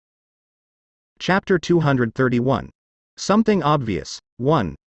Chapter 231. Something Obvious.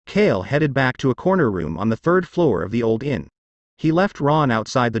 1. Kale headed back to a corner room on the third floor of the old inn. He left Ron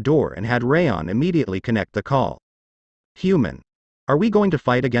outside the door and had Rayon immediately connect the call. Human. Are we going to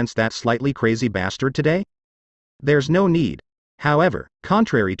fight against that slightly crazy bastard today? There's no need. However,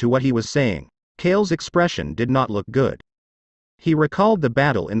 contrary to what he was saying, Kale's expression did not look good. He recalled the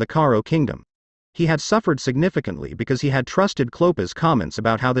battle in the Karo Kingdom. He had suffered significantly because he had trusted Clopa's comments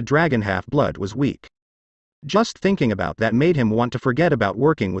about how the dragon half-blood was weak. Just thinking about that made him want to forget about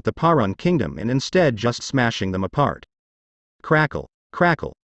working with the Paran Kingdom and instead just smashing them apart. Crackle,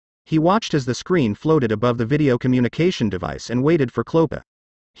 crackle. He watched as the screen floated above the video communication device and waited for Clopa.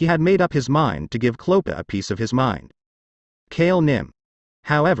 He had made up his mind to give Clopa a piece of his mind. Kale Nim.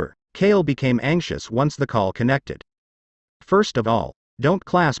 However, Kale became anxious once the call connected. First of all, don't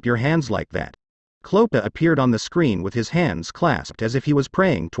clasp your hands like that. Clopa appeared on the screen with his hands clasped as if he was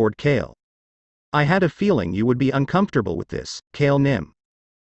praying toward Kale. I had a feeling you would be uncomfortable with this, Kale Nim.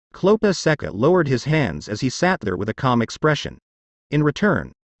 Clopa Seka lowered his hands as he sat there with a calm expression. In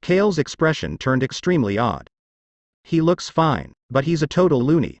return, Kale's expression turned extremely odd. He looks fine, but he's a total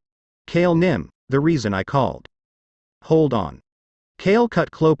loony. Kale Nim, the reason I called. Hold on. Kale cut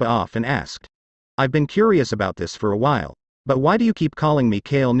Clopa off and asked. I've been curious about this for a while, but why do you keep calling me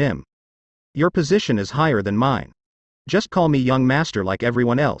Kale Nim? Your position is higher than mine. Just call me young master like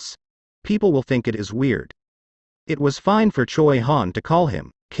everyone else. People will think it is weird. It was fine for Choi Han to call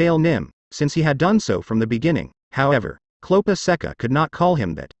him Kale Nim, since he had done so from the beginning. However, Clopa Seka could not call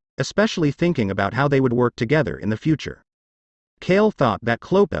him that, especially thinking about how they would work together in the future. Kale thought that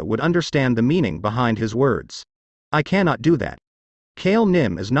Clopa would understand the meaning behind his words. I cannot do that. Kale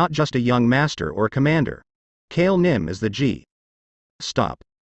Nim is not just a young master or a commander. Kale Nim is the G. Stop.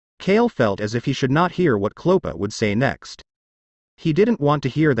 Kale felt as if he should not hear what Clopa would say next. He didn't want to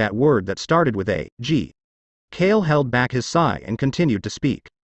hear that word that started with a G. Kale held back his sigh and continued to speak.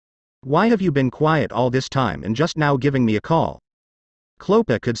 Why have you been quiet all this time and just now giving me a call?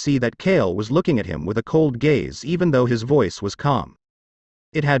 Clopa could see that Kale was looking at him with a cold gaze even though his voice was calm.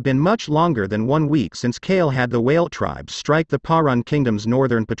 It had been much longer than 1 week since Kale had the whale tribes strike the Paran Kingdom's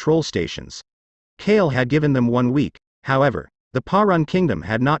northern patrol stations. Kale had given them 1 week, however, the Paran Kingdom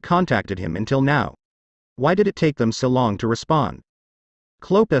had not contacted him until now. Why did it take them so long to respond?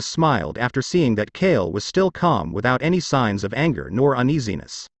 Clopa smiled after seeing that Kale was still calm without any signs of anger nor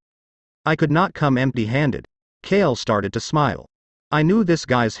uneasiness. I could not come empty-handed. Kale started to smile. I knew this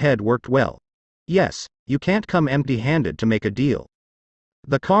guy's head worked well. Yes, you can't come empty-handed to make a deal.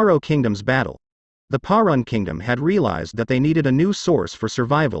 The Karo Kingdom's battle. The Paran Kingdom had realized that they needed a new source for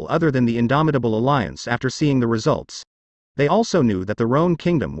survival other than the Indomitable Alliance after seeing the results. They also knew that the Roan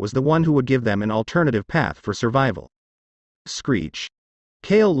Kingdom was the one who would give them an alternative path for survival. Screech.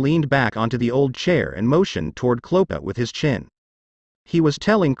 Kale leaned back onto the old chair and motioned toward Clopa with his chin. He was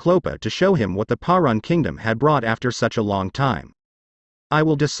telling Clopa to show him what the Paran Kingdom had brought after such a long time. I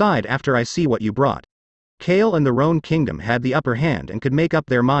will decide after I see what you brought. Kale and the Roan Kingdom had the upper hand and could make up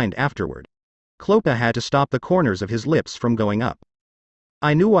their mind afterward. Clopa had to stop the corners of his lips from going up.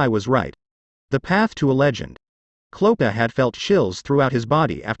 I knew I was right. The path to a legend. Clopa had felt chills throughout his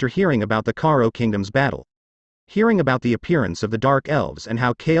body after hearing about the Karo Kingdom's battle. Hearing about the appearance of the Dark Elves and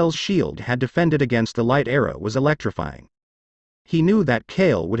how Kale's shield had defended against the light arrow was electrifying. He knew that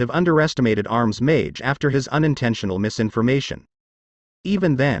Kale would have underestimated Arm's mage after his unintentional misinformation.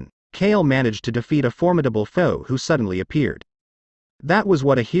 Even then, Kale managed to defeat a formidable foe who suddenly appeared. That was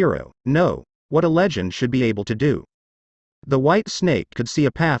what a hero, no, what a legend should be able to do. The White Snake could see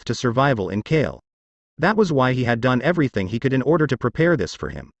a path to survival in Kale. That was why he had done everything he could in order to prepare this for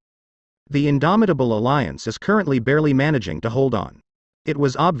him. The Indomitable Alliance is currently barely managing to hold on. It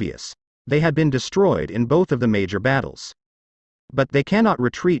was obvious. They had been destroyed in both of the major battles. But they cannot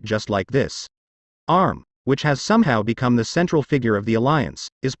retreat just like this. Arm, which has somehow become the central figure of the Alliance,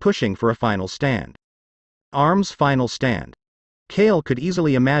 is pushing for a final stand. Arm's final stand. Kale could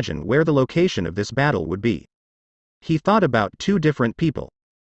easily imagine where the location of this battle would be. He thought about 2 different people.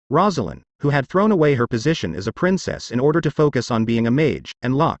 Rosalind, who had thrown away her position as a princess in order to focus on being a mage,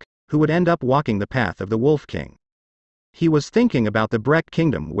 and Locke, who would end up walking the path of the Wolf King. He was thinking about the Breck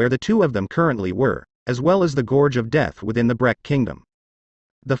Kingdom where the 2 of them currently were, as well as the Gorge of Death within the Breck Kingdom.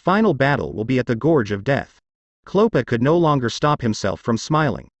 The final battle will be at the Gorge of Death. Clopa could no longer stop himself from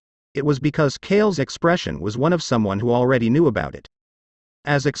smiling. It was because Kale's expression was one of someone who already knew about it.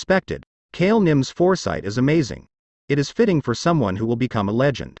 As expected, Kale Nim's foresight is amazing. It is fitting for someone who will become a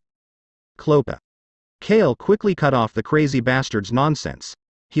legend. Clopa. Kale quickly cut off the crazy bastard's nonsense.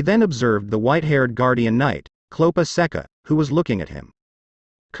 He then observed the white-haired guardian knight, Clopa Seka, who was looking at him.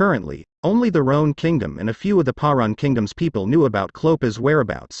 Currently, Only the Roan kingdom and a few of the Paran kingdom's people knew about Klopa's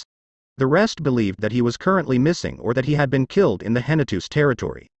whereabouts. The rest believed that he was currently missing or that he had been killed in the Hennetus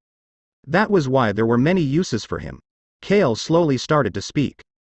territory. That was why there were many uses for him. Kale slowly started to speak.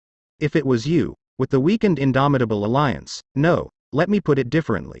 If it was you, with the weakened Indomitable Alliance, no, let me put it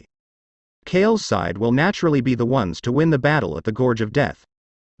differently. Kale's side will naturally be the ones to win the battle at the Gorge of Death.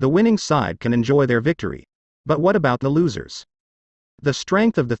 The winning side can enjoy their victory. But what about the losers? The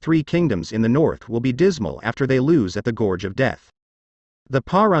strength of the three kingdoms in the north will be dismal after they lose at the Gorge of Death. The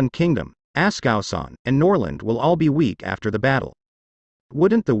Paran kingdom, Askausan, and Norland will all be weak after the battle.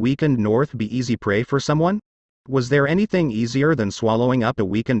 Wouldn't the weakened north be easy prey for someone? Was there anything easier than swallowing up a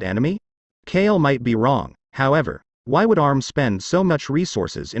weakened enemy? Kale might be wrong, however. Why would Arm spend so much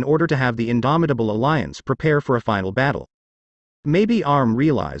resources in order to have the Indomitable Alliance prepare for a final battle? Maybe Arm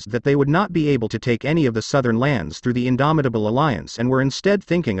realized that they would not be able to take any of the southern lands through the Indomitable Alliance and were instead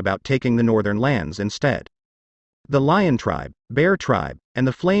thinking about taking the northern lands instead. The Lion tribe, Bear tribe, and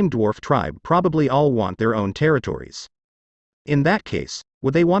the Flame Dwarf tribe probably all want their own territories. In that case,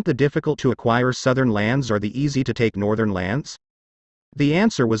 would they want the difficult to acquire southern lands or the easy to take northern lands? The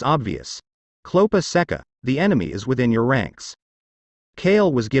answer was obvious. Klopa Seka, the enemy is within your ranks.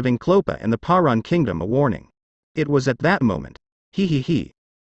 Kale was giving Klopa and the Paran kingdom a warning. It was at that moment. He.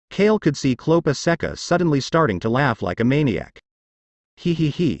 Kale could see Klopa Seka suddenly starting to laugh like a maniac.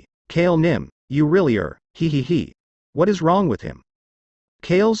 He. Kale Nim, you really are, he. What is wrong with him?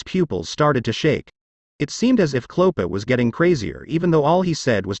 Kale's pupils started to shake. It seemed as if Klopa was getting crazier even though all he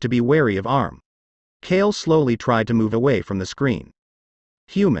said was to be wary of Arm. Kale slowly tried to move away from the screen.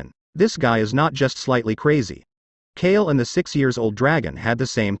 Human, this guy is not just slightly crazy. Kale and the 6-year-old dragon had the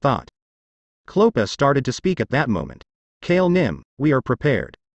same thought. Klopa started to speak at that moment. Kale Nim, we are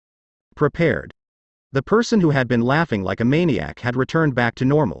prepared. Prepared. The person who had been laughing like a maniac had returned back to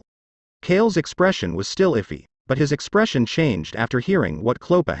normal. Kale's expression was still iffy, but his expression changed after hearing what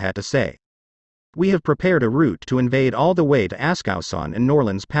Klopa had to say. We have prepared a route to invade all the way to Askausan and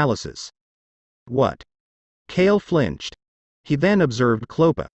Norland's palaces. What? Kale flinched. He then observed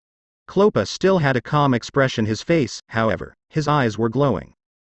Klopa. Klopa still had a calm expression. His face, however, his eyes were glowing.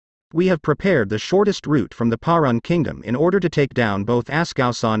 We have prepared the shortest route from the Paran kingdom in order to take down both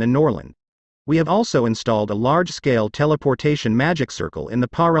Askausan and Norland. We have also installed a large-scale teleportation magic circle in the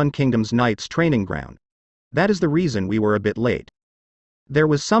Paran kingdom's knights' training ground. That is the reason we were a bit late. There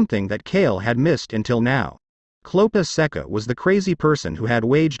was something that Kale had missed until now. Klopa Seka was the crazy person who had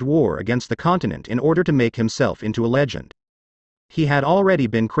waged war against the continent in order to make himself into a legend. He had already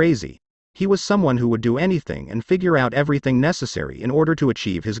been crazy. He was someone who would do anything and figure out everything necessary in order to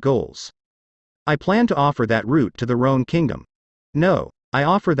achieve his goals. I plan to offer that route to the Roan kingdom. No, I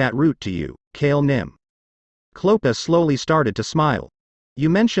offer that route to you, Kale Nim. Klopa slowly started to smile. You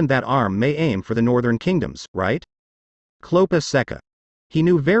mentioned that Arm may aim for the northern kingdoms, right? Klopa Seka. He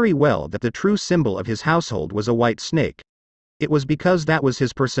knew very well that the true symbol of his household was a white snake. It was because that was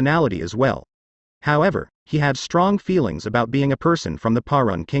his personality as well. However, he had strong feelings about being a person from the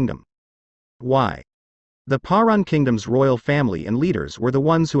Paran kingdom. Why? The Paran kingdom's royal family and leaders were the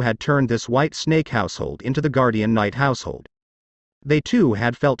ones who had turned this white snake household into the guardian knight household. They too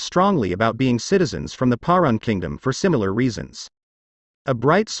had felt strongly about being citizens from the Paran kingdom for similar reasons. A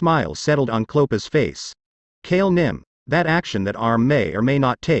bright smile settled on Klopa's face. Kale Nim, that action that Arm may or may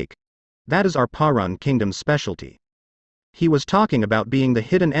not take, that is our Paran kingdom's specialty. He was talking about being the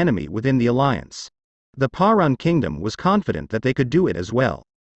hidden enemy within the alliance. The Paran kingdom was confident that they could do it as well.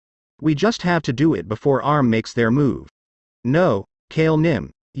 We just have to do it before Arm makes their move. No, Kale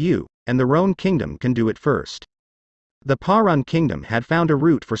Nim, you, and the Roan kingdom can do it first. The Paran kingdom had found a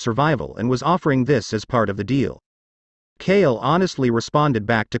route for survival and was offering this as part of the deal. Kale honestly responded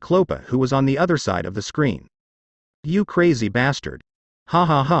back to Klopa, who was on the other side of the screen. You crazy bastard.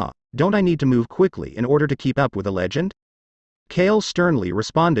 Ha, don't I need to move quickly in order to keep up with a legend? Kale sternly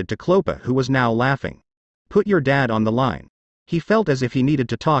responded to Klopa, who was now laughing. Put your dad on the line. He felt as if he needed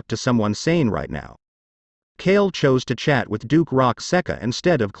to talk to someone sane right now. Kale chose to chat with Duke Rock Seka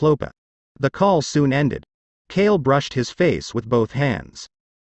instead of Klopa. The call soon ended. Kale brushed his face with both hands.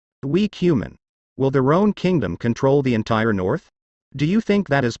 Weak human. Will the Roan kingdom control the entire north? Do you think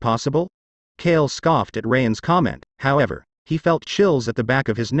that is possible? Kale scoffed at Rayan's comment, however, he felt chills at the back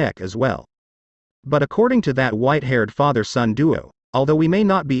of his neck as well. But according to that white-haired father-son duo, although we may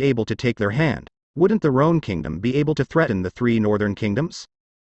not be able to take their hand, wouldn't the Roan kingdom be able to threaten the three northern kingdoms?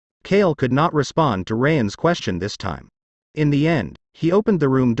 Kale could not respond to Rayan's question this time. In the end, he opened the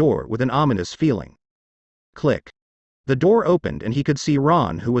room door with an ominous feeling. Click. The door opened and he could see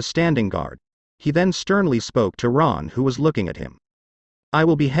Ron, who was standing guard. He then sternly spoke to Ron, who was looking at him. I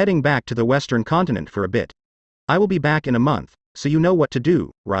will be heading back to the Western continent for a bit. I will be back in a month, so you know what to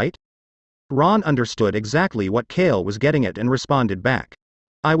do, right? Ron understood exactly what Kale was getting at and responded back.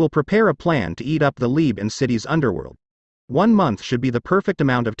 I will prepare a plan to eat up the Lieb and city's underworld. 1 month should be the perfect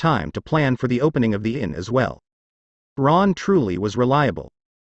amount of time to plan for the opening of the inn as well. Ron truly was reliable.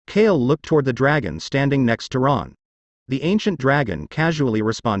 Kale looked toward the dragon standing next to Ron. The ancient dragon casually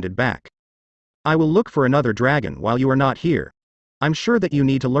responded back. I will look for another dragon while you are not here. I'm sure that you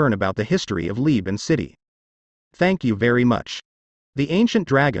need to learn about the history of Lieb and city. Thank you very much. The ancient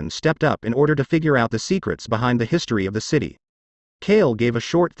dragon stepped up in order to figure out the secrets behind the history of the city. Kale gave a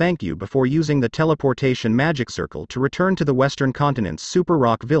short thank you before using the teleportation magic circle to return to the Western continent's Super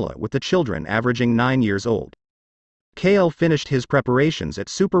Rock Villa with the children averaging 9 years old. Kale finished his preparations at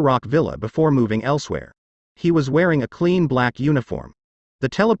Super Rock Villa before moving elsewhere. He was wearing a clean black uniform. The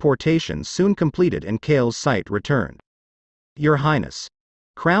teleportation soon completed and Kale's sight returned. Your Highness.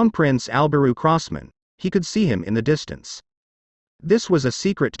 Crown Prince Alberu Crossman. He could see him in the distance. This was a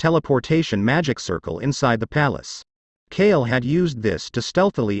secret teleportation magic circle inside the palace. Kale had used this to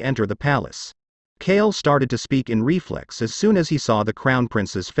stealthily enter the palace. Kale started to speak in reflex as soon as he saw the Crown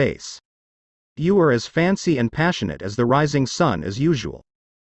Prince's face. You are as fancy and passionate as the rising sun as usual.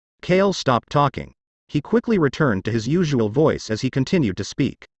 Kale stopped talking. He quickly returned to his usual voice as he continued to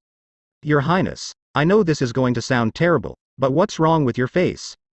speak. Your Highness, I know this is going to sound terrible, but what's wrong with your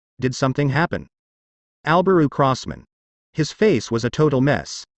face? Did something happen? Alberu Crossman. His face was a total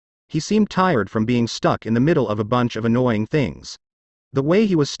mess. He seemed tired from being stuck in the middle of a bunch of annoying things. The way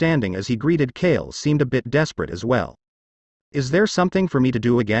he was standing as he greeted Kale seemed a bit desperate as well. Is there something for me to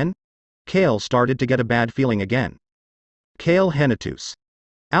do again? Kale started to get a bad feeling again. Kale Henatus.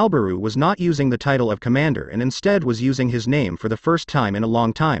 Alberu was not using the title of commander and instead was using his name for the first time in a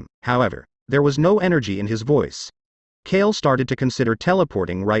long time. However, there was no energy in his voice. Kale started to consider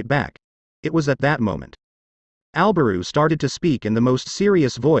teleporting right back. It was at that moment. Alberu started to speak in the most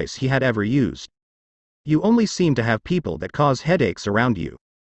serious voice he had ever used. You only seem to have people that cause headaches around you.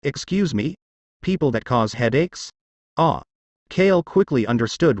 Excuse me? People that cause headaches? Ah. Kale quickly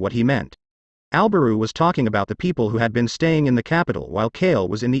understood what he meant. Alberu was talking about the people who had been staying in the capital while Kale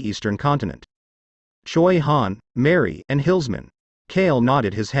was in the eastern continent. Choi Han, Mary, and Hillsman. Kale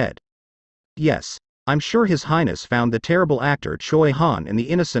nodded his head. Yes, I'm sure His Highness found the terrible actor Choi Han and the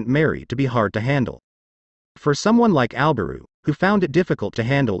innocent Mary to be hard to handle. For someone like Alberu, who found it difficult to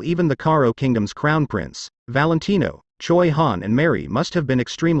handle even the Karo Kingdom's crown prince, Valentino, Choi Han and Mary must have been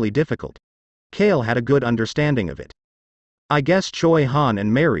extremely difficult. Kale had a good understanding of it. I guess Choi Han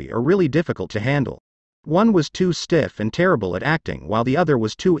and Mary are really difficult to handle. One was too stiff and terrible at acting while the other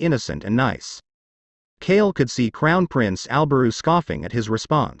was too innocent and nice. Kale could see Crown Prince Alberu scoffing at his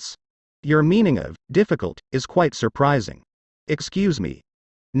response. Your meaning of difficult is quite surprising. Excuse me.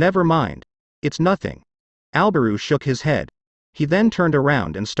 Never mind. It's nothing. Alberu shook his head. He then turned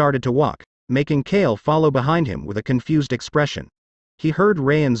around and started to walk, making Kale follow behind him with a confused expression. He heard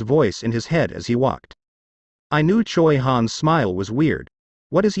Rayan's voice in his head as he walked. I knew Choi Han's smile was weird.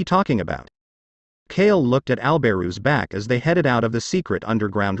 What is he talking about? Kale looked at Alberu's back as they headed out of the secret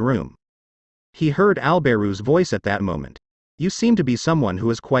underground room. He heard Alberu's voice at that moment. You seem to be someone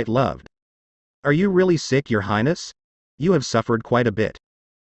who is quite loved. Are you really sick, Your Highness? You have suffered quite a bit.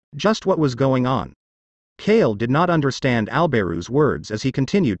 Just what was going on? Kale did not understand Alberu's words as he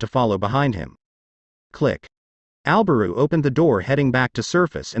continued to follow behind him. Click. Alberu opened the door heading back to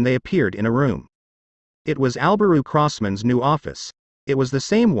surface and they appeared in a room. It was Alberu Crossman's new office. It was the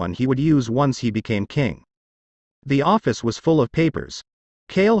same one he would use once he became king. The office was full of papers.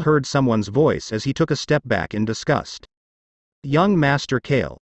 Kale heard someone's voice as he took a step back in disgust. Young Master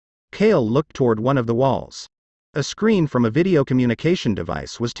Kale. Kale looked toward one of the walls. A screen from a video communication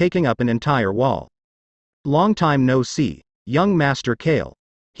device was taking up an entire wall. Long time no see, young Master Kale.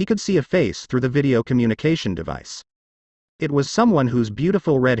 He could see a face through the video communication device. It was someone whose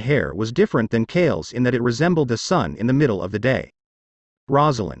beautiful red hair was different than Kale's in that it resembled the sun in the middle of the day.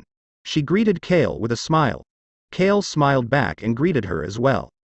 Rosalind. She greeted Kale with a smile. Kale smiled back and greeted her as well.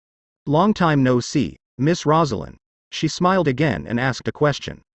 Long time no see, Miss Rosalind. She smiled again and asked a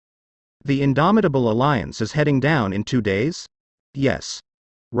question. The Indomitable Alliance is heading down in 2 days? Yes.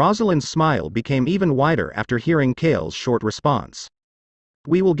 Rosalind's smile became even wider after hearing Kale's short response.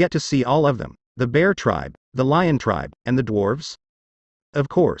 We will get to see all of them, the Bear Tribe, the Lion Tribe, and the Dwarves? Of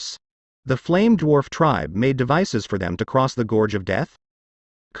course. The Flame Dwarf Tribe made devices for them to cross the Gorge of Death?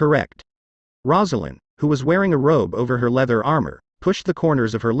 Correct. Rosalind, who was wearing a robe over her leather armor, pushed the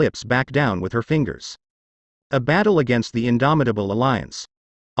corners of her lips back down with her fingers. A battle against the Indomitable Alliance.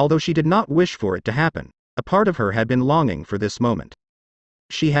 Although she did not wish for it to happen, a part of her had been longing for this moment.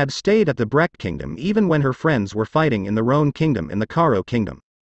 She had stayed at the Breck Kingdom even when her friends were fighting in the Roan Kingdom and the Karo Kingdom.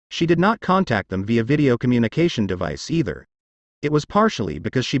 She did not contact them via video communication device either. It was partially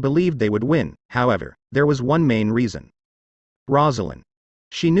because she believed they would win, however, there was one main reason. Rosalind.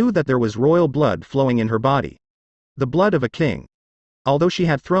 She knew that there was royal blood flowing in her body. The blood of a king. Although she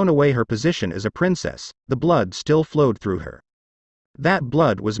had thrown away her position as a princess, the blood still flowed through her. That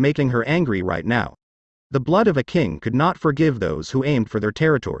blood was making her angry right now. The blood of a king could not forgive those who aimed for their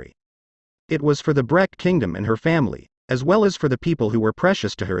territory. It was for the Breck Kingdom and her family, as well as for the people who were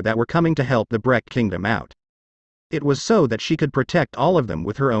precious to her that were coming to help the Breck Kingdom out. It was so that she could protect all of them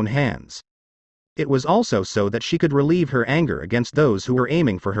with her own hands. It was also so that she could relieve her anger against those who were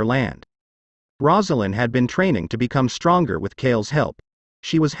aiming for her land. Rosalind had been training to become stronger with Kale's help.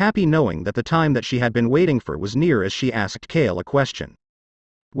 She was happy knowing that the time that she had been waiting for was near as she asked Kale a question.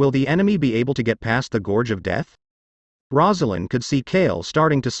 Will the enemy be able to get past the Gorge of Death? Rosalind could see Kale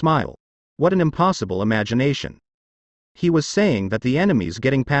starting to smile. What an impossible imagination. He was saying that the enemies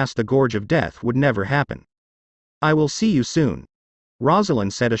getting past the Gorge of Death would never happen. I will see you soon.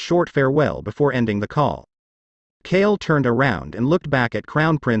 Rosalind said a short farewell before ending the call. Kale turned around and looked back at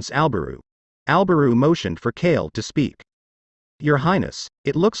Crown Prince Alberu. Alberu motioned for Kale to speak. Your Highness,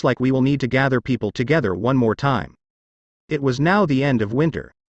 it looks like we will need to gather people together one more time. It was now the end of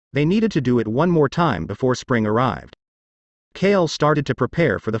winter. They needed to do it one more time before spring arrived. Kale started to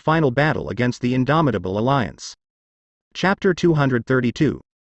prepare for the final battle against the Indomitable Alliance. Chapter 232.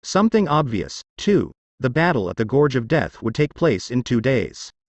 Something obvious, 2. The battle at the Gorge of Death would take place in 2 days.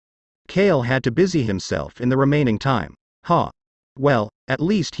 Kale had to busy himself in the remaining time. Well, at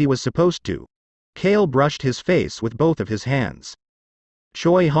least he was supposed to. Kale brushed his face with both of his hands.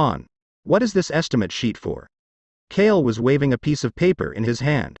 Choi Han. What is this estimate sheet for? Kale was waving a piece of paper in his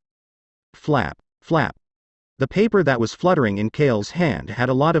hand. Flap, flap. The paper that was fluttering in Kale's hand had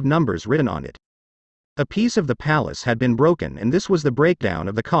a lot of numbers written on it. A piece of the palace had been broken and this was the breakdown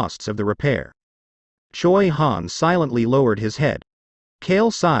of the costs of the repair. Choi Han silently lowered his head.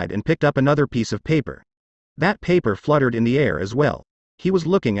 Kale sighed and picked up another piece of paper. That paper fluttered in the air as well. He was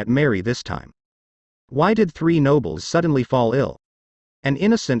looking at Mary this time. Why did 3 nobles suddenly fall ill? An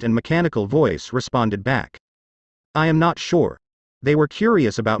innocent and mechanical voice responded back. I am not sure. They were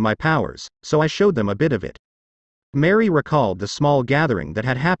curious about my powers, so I showed them a bit of it. Mary recalled the small gathering that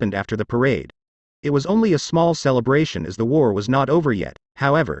had happened after the parade. It was only a small celebration as the war was not over yet,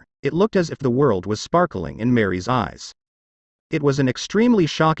 however, it looked as if the world was sparkling in Mary's eyes. It was an extremely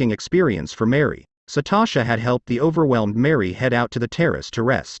shocking experience for Mary. Satasha had helped the overwhelmed Mary head out to the terrace to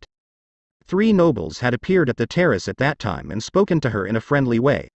rest. 3 nobles had appeared at the terrace at that time and spoken to her in a friendly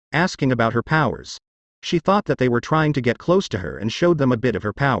way, asking about her powers. She thought that they were trying to get close to her and showed them a bit of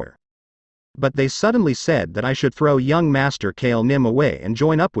her power. But they suddenly said that I should throw young Master Kale Nim away and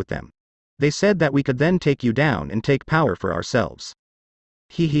join up with them. They said that we could then take you down and take power for ourselves.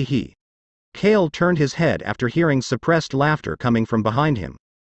 He. Kale turned his head after hearing suppressed laughter coming from behind him.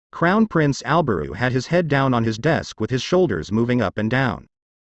 Crown Prince Alberu had his head down on his desk with his shoulders moving up and down.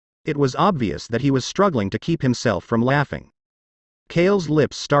 It was obvious that he was struggling to keep himself from laughing. Kale's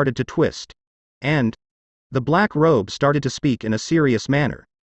lips started to twist. And the black robe started to speak in a serious manner.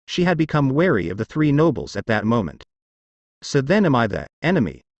 She had become wary of the 3 nobles at that moment. So then am I the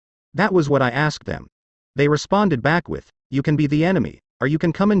enemy? That was what I asked them. They responded back with, you can be the enemy, or you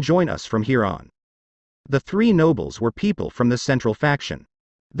can come and join us from here on. The 3 nobles were people from the central faction.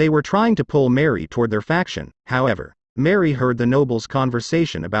 They were trying to pull Mary toward their faction, however, Mary heard the nobles'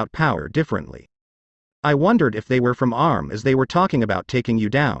 conversation about power differently. I wondered if they were from ARM as they were talking about taking you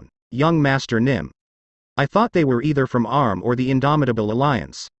down, young Master Nim. I thought they were either from ARM or the Indomitable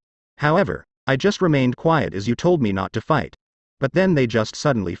Alliance. However, I just remained quiet as you told me not to fight. But then they just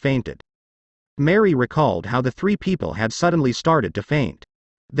suddenly fainted. Mary recalled how the 3 people had suddenly started to faint.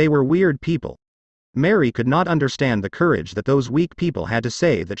 They were weird people. Mary could not understand the courage that those weak people had to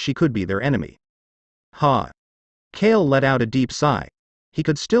say that she could be their enemy. Kale let out a deep sigh. He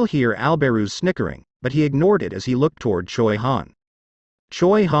could still hear Alberu's snickering, but he ignored it as he looked toward Choi Han.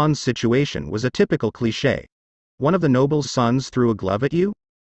 Choi Han's situation was a typical cliché. One of the noble's sons threw a glove at you?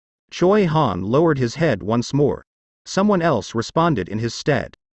 Choi Han lowered his head once more. Someone else responded in his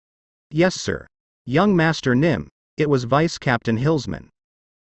stead. Yes sir. Young Master Nim, it was Vice Captain Hillsman.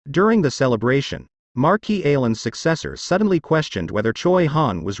 During the celebration, Marquis Aelin's successor suddenly questioned whether Choi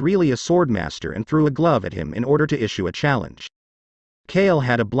Han was really a swordmaster and threw a glove at him in order to issue a challenge. Kale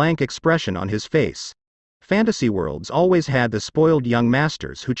had a blank expression on his face. Fantasy worlds always had the spoiled young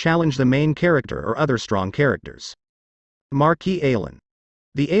masters who challenge the main character or other strong characters. Marquis Aelin.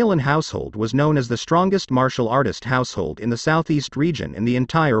 The Aelin household was known as the strongest martial artist household in the southeast region in the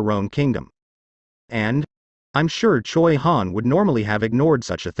entire Rhone kingdom. And I'm sure Choi Han would normally have ignored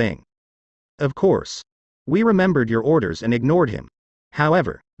such a thing. Of course. We remembered your orders and ignored him.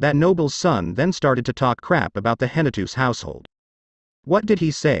 However, that noble's son then started to talk crap about the Hennetus household. What did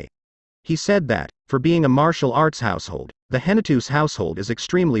he say? He said that, for being a martial arts household, the Hennetus household is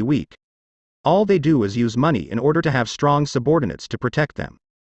extremely weak. All they do is use money in order to have strong subordinates to protect them.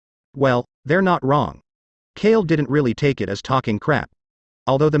 Well, they're not wrong. Kale didn't really take it as talking crap.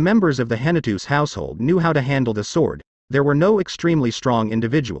 Although the members of the Hennetus household knew how to handle the sword, there were no extremely strong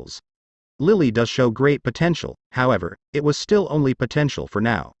individuals. Lily does show great potential, however, it was still only potential for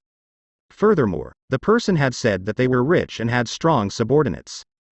now. Furthermore, the person had said that they were rich and had strong subordinates.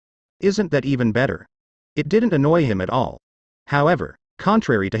 Isn't that even better? It didn't annoy him at all. However,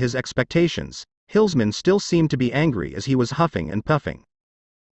 contrary to his expectations, Hillsman still seemed to be angry as he was huffing and puffing.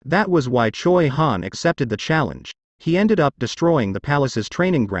 That was why Choi Han accepted the challenge. He ended up destroying the palace's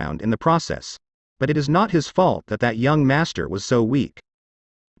training ground in the process. But it is not his fault that that young master was so weak.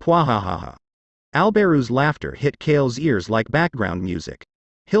 Pwahahaha. Alberu's laughter hit Kale's ears like background music.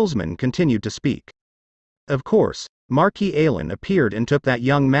 Hillsman continued to speak. Of course, Marquis Aelin appeared and took that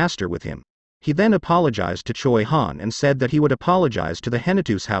young master with him. He then apologized to Choi Han and said that he would apologize to the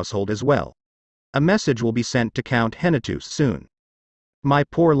Hennetus household as well. A message will be sent to Count Hennetus soon. My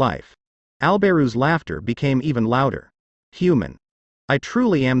poor life. Alberu's laughter became even louder. Human. I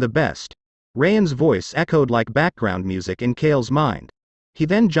truly am the best. Rayan's voice echoed like background music in Kale's mind. He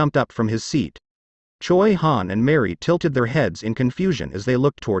then jumped up from his seat. Choi Han and Mary tilted their heads in confusion as they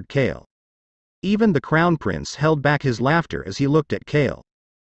looked toward Kale. Even the Crown Prince held back his laughter as he looked at Kale.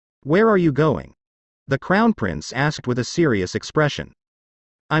 Where are you going? The Crown Prince asked with a serious expression.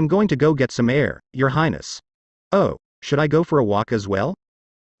 I'm going to go get some air, Your Highness. Oh, should I go for a walk as well?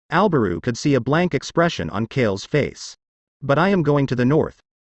 Alberu could see a blank expression on Kale's face. But I am going to the north.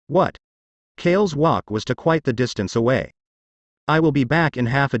 What? Kale's walk was to quite the distance away. I will be back in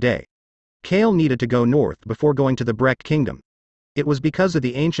half a day. Kale needed to go north before going to the Breck Kingdom. It was because of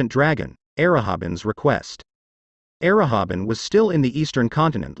the ancient dragon, Arahaban's request. Arahaban was still in the eastern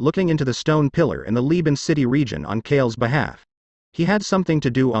continent looking into the stone pillar in the Liban city region on Kale's behalf. He had something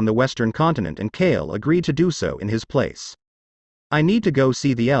to do on the western continent and Kale agreed to do so in his place. I need to go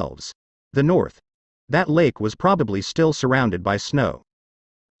see the elves. The north. That lake was probably still surrounded by snow.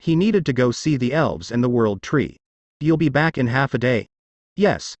 He needed to go see the elves and the world tree. You'll be back in half a day?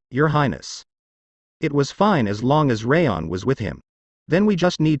 Yes, Your Highness. It was fine as long as Rayon was with him. Then we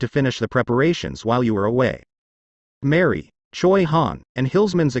just need to finish the preparations while you were away. Mary, Choi Han, and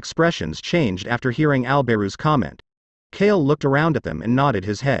Hillsman's expressions changed after hearing Alberu's comment. Kale looked around at them and nodded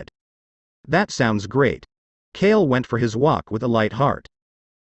his head. That sounds great. Kale went for his walk with a light heart.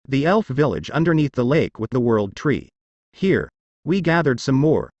 The elf village underneath the lake with the world tree. Here. We gathered some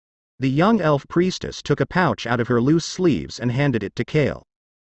more. The young elf priestess took a pouch out of her loose sleeves and handed it to Kale.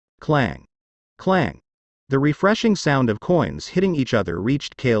 Clang. Clang. The refreshing sound of coins hitting each other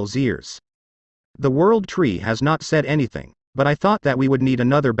reached Kale's ears. The world tree has not said anything, but I thought that we would need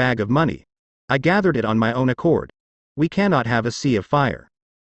another bag of money. I gathered it on my own accord. We cannot have a sea of fire.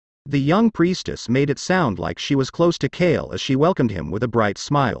 The young priestess made it sound like she was close to Kale as she welcomed him with a bright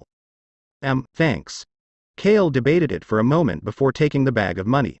smile. Thanks. Kale debated it for a moment before taking the bag of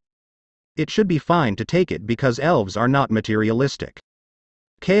money. It should be fine to take it because elves are not materialistic.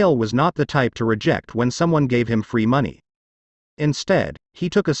 Kale was not the type to reject when someone gave him free money. Instead, he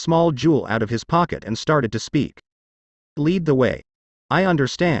took a small jewel out of his pocket and started to speak. Lead the way. I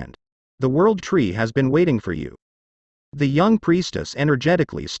understand. The world tree has been waiting for you. The young priestess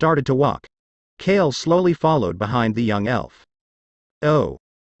energetically started to walk. Kale slowly followed behind the young elf. Oh.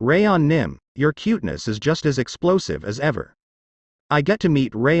 Rayon Nim, your cuteness is just as explosive as ever. I get to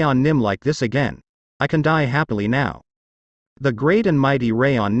meet Rayon Nim like this again. I can die happily now. The great and mighty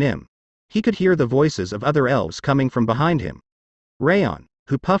Rayon Nim. He could hear the voices of other elves coming from behind him. Rayon,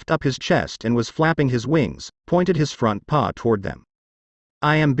 who puffed up his chest and was flapping his wings, pointed his front paw toward them.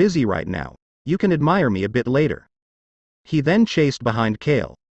 I am busy right now. You can admire me a bit later. He then chased behind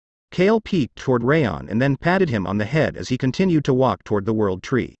Kale. Kale peeked toward Rayon and then patted him on the head as he continued to walk toward the world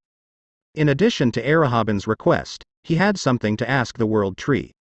tree. In addition to Arahaban's request, he had something to ask the world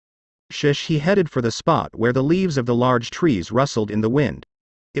tree. Shish, he headed for the spot where the leaves of the large trees rustled in the wind.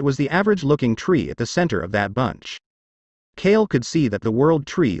 It was the average-looking tree at the center of that bunch. Kale could see that the world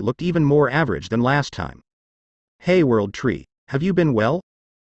tree looked even more average than last time. Hey world tree, have you been well?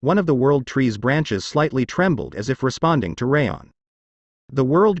 One of the world tree's branches slightly trembled as if responding to Rayon. The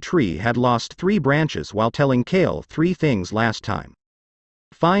world tree had lost 3 branches while telling Kale 3 things last time.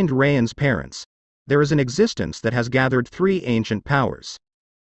 Find Rayan's parents. There is an existence that has gathered 3 ancient powers.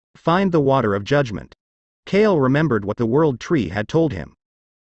 Find the water of judgment. Kale remembered what the world tree had told him.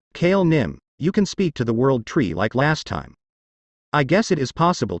 Kale Nim, you can speak to the world tree like last time. I guess it is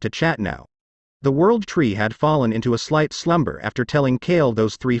possible to chat now. The world tree had fallen into a slight slumber after telling Kale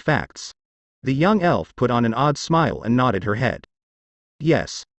those 3 facts. The young elf put on an odd smile and nodded her head.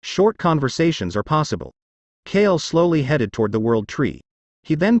 Yes, short conversations are possible. Kale slowly headed toward the world tree.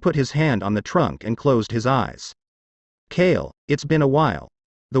 He then put his hand on the trunk and closed his eyes. Kale, it's been a while.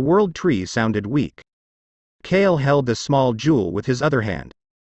 The world tree sounded weak. Kale held the small jewel with his other hand.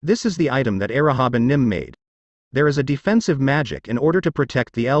 This is the item that Arahaban Nim made. There is a defensive magic in order to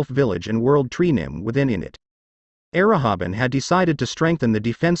protect the elf village and world tree Nim within it. Arahaban had decided to strengthen the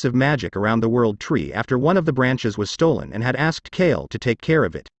defensive magic around the world tree after one of the branches was stolen and had asked Kale to take care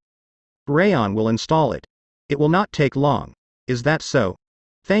of it. Rayan will install it. It will not take long. Is that so?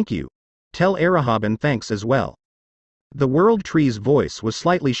 Thank you. Tell Arahaban thanks as well. The world tree's voice was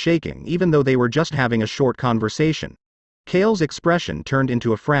slightly shaking even though they were just having a short conversation. Kale's expression turned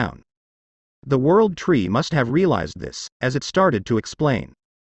into a frown. The world tree must have realized this, as it started to explain.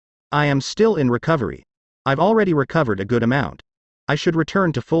 I am still in recovery. I've already recovered a good amount. I should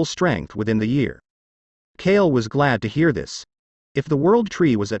return to full strength within the year. Kale was glad to hear this. If the world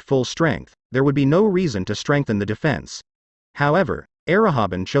tree was at full strength, there would be no reason to strengthen the defense. However,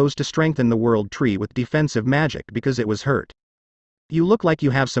 Arahaban chose to strengthen the world tree with defensive magic because it was hurt. You look like you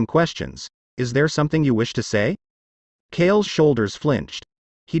have some questions. Is there something you wish to say? Kale's shoulders flinched.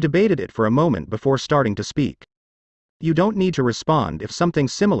 He debated it for a moment before starting to speak. You don't need to respond if something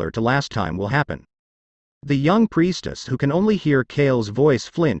similar to last time will happen. The young priestess who can only hear Kale's voice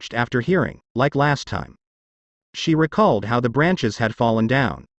flinched after hearing, like last time. She recalled how the branches had fallen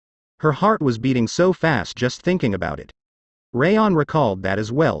down. Her heart was beating so fast just thinking about it. Rayan recalled that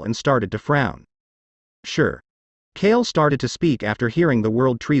as well and started to frown. Sure. Kale started to speak after hearing the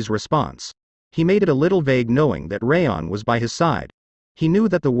world tree's response. He made it a little vague knowing that Rayan was by his side. He knew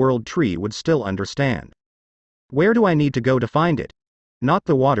that the world tree would still understand. Where do I need to go to find it? Not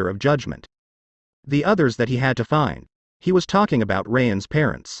the water of judgment. The others that he had to find. He was talking about Rayan's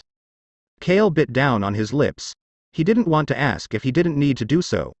parents. Kale bit down on his lips. He didn't want to ask if he didn't need to do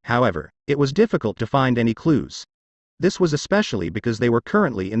so, however, it was difficult to find any clues. This was especially because they were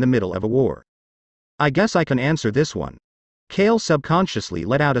currently in the middle of a war. I guess I can answer this one. Kale subconsciously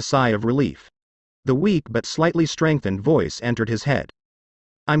let out a sigh of relief. The weak but slightly strengthened voice entered his head.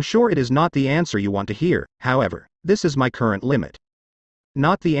 I'm sure it is not the answer you want to hear, however, this is my current limit.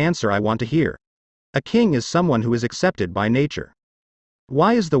 Not the answer I want to hear. A king is someone who is accepted by nature.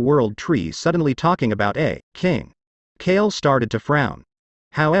 Why is the world tree suddenly talking about a king? Kale started to frown.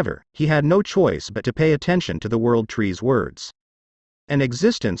 However, he had no choice but to pay attention to the world tree's words. An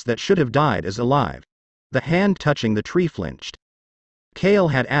existence that should have died is alive. The hand touching the tree flinched. Kale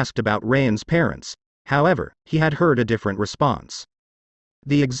had asked about Rayan's parents, however, he had heard a different response.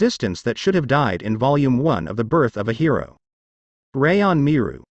 The existence that should have died in Volume 1 of The Birth of a Hero. Rayan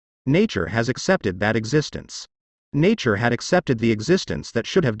Miru. Nature has accepted that existence. Nature had accepted the existence that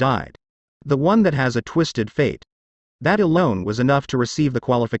should have died. The one that has a twisted fate. That alone was enough to receive the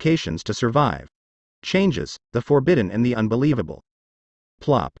qualifications to survive. Changes, the forbidden and the unbelievable.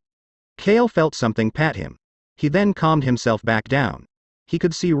 Plop. Kale felt something pat him. He then calmed himself back down. He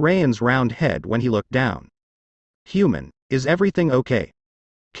could see Rayan's round head when he looked down. Human, is everything okay?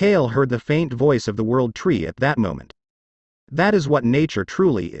 Kale heard the faint voice of the world tree at that moment. That is what nature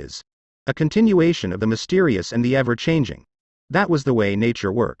truly is. A continuation of the mysterious and the ever-changing. That was the way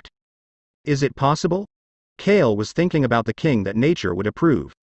nature worked. Is it possible? Kale was thinking about the king that nature would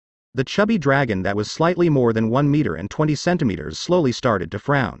approve. The chubby dragon that was slightly more than 1 meter and 20 centimeters slowly started to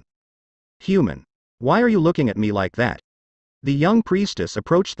frown. Human. Why are you looking at me like that? The young priestess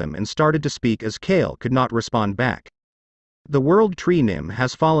approached them and started to speak as Kale could not respond back. The world tree Nim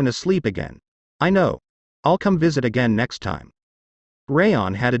has fallen asleep again. I know. I'll come visit again next time.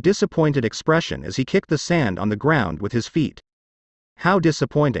 Rayan had a disappointed expression as he kicked the sand on the ground with his feet. How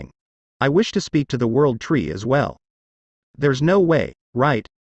disappointing. I wish to speak to the world tree as well. There's no way, right?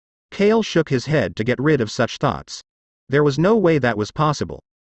 Kale shook his head to get rid of such thoughts. There was no way that was possible.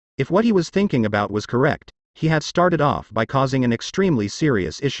 If what he was thinking about was correct, he had started off by causing an extremely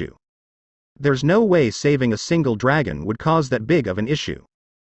serious issue. There's no way saving a single dragon would cause that big of an issue.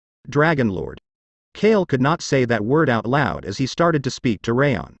 Dragon Lord. Kale could not say that word out loud as he started to speak to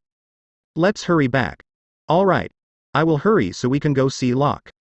Rayan. Let's hurry back. All right. I will hurry so we can go see Locke.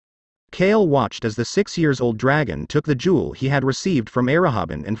 Kale watched as the 6-year-old dragon took the jewel he had received from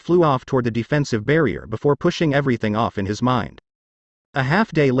Arahaban and flew off toward the defensive barrier before pushing everything off in his mind. A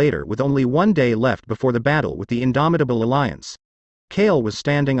half-day later, with only 1 day left before the battle with the Indomitable Alliance, Kale was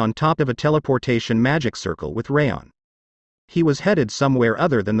standing on top of a teleportation magic circle with Rayon. He was headed somewhere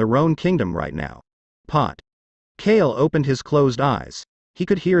other than the Roan Kingdom right now. Pot. Kale opened his closed eyes. He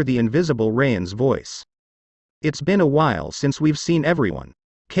could hear the invisible Rayon's voice. It's been a while since we've seen everyone.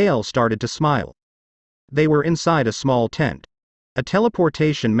 Kale started to smile. They were inside a small tent. A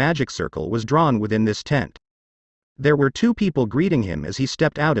teleportation magic circle was drawn within this tent. There were 2 people greeting him as he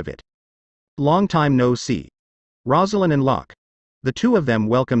stepped out of it. Long time no see. Rosalind and Locke. The 2 of them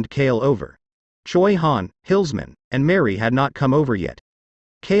welcomed Kale over. Choi Han, Hillsman, and Mary had not come over yet.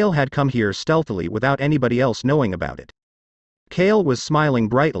 Kale had come here stealthily without anybody else knowing about it. Kale was smiling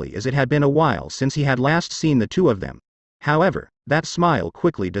brightly as it had been a while since he had last seen the 2 of them. However, that smile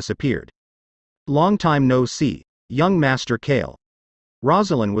quickly disappeared. Long time no see, young Master Kale.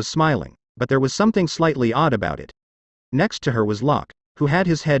 Rosalind was smiling, but there was something slightly odd about it. Next to her was Locke, who had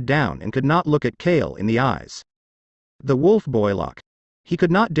his head down and could not look at Kale in the eyes. The wolf boy Locke. He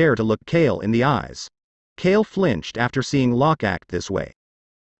could not dare to look Kale in the eyes. Kale flinched after seeing Locke act this way.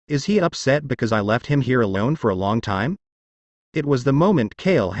 Is he upset because I left him here alone for a long time? It was the moment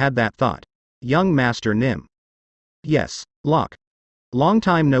Kale had that thought. Young Master Nim. Yes, Locke. Long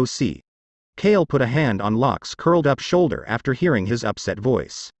time no see. Kale put a hand on Locke's curled up shoulder after hearing his upset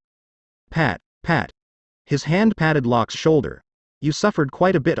voice. Pat, pat. His hand patted Locke's shoulder. You suffered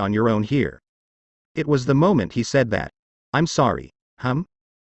quite a bit on your own here. It was the moment he said that. I'm sorry,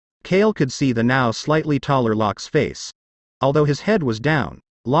 Kale could see the now slightly taller Locke's face. Although his head was down,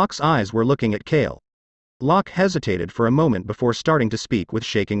 Locke's eyes were looking at Kale. Locke hesitated for a moment before starting to speak with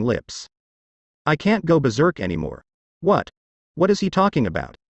shaking lips. I can't go berserk anymore. What? What is he talking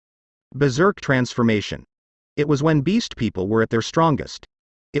about? Berserk transformation. It was when beast people were at their strongest.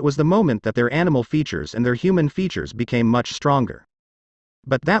 It was the moment that their animal features and their human features became much stronger.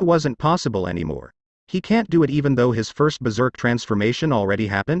 But that wasn't possible anymore. He can't do it even though his first berserk transformation already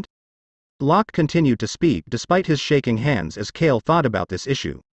happened? Locke continued to speak despite his shaking hands as Kale thought about this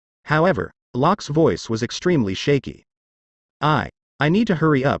issue. However, Locke's voice was extremely shaky. I need to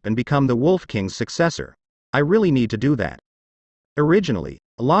hurry up and become the Wolf King's successor. I really need to do that. Originally,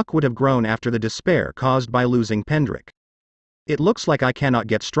 Locke would have grown after the despair caused by losing Pendrick. It looks like I cannot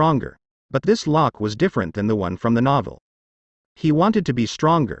get stronger, but this Locke was different than the one from the novel. He wanted to be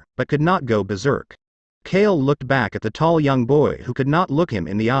stronger, but could not go berserk. Kale looked back at the tall young boy who could not look him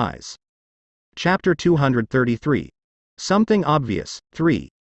in the eyes. Chapter 233. Something Obvious, 3.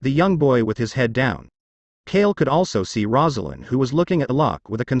 The young boy with his head down. Kale could also see Rosalind, who was looking at Locke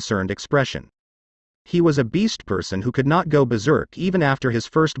with a concerned expression. He was a beast person who could not go berserk even after his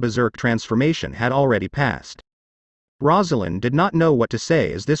first berserk transformation had already passed. Rosalind did not know what to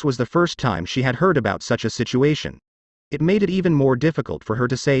say as this was the first time she had heard about such a situation. It made it even more difficult for her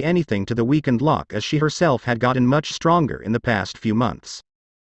to say anything to the weakened Locke as she herself had gotten much stronger in the past few months.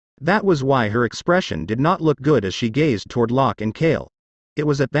 That was why her expression did not look good as she gazed toward Locke and Kale. It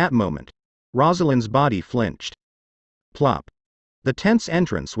was at that moment. Rosalind's body flinched. Plop. The tent's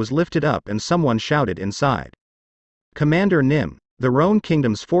entrance was lifted up and someone shouted inside. Commander Nim, the Roan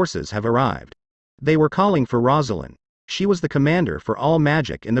Kingdom's forces have arrived. They were calling for Rosalind. She was the commander for all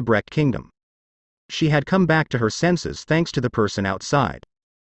magic in the Breck Kingdom. She had come back to her senses thanks to the person outside.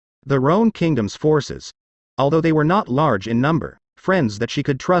 The Roan Kingdom's forces, although they were not large in number, friends that she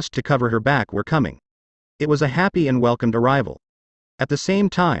could trust to cover her back were coming. It was a happy and welcomed arrival. At the same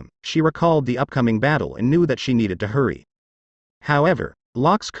time, she recalled the upcoming battle and knew that she needed to hurry. However,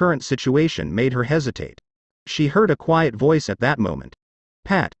 Locke's current situation made her hesitate. She heard a quiet voice at that moment.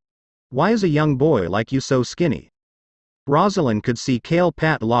 Pat. Why is a young boy like you so skinny? Rosalind could see Kale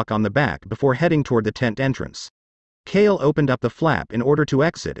pat Locke on the back before heading toward the tent entrance. Kale opened up the flap in order to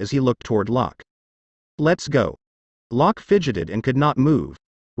exit as he looked toward Locke. Let's go. Locke fidgeted and could not move.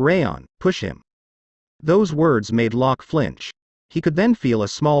 Rayon, push him. Those words made Locke flinch. He could then feel a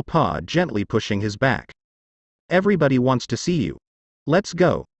small paw gently pushing his back. Everybody wants to see you. Let's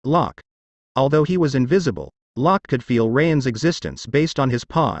go, Locke. Although he was invisible, Locke could feel Rayon's existence based on his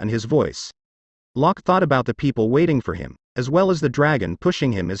paw and his voice. Locke thought about the people waiting for him, as well as the dragon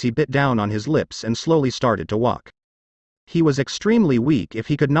pushing him as he bit down on his lips and slowly started to walk. He was extremely weak if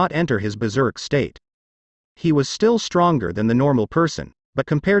he could not enter his berserk state. He was still stronger than the normal person, but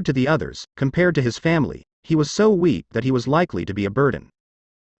compared to the others, compared to his family, he was so weak that he was likely to be a burden.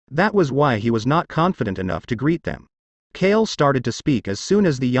 That was why he was not confident enough to greet them. Kale started to speak as soon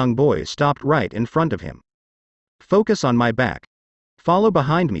as the young boy stopped right in front of him. Focus on my back. Follow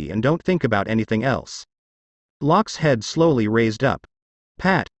behind me and don't think about anything else. Locke's head slowly raised up.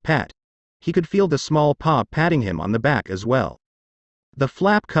 Pat, pat. He could feel the small paw patting him on the back as well. The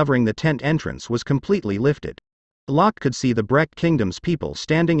flap covering the tent entrance was completely lifted. Locke could see the Breck Kingdom's people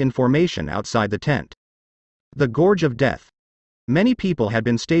standing in formation outside the tent. The Gorge of Death. Many people had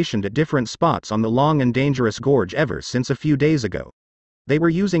been stationed at different spots on the long and dangerous gorge ever since a few days ago. They were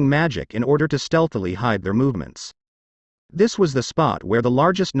using magic in order to stealthily hide their movements. This was the spot where the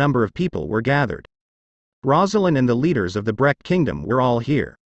largest number of people were gathered. Rosalind and the leaders of the Breck Kingdom were all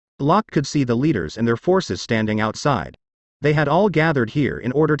here. Locke could see the leaders and their forces standing outside. They had all gathered here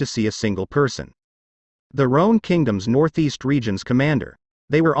in order to see a single person. The Roan Kingdom's northeast region's commander.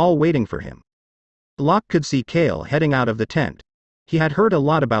 They were all waiting for him. Locke could see Kale heading out of the tent. He had heard a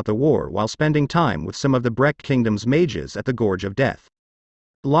lot about the war while spending time with some of the Breck Kingdom's mages at the Gorge of Death.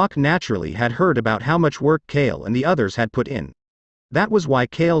 Locke naturally had heard about how much work Kale and the others had put in. That was why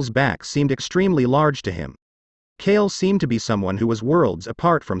Kale's back seemed extremely large to him. Kale seemed to be someone who was worlds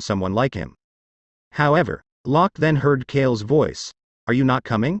apart from someone like him. However, Locke then heard Kale's voice. "Are you not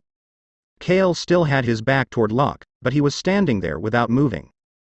coming?" Kale still had his back toward Locke, but he was standing there without moving.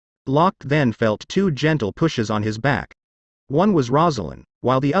 Locke then felt two gentle pushes on his back. One was Rosalind,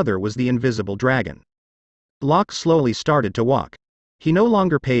 while the other was the invisible dragon. Locke slowly started to walk. He no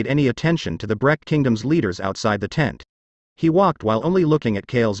longer paid any attention to the Breck Kingdom's leaders outside the tent. He walked while only looking at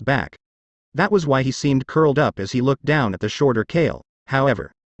Kale's back. That was why he seemed curled up as he looked down at the shorter Kale.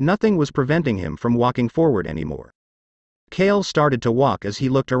 However, nothing was preventing him from walking forward anymore. Kale started to walk as he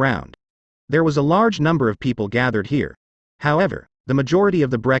looked around. There was a large number of people gathered here. However, the majority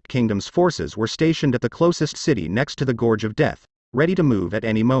of the Breck Kingdom's forces were stationed at the closest city next to the Gorge of Death, ready to move at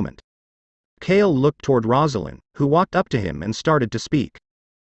any moment. Kale looked toward Rosalind, who walked up to him and started to speak.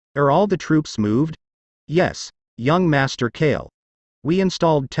 "Are all the troops moved?" "Yes, young Master Kale. We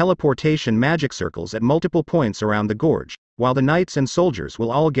installed teleportation magic circles at multiple points around the gorge, while the knights and soldiers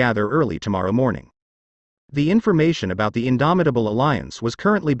will all gather early tomorrow morning." The information about the Indomitable Alliance was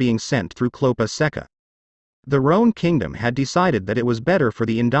currently being sent through Clopa Seca. The Roan Kingdom had decided that it was better for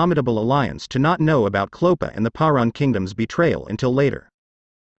the Indomitable Alliance to not know about Clopa and the Paran Kingdom's betrayal until later.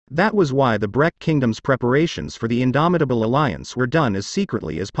 That was why the Breck Kingdom's preparations for the Indomitable Alliance were done as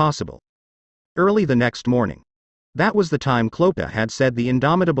secretly as possible. Early the next morning. That was the time Clopa had said the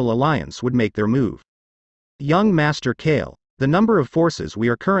Indomitable Alliance would make their move. "Young Master Kale, the number of forces we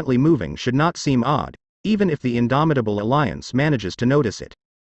are currently moving should not seem odd, even if the Indomitable Alliance manages to notice it.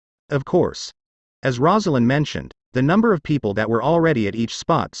 Of course. As Rosalind mentioned, the number of people that were already at each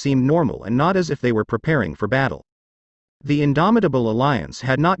spot seemed normal and not as if they were preparing for battle. The Indomitable Alliance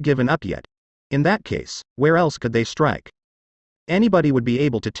had not given up yet. In that case, where else could they strike? Anybody would be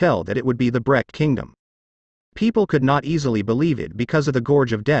able to tell that it would be the Breck Kingdom. People could not easily believe it because of the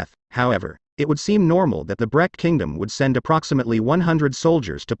Gorge of Death. However, it would seem normal that the Breck Kingdom would send approximately 100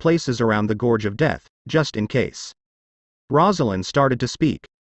 soldiers to places around the Gorge of Death, just in case. Rosalind started to speak.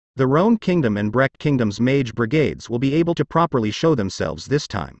 The Roan Kingdom and Breck Kingdom's mage brigades will be able to properly show themselves this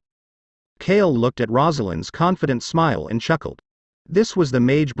time. Kale looked at Rosalind's confident smile and chuckled. This was the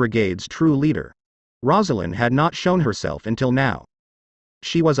mage brigade's true leader. Rosalind had not shown herself until now.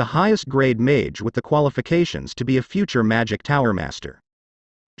 She was a highest grade mage with the qualifications to be a future magic tower master.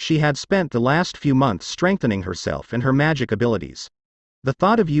 She had spent the last few months strengthening herself and her magic abilities. The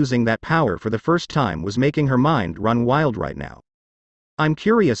thought of using that power for the first time was making her mind run wild right now. "I'm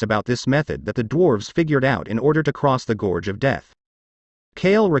curious about this method that the dwarves figured out in order to cross the Gorge of Death."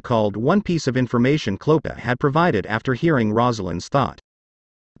 Kale recalled one piece of information Clopa had provided after hearing Rosalind's thought.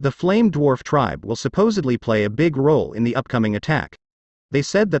 The Flame Dwarf tribe will supposedly play a big role in the upcoming attack. They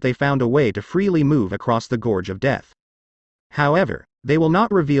said that they found a way to freely move across the Gorge of Death. However, they will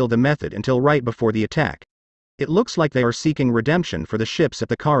not reveal the method until right before the attack. It looks like they are seeking redemption for the ships at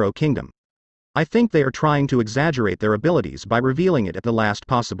the Karo Kingdom. I think they are trying to exaggerate their abilities by revealing it at the last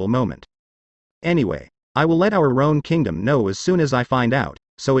possible moment. Anyway, I will let our Roan Kingdom know as soon as I find out,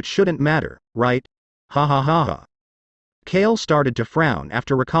 so it shouldn't matter, right? Ha ha ha ha. Kale started to frown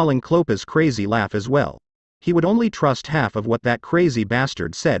after recalling Clopa's crazy laugh as well. He would only trust half of what that crazy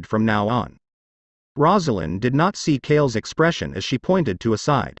bastard said from now on. Rosalind did not see Kale's expression as she pointed to a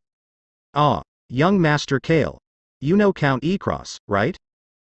side. "Ah, young Master Kale. You know Count Ecross, right?"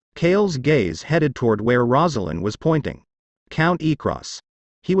 Kale's gaze headed toward where Rosalind was pointing. Count Ecross.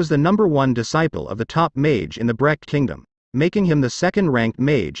 He was the #1 disciple of the top mage in the Breck Kingdom, making him the second-ranked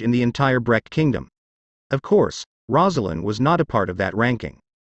mage in the entire Breck Kingdom. Of course, Rosalind was not a part of that ranking.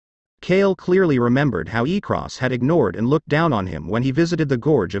 Kale clearly remembered how Ecross had ignored and looked down on him when he visited the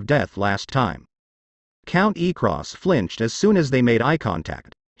Gorge of Death last time. Count Ecross flinched as soon as they made eye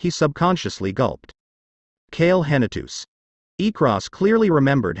contact. He subconsciously gulped. Kale Henitus. Ecross clearly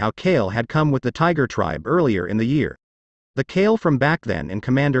remembered how Kale had come with the Tiger tribe earlier in the year. The Kale from back then and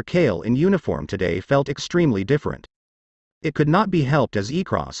Commander Kale in uniform today felt extremely different. It could not be helped as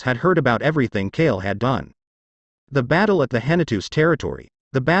Ecross had heard about everything Kale had done. The battle at the Hennetus territory,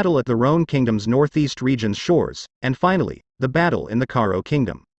 the battle at the Rhone Kingdom's northeast region's shores, and finally, the battle in the Karo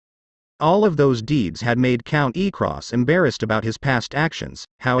Kingdom. All of those deeds had made Count Ecross embarrassed about his past actions.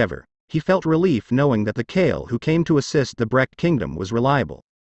 However, he felt relief knowing that the Kale who came to assist the Breck Kingdom was reliable.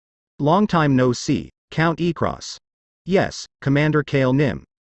 Long time no see, Count Ecross. Yes, Commander Kale Nim.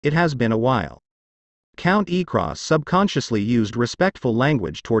 It has been a while. Count Ecross subconsciously used respectful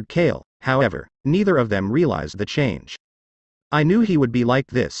language toward Kale, however, neither of them realized the change. I knew he would be like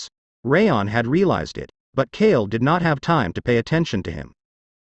this. Rayon had realized it, but Kale did not have time to pay attention to him.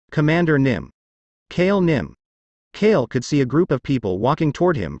 Commander Nim. Kale Nim. Kale could see a group of people walking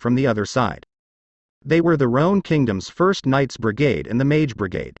toward him from the other side. They were the Rhone Kingdom's 1st Knights Brigade and the Mage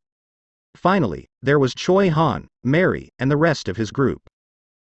Brigade. Finally, there was Choi Han, Mary, and the rest of his group.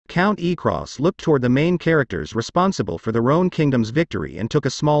 Count Ecross looked toward the main characters responsible for the Rhone Kingdom's victory and took a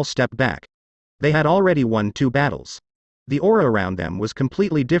small step back. They had already won 2 battles. The aura around them was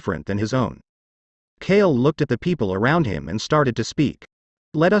completely different than his own. Kale looked at the people around him and started to speak.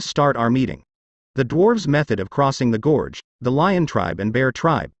 Let us start our meeting. The dwarves' method of crossing the gorge, the lion tribe and bear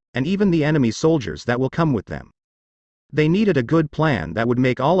tribe, and even the enemy soldiers that will come with them. They needed a good plan that would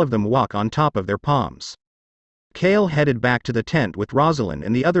make all of them walk on top of their palms. Kale headed back to the tent with Rosalind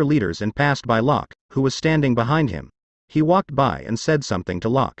and the other leaders and passed by Locke, who was standing behind him. He walked by and said something to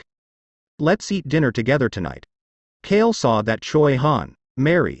Locke. Let's eat dinner together tonight. Kale saw that Choi Han,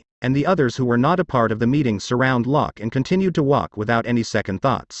 Mary, and the others who were not a part of the meeting surround Locke and continued to walk without any second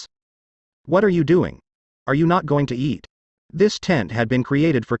thoughts. What are you doing? Are you not going to eat? This tent had been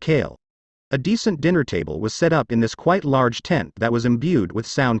created for Kale. A decent dinner table was set up in this quite large tent that was imbued with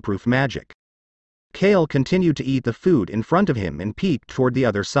soundproof magic. Kale continued to eat the food in front of him and peeked toward the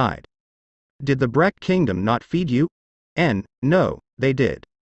other side. Did the Breck Kingdom not feed you? No, they did.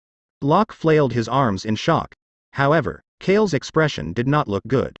 Locke flailed his arms in shock. However, Kale's expression did not look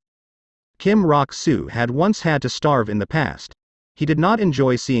good. Kim Rock-Soo had once had to starve in the past. He did not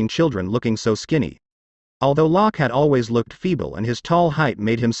enjoy seeing children looking so skinny. Although Locke had always looked feeble and his tall height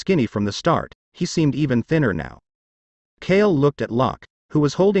made him skinny from the start, he seemed even thinner now. Kale looked at Locke, who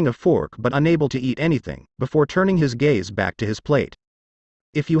was holding a fork but unable to eat anything, before turning his gaze back to his plate.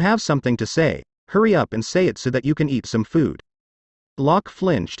 If you have something to say, hurry up and say it so that you can eat some food. Locke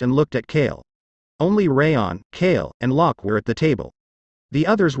flinched and looked at Kale. Only Rayon, Kale, and Locke were at the table. The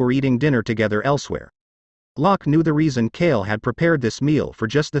others were eating dinner together elsewhere. Locke knew the reason Kale had prepared this meal for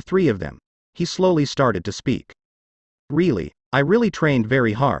just the 3 of them. He slowly started to speak. Really, I really trained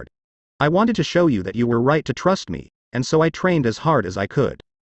very hard. I wanted to show you that you were right to trust me, and so I trained as hard as I could.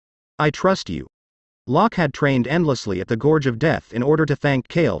 I trust you. Locke had trained endlessly at the Gorge of Death in order to thank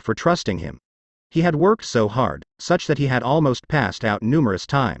Kale for trusting him. He had worked so hard, such that he had almost passed out numerous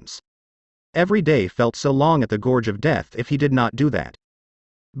times. Every day felt so long at the Gorge of Death if he did not do that.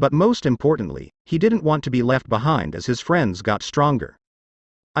 But most importantly, he didn't want to be left behind as his friends got stronger.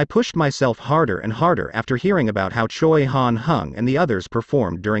 I pushed myself harder and harder after hearing about how Choi Han Hung and the others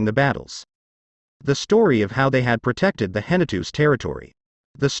performed during the battles. The story of how they had protected the Hennetus territory.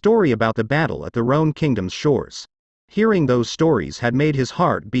 The story about the battle at the Rhone Kingdom's shores. Hearing those stories had made his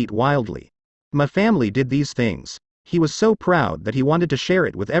heart beat wildly. My family did these things. He was so proud that he wanted to share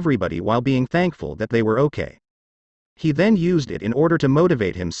it with everybody while being thankful that they were okay. He then used it in order to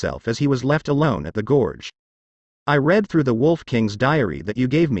motivate himself as he was left alone at the gorge. I read through the Wolf King's diary that you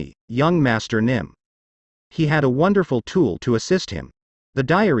gave me, young Master Nim. He had a wonderful tool to assist him. The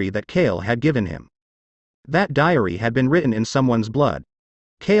diary that Kale had given him. That diary had been written in someone's blood.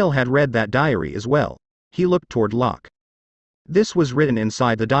 Kale had read that diary as well. He looked toward Locke. This was written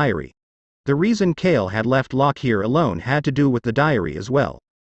inside the diary. The reason Kale had left Locke here alone had to do with the diary as well.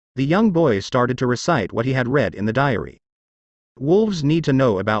 The young boy started to recite what he had read in the diary. Wolves need to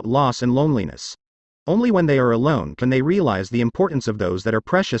know about loss and loneliness. Only when they are alone can they realize the importance of those that are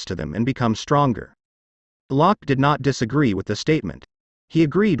precious to them and become stronger. Locke did not disagree with the statement. He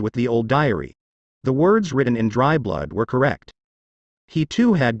agreed with the old diary. The words written in dry blood were correct. He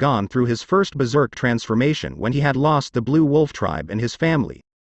too had gone through his first berserk transformation when he had lost the Blue Wolf tribe and his family.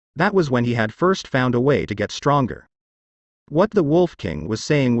 That was when he had first found a way to get stronger. What the Wolf King was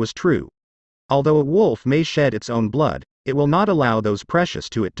saying was true. Although a wolf may shed its own blood, it will not allow those precious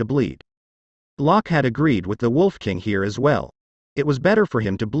to it to bleed. Locke had agreed with the Wolf King here as well. It was better for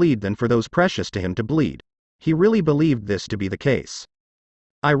him to bleed than for those precious to him to bleed. He really believed this to be the case.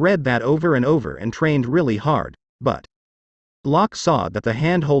 I read that over and over and trained really hard, but... Locke saw that the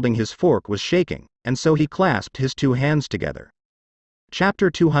hand holding his fork was shaking, and so he clasped his two hands together.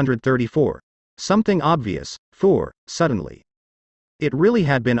 Chapter 234. Something obvious. 4. Suddenly. It really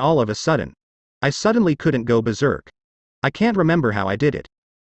had been all of a sudden. I suddenly couldn't go berserk. I can't remember how I did it.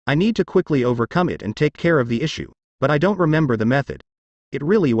 I need to quickly overcome it and take care of the issue, but I don't remember the method. It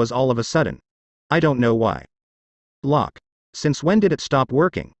really was all of a sudden. I don't know why. Locke. Since when did it stop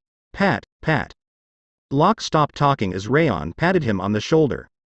working? Pat, pat. Locke stopped talking as Rayon patted him on the shoulder.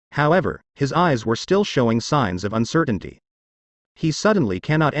 However, his eyes were still showing signs of uncertainty. He suddenly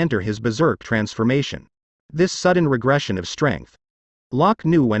cannot enter his berserk transformation. This sudden regression of strength. Locke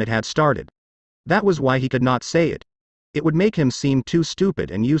knew when it had started. That was why he could not say it. It would make him seem too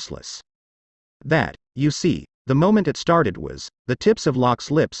stupid and useless. That, you see, the moment it started was, the tips of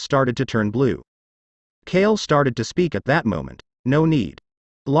Locke's lips started to turn blue. Kale started to speak at that moment. No need.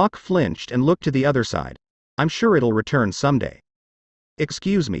 Locke flinched and looked to the other side. I'm sure it'll return someday.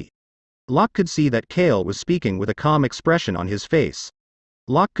 Excuse me. Locke could see that Kale was speaking with a calm expression on his face.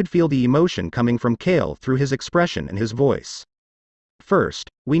 Locke could feel the emotion coming from Kale through his expression and his voice. First,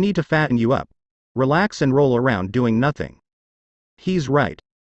 we need to fatten you up. Relax and roll around doing nothing. He's right.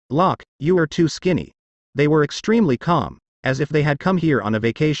 Locke, you are too skinny. They were extremely calm, as if they had come here on a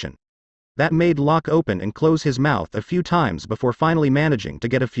vacation. That made Locke open and close his mouth a few times before finally managing to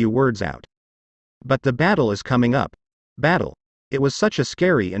get a few words out. But the battle is coming up. Battle. It was such a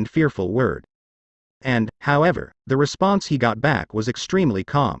scary and fearful word. And, however, the response he got back was extremely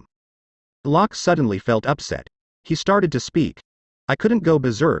calm. Locke suddenly felt upset. He started to speak. I couldn't go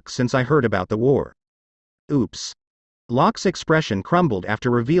berserk since I heard about the war. Oops. Locke's expression crumbled after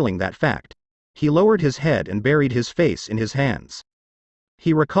revealing that fact. He lowered his head and buried his face in his hands.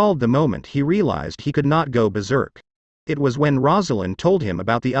 He recalled the moment he realized he could not go berserk. It was when Rosalind told him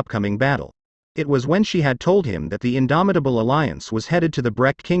about the upcoming battle. It was when she had told him that the Indomitable Alliance was headed to the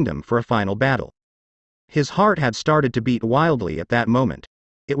Breck Kingdom for a final battle. His heart had started to beat wildly at that moment.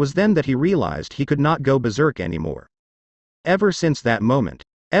 It was then that he realized he could not go berserk anymore. Ever since that moment,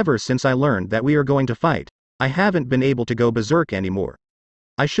 ever since I learned that we are going to fight, I haven't been able to go berserk anymore.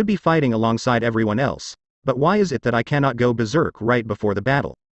 I should be fighting alongside everyone else, but why is it that I cannot go berserk right before the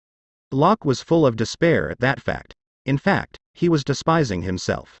battle? Locke was full of despair at that fact. In fact, he was despising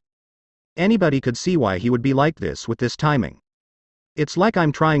himself. Anybody could see why he would be like this with this timing. It's like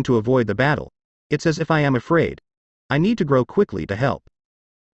I'm trying to avoid the battle. It's as if I am afraid. I need to grow quickly to help.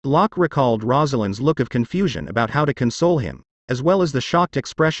 Locke recalled Rosalind's look of confusion about how to console him, as well as the shocked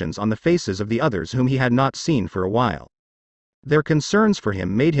expressions on the faces of the others whom he had not seen for a while. Their concerns for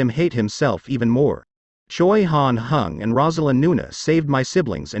him made him hate himself even more. Choi Han hung and Rosalind Nuna saved my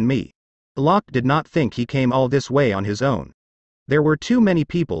siblings and me. Locke did not think he came all this way on his own. There were too many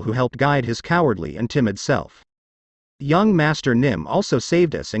people who helped guide his cowardly and timid self. Young Master Nim also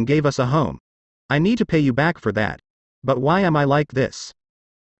saved us and gave us a home. I need to pay you back for that. But why am I like this?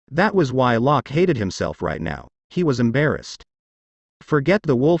 That was why Locke hated himself right now. He was embarrassed. Forget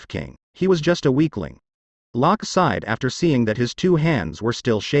the Wolf King, he was just a weakling. Locke sighed after seeing that his two hands were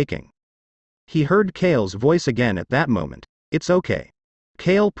still shaking. He heard Kale's voice again at that moment. It's okay.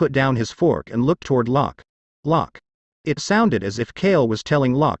 Kale put down his fork and looked toward Locke. Locke. It sounded as if Kale was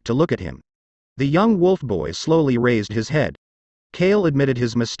telling Locke to look at him. The young wolf boy slowly raised his head. Kale admitted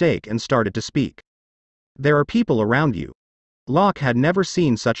his mistake and started to speak. There are people around you. Locke had never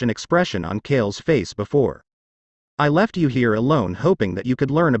seen such an expression on Kale's face before. I left you here alone hoping that you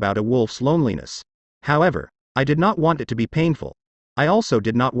could learn about a wolf's loneliness. However, I did not want it to be painful. I also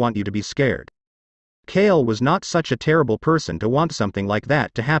did not want you to be scared. Kale was not such a terrible person to want something like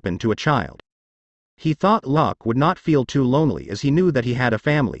that to happen to a child. He thought Locke would not feel too lonely as he knew that he had a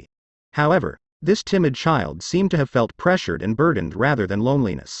family. However, this timid child seemed to have felt pressured and burdened rather than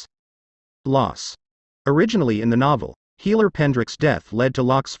loneliness. Loss. Originally in the novel, Healer Pendrick's death led to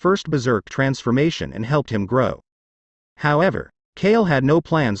Locke's first berserk transformation and helped him grow. However, Kale had no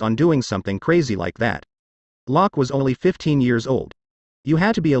plans on doing something crazy like that. Locke was only 15 years old. You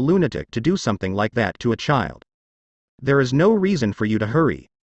had to be a lunatic to do something like that to a child. There is no reason for you to hurry.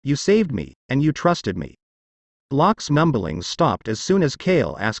 You saved me, and you trusted me. Locke's mumblings stopped as soon as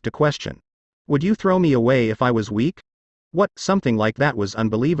Kale asked a question. Would you throw me away if I was weak? What, something like that was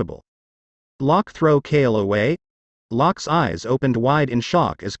unbelievable. Locke throw Kale away? Locke's eyes opened wide in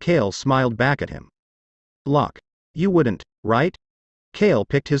shock as Kale smiled back at him. Locke. You wouldn't, right? Kale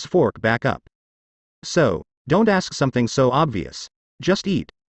picked his fork back up. So, don't ask something so obvious. Just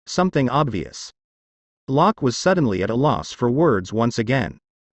eat. Something obvious. Locke was suddenly at a loss for words once again.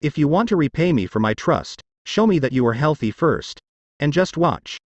 If you want to repay me for my trust, show me that you are healthy first. And just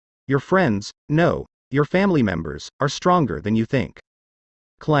watch. Your friends, no, your family members, are stronger than you think.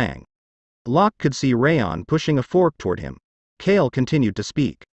 Clang. Locke could see Rayon pushing a fork toward him. Kale continued to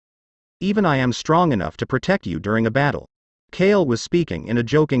speak. Even I am strong enough to protect you during a battle. Kale was speaking in a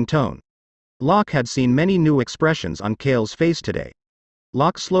joking tone. Locke had seen many new expressions on Kale's face today.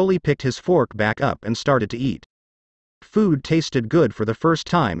 Locke slowly picked his fork back up and started to eat. Food tasted good for the first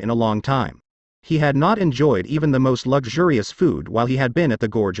time in a long time. He had not enjoyed even the most luxurious food while he had been at the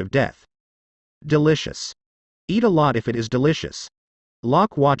Gorge of Death. Delicious. Eat a lot if it is delicious.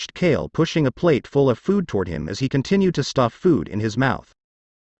 Locke watched Kale pushing a plate full of food toward him as he continued to stuff food in his mouth.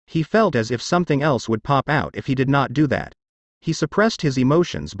 He felt as if something else would pop out if he did not do that. He suppressed his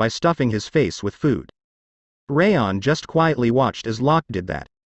emotions by stuffing his face with food. Rayon just quietly watched as Locke did that.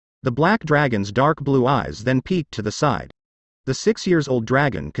 The black dragon's dark blue eyes then peeked to the side. The 6-year-old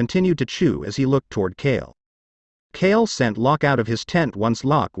dragon continued to chew as he looked toward Kale. Kale sent Locke out of his tent once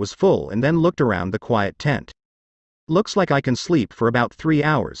Locke was full and then looked around the quiet tent. Looks like I can sleep for about 3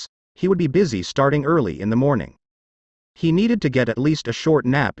 hours. He would be busy starting early in the morning. He needed to get at least a short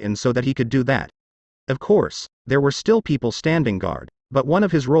nap in so that he could do that. Of course, there were still people standing guard, but one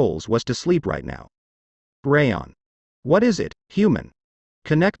of his roles was to sleep right now. Rayon. What is it, human?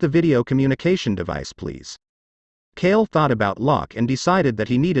 Connect the video communication device, please. Kale thought about Locke and decided that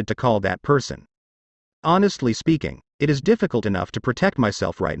he needed to call that person. Honestly speaking, it is difficult enough to protect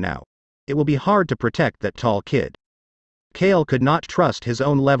myself right now. It will be hard to protect that tall kid. Kale could not trust his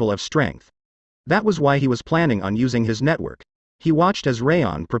own level of strength. That was why he was planning on using his network. He watched as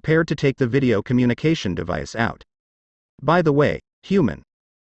Rayon prepared to take the video communication device out. By the way, human.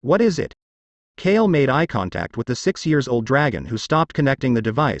 What is it? Kale made eye contact with the 6-year-old dragon who stopped connecting the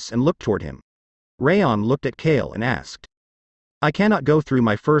device and looked toward him. Rayon looked at Kale and asked. I cannot go through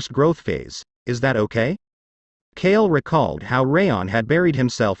my first growth phase, is that okay? Kale recalled how Rayon had buried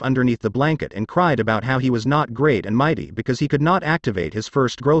himself underneath the blanket and cried about how he was not great and mighty because he could not activate his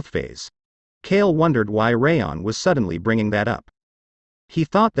first growth phase. Kale wondered why Rayon was suddenly bringing that up. He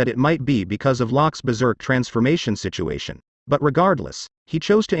thought that it might be because of Locke's berserk transformation situation, but regardless, he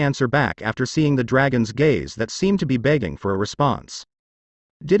chose to answer back after seeing the dragon's gaze that seemed to be begging for a response.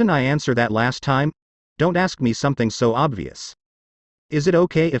 Didn't I answer that last time? Don't ask me something so obvious. Is it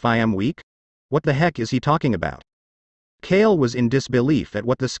okay if I am weak? What the heck is he talking about? Kale was in disbelief at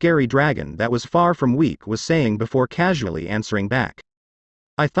what the scary dragon that was far from weak was saying before casually answering back.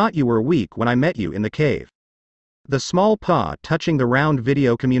 I thought you were weak when I met you in the cave. The small paw touching the round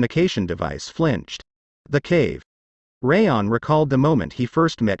video communication device flinched. The cave. Rayon recalled the moment he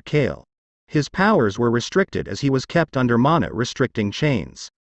first met Kale. His powers were restricted as he was kept under mana-restricting chains.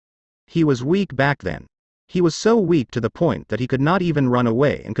 He was weak back then. He was so weak to the point that he could not even run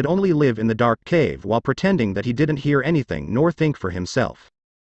away and could only live in the dark cave while pretending that he didn't hear anything nor think for himself.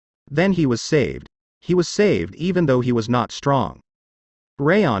 Then he was saved. He was saved even though he was not strong.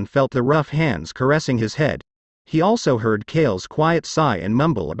 Rayon felt the rough hands caressing his head. He also heard Kale's quiet sigh and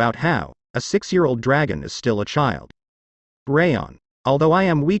mumble about how a 6-year-old dragon is still a child. Rayon, although I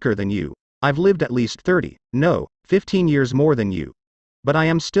am weaker than you, I've lived at least 30, no, 15 years more than you. But I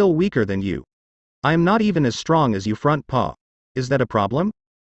am still weaker than you. I am not even as strong as you, front paw. Is that a problem?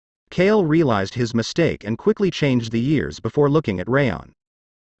 Kale realized his mistake and quickly changed the years before looking at Rayon.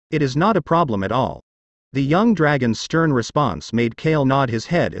 It is not a problem at all. The young dragon's stern response made Kale nod his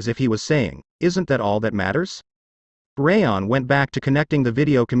head as if he was saying, isn't that all that matters? Rayon went back to connecting the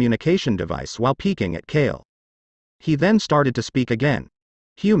video communication device while peeking at Kale. He then started to speak again.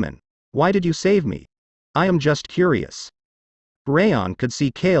 Human. Why did you save me? I am just curious. Rayon could see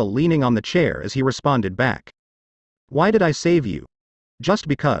Kale leaning on the chair as he responded back. Why did I save you? Just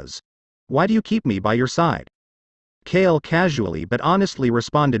because. Why do you keep me by your side? Kale casually but honestly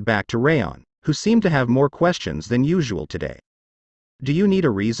responded back to Rayon, who seemed to have more questions than usual today. Do you need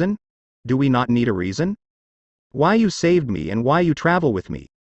a reason? Do we not need a reason? Why you saved me and why you travel with me?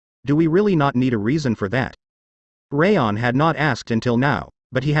 Do we really not need a reason for that? Rayon had not asked until now,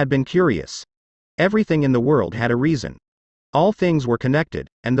 but he had been curious. Everything in the world had a reason. All things were connected,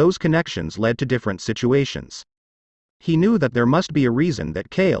 and those connections led to different situations. He knew that there must be a reason that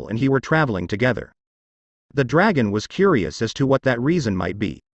Kale and he were traveling together. The dragon was curious as to what that reason might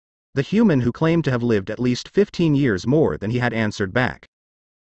be. The human who claimed to have lived at least 15 years more than he had answered back.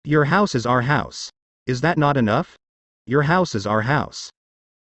 Your house is our house. Is that not enough? Your house is our house.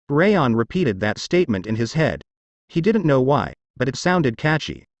 Rayon repeated that statement in his head. He didn't know why, but it sounded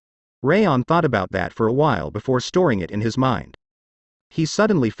catchy. Rayon thought about that for a while before storing it in his mind. He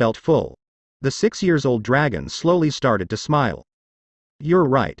suddenly felt full. The 6-year-old dragon slowly started to smile. You're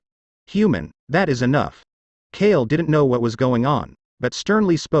right. Human, that is enough. Kale didn't know what was going on, but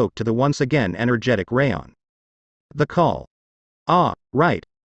sternly spoke to the once again energetic Rayon. The call. Ah, right.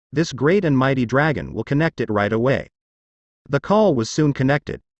 This great and mighty dragon will connect it right away. The call was soon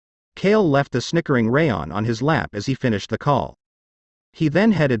connected. Kale left the snickering Rayon on his lap as he finished the call. He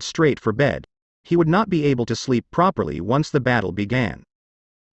then headed straight for bed. He would not be able to sleep properly once the battle began.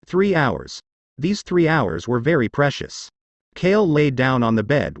 3 hours. These 3 hours were very precious. Kale laid down on the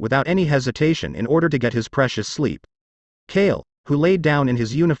bed without any hesitation in order to get his precious sleep. Kale, who laid down in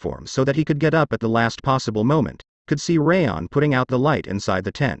his uniform so that he could get up at the last possible moment, could see Rayon putting out the light inside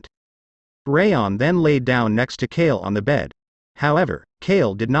the tent. Rayon then laid down next to Kale on the bed. However,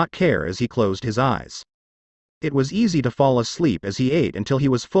 Kale did not care as he closed his eyes. It was easy to fall asleep as he ate until he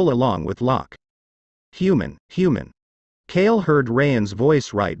was full along with Locke. Human. Kale heard Rayon's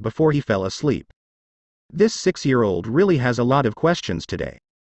voice right before he fell asleep. This 6-year-old really has a lot of questions today.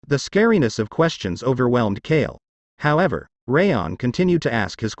 The scariness of questions overwhelmed Kale. However, Rayon continued to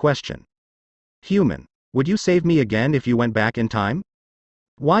ask his question. Human, would you save me again if you went back in time?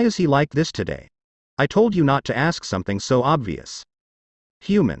 Why is he like this today? I told you not to ask something so obvious.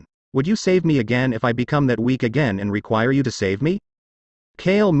 Human, would you save me again if I become that weak again and require you to save me?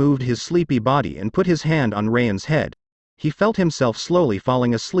 Kale moved his sleepy body and put his hand on Rayon's head. He felt himself slowly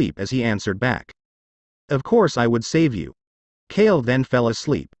falling asleep as he answered back. Of course I would save you. Kale then fell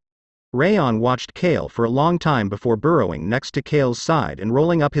asleep. Rayon watched Kale for a long time before burrowing next to Kale's side and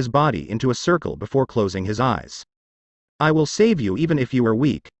rolling up his body into a circle before closing his eyes. I will save you even if you are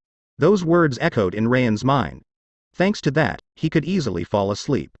weak. Those words echoed in Rayon's mind. Thanks to that, he could easily fall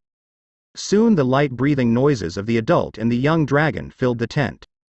asleep. Soon the light breathing noises of the adult and the young dragon filled the tent.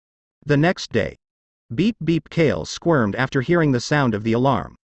 The next day. Beep beep. Kale squirmed after hearing the sound of the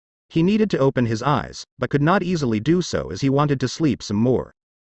alarm. He needed to open his eyes, but could not easily do so as he wanted to sleep some more.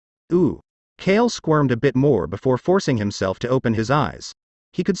 Ooh. Kale squirmed a bit more before forcing himself to open his eyes.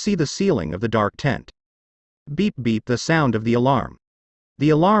 He could see the ceiling of the dark tent. Beep beep. The sound of the alarm. The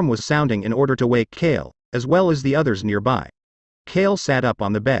alarm was sounding in order to wake Kale, as well as the others nearby. Kale sat up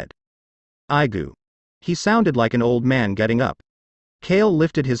on the bed. Aigu. He sounded like an old man getting up. Kale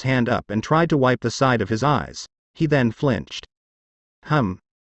lifted his hand up and tried to wipe the side of his eyes. He then flinched.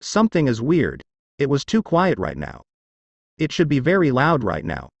 Something is weird. It was too quiet right now. It should be very loud right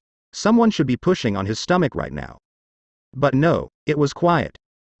now. Someone should be pushing on his stomach right now. But no, it was quiet.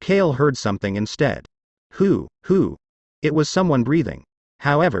 Kale heard something instead. Who? It was someone breathing.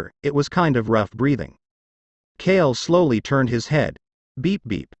 However, it was kind of rough breathing. Kale slowly turned his head. Beep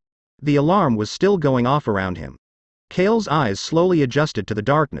beep. The alarm was still going off around him. Kale's eyes slowly adjusted to the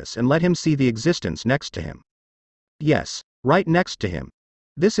darkness and let him see the existence next to him. Yes, right next to him.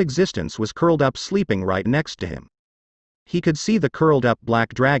 This existence was curled up sleeping right next to him. He could see the curled up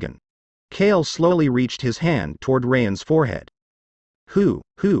black dragon. Kale slowly reached his hand toward Rayon's forehead. Who?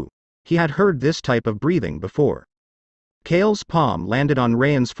 He had heard this type of breathing before. Kale's palm landed on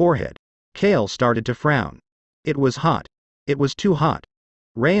Rayon's forehead. Kale started to frown. It was hot. It was too hot.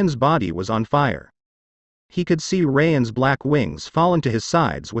 Rayon's body was on fire. He could see Rayon's black wings fall into his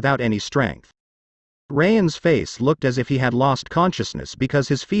sides without any strength. Rayon's face looked as if he had lost consciousness because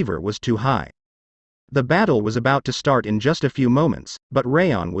his fever was too high. The battle was about to start in just a few moments, but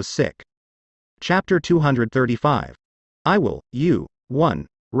Rayon was sick. Chapter 235. I will, you, one,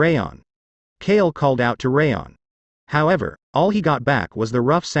 Rayon. Kale called out to Rayon. However, all he got back was the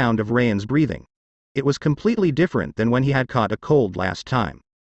rough sound of Rayon's breathing. It was completely different than when he had caught a cold last time.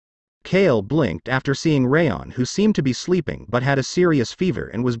 Kale blinked after seeing Rayon, who seemed to be sleeping but had a serious fever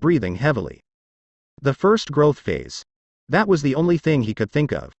and was breathing heavily. The first growth phase. That was the only thing he could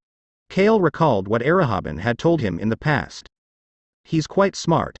think of. Kale recalled what Arahaban had told him in the past. He's quite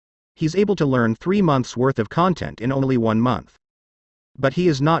smart. He's able to learn 3 months worth of content in only 1 month. But he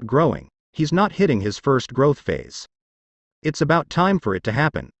is not growing. He's not hitting his first growth phase. It's about time for it to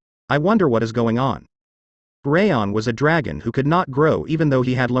happen. I wonder what is going on. Rayon was a dragon who could not grow even though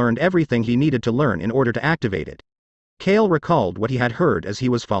he had learned everything he needed to learn in order to activate it. Kale recalled what he had heard as he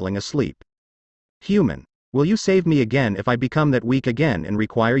was falling asleep. Human, will you save me again if I become that weak again and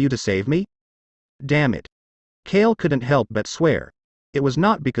require you to save me? Damn it. Kale couldn't help but swear. It was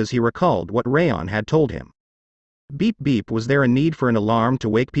not because he recalled what Rayon had told him. Beep beep. Was there a need for an alarm to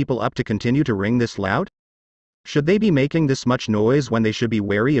wake people up to continue to ring this loud? Should they be making this much noise when they should be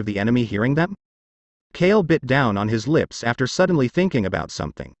wary of the enemy hearing them? Kale bit down on his lips after suddenly thinking about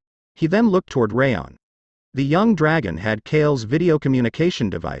something. He then looked toward Rayon. The young dragon had Kale's video communication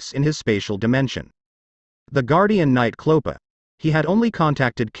device in his spatial dimension. The guardian knight Clopa. He had only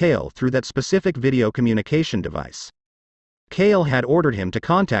contacted Kale through that specific video communication device. Kale had ordered him to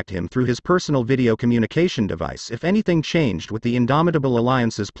contact him through his personal video communication device if anything changed with the Indomitable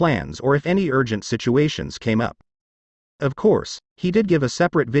Alliance's plans or if any urgent situations came up. Of course, he did give a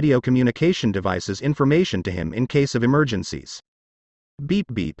separate video communication device's information to him in case of emergencies. Beep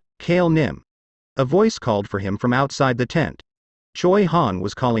beep, Kale Nim. A voice called for him from outside the tent. Choi Han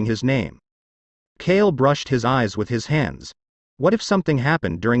was calling his name. Kale brushed his eyes with his hands. What if something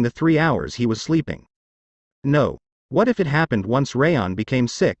happened during the 3 hours he was sleeping? No. What if it happened once Rayon became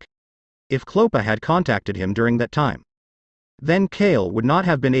sick? If Clopa had contacted him during that time? Then Kale would not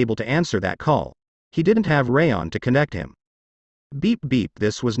have been able to answer that call. He didn't have Rayon to connect him. Beep beep,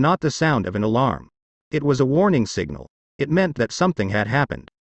 this was not the sound of an alarm. It was a warning signal. It meant that something had happened.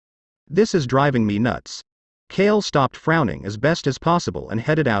 This is driving me nuts. Kale stopped frowning as best as possible and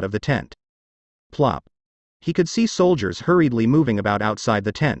headed out of the tent. Plop. He could see soldiers hurriedly moving about outside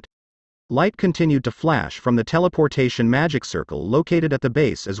the tent. Light continued to flash from the teleportation magic circle located at the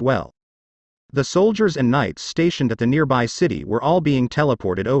base as well. The soldiers and knights stationed at the nearby city were all being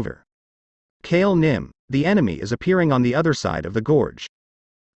teleported over. Kale Nim, the enemy is appearing on the other side of the gorge.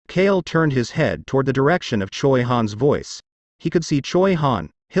 Kale turned his head toward the direction of Choi Han's voice. He could see Choi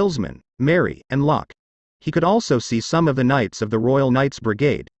Han, Hillsman, Mary, and Locke. He could also see some of the knights of the Royal Knights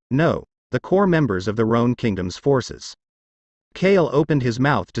Brigade, no, the core members of the Roan Kingdom's forces. Kale opened his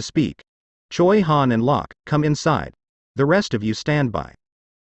mouth to speak. Choi Han and Locke, come inside. The rest of you stand by.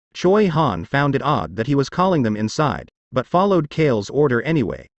 Choi Han found it odd that he was calling them inside, but followed Kale's order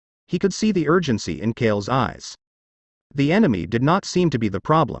anyway. He could see the urgency in Kale's eyes. The enemy did not seem to be the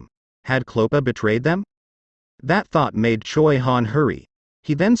problem. Had Clopa betrayed them? That thought made Choi Han hurry.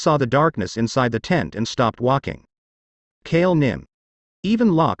 He then saw the darkness inside the tent and stopped walking. Kale Nim.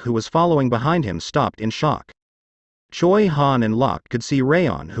 Even Locke, who was following behind him, stopped in shock. Choi Han and Locke could see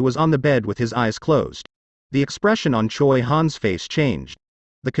Rayon, who was on the bed with his eyes closed. The expression on Choi Han's face changed.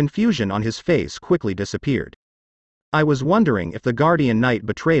 The confusion on his face quickly disappeared. I was wondering if the Guardian Knight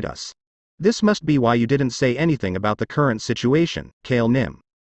betrayed us. This must be why you didn't say anything about the current situation, Kale Nim.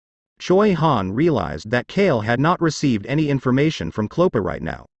 Choi Han realized that Kale had not received any information from Clopa right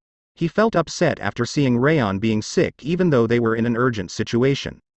now. He felt upset after seeing Rayon being sick even though they were in an urgent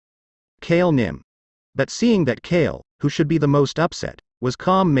situation. Kale Nim. But seeing that Kale, who should be the most upset, was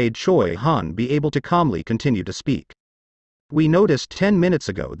calm made Choi Han be able to calmly continue to speak. We noticed 10 minutes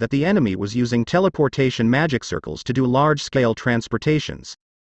ago that the enemy was using teleportation magic circles to do large-scale transportations.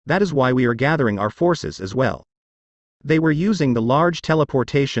 That is why we are gathering our forces as well. They were using the large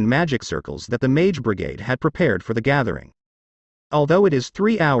teleportation magic circles that the Mage Brigade had prepared for the gathering. Although it is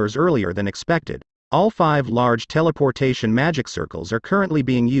 3 hours earlier than expected, all 5 large teleportation magic circles are currently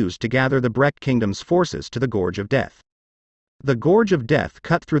being used to gather the Breck Kingdom's forces to the Gorge of Death. The Gorge of Death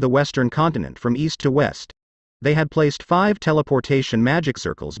cut through the western continent from east to west. They had placed 5 teleportation magic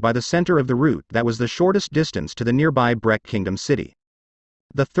circles by the center of the route that was the shortest distance to the nearby Breck Kingdom city.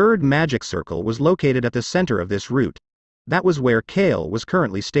 The 3rd magic circle was located at the center of this route. That was where Kale was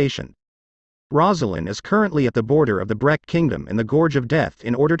currently stationed. Rosalind is currently at the border of the Breck Kingdom in the Gorge of Death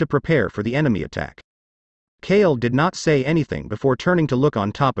in order to prepare for the enemy attack. Kale did not say anything before turning to look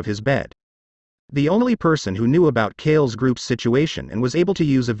on top of his bed. The only person who knew about Kale's group's situation and was able to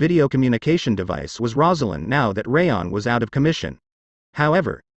use a video communication device was Rosalind now that Rayon was out of commission.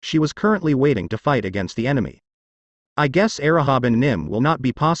 However, she was currently waiting to fight against the enemy. I guess Arahaban Nim will not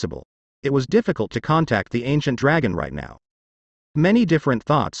be possible. It was difficult to contact the ancient dragon right now. Many different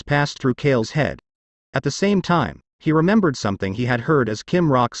thoughts passed through Kale's head. At the same time, he remembered something he had heard as Kim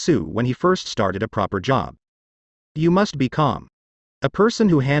Rok-Soo when he first started a proper job. You must be calm. A person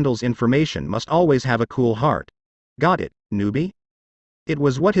who handles information must always have a cool heart. Got it, newbie? It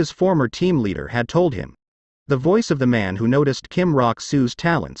was what his former team leader had told him. The voice of the man who noticed Kim Rok-Soo's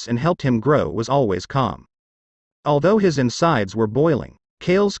talents and helped him grow was always calm. Although his insides were boiling,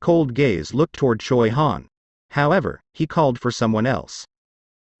 Kale's cold gaze looked toward Choi Han. However, he called for someone else.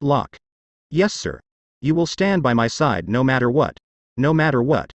 Locke. Yes, sir. You will stand by my side no matter what. No matter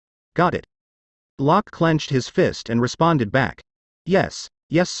what. Got it. Locke clenched his fist and responded back. Yes,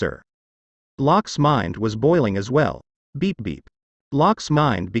 yes, sir. Locke's mind was boiling as well. Beep beep. Locke's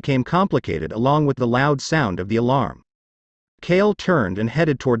mind became complicated along with the loud sound of the alarm. Kale turned and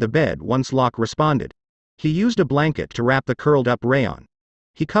headed toward the bed once Locke responded. He used a blanket to wrap the curled-up Rayon.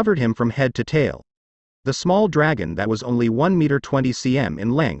 He covered him from head to tail. The small dragon that was only 1 meter 20 cm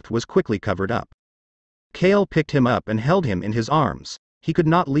in length was quickly covered up. Kale picked him up and held him in his arms. He could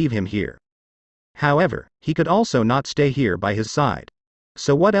not leave him here. However, he could also not stay here by his side.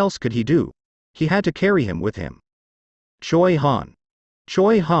 So what else could he do? He had to carry him with him. Choi Han.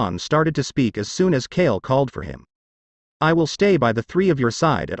 Choi Han started to speak as soon as Kale called for him. I will stay by the 3 of your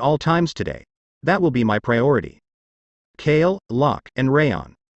side at all times today. That will be my priority. Kale, Locke, and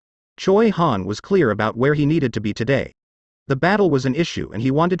Rayon. Choi Han was clear about where he needed to be today. The battle was an issue and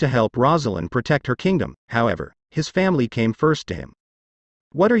he wanted to help Rosalind protect her kingdom. However, his family came first to him.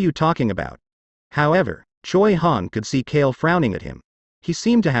 What are you talking about? However, Choi Han could see Kale frowning at him. He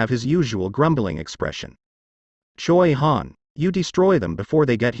seemed to have his usual grumbling expression. Choi Han, you destroy them before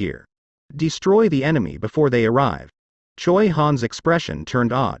they get here. Destroy the enemy before they arrive. Choi Han's expression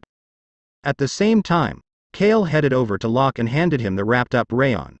turned odd. At the same time, Kale headed over to Locke and handed him the wrapped-up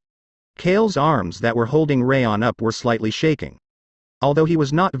rayon. Kale's arms that were holding rayon up were slightly shaking. Although he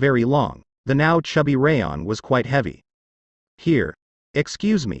was not very long, the now chubby rayon was quite heavy. Here.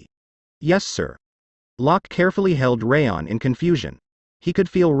 Excuse me. Yes, sir. Locke carefully held rayon in confusion. He could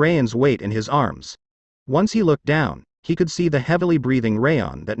feel rayon's weight in his arms. Once he looked down, he could see the heavily breathing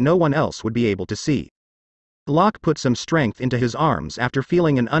rayon that no one else would be able to see. Locke put some strength into his arms after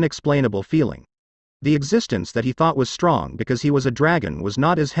feeling an unexplainable feeling. The existence that he thought was strong because he was a dragon was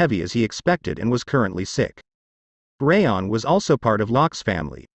not as heavy as he expected and was currently sick. Rayon was also part of Locke's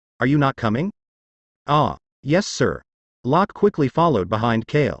family. Are you not coming? Ah, yes sir. Locke quickly followed behind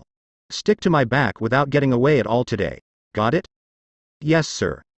Kale. Stick to my back without getting away at all today. Got it? Yes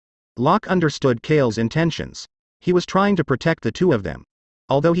sir. Locke understood Kale's intentions. He was trying to protect the two of them.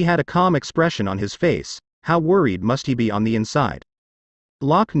 Although he had a calm expression on his face, how worried must he be on the inside?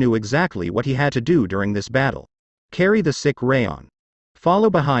 Locke knew exactly what he had to do during this battle. Carry the sick rayon. Follow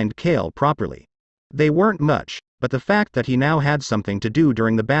behind Kale properly. They weren't much, but the fact that he now had something to do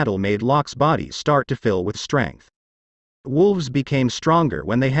during the battle made Locke's body start to fill with strength. Wolves became stronger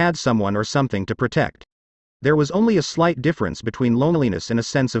when they had someone or something to protect. There was only a slight difference between loneliness and a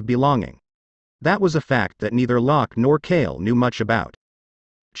sense of belonging. That was a fact that neither Locke nor Kale knew much about.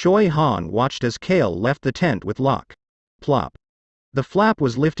 Choi Han watched as Kale left the tent with Locke. Plop. The flap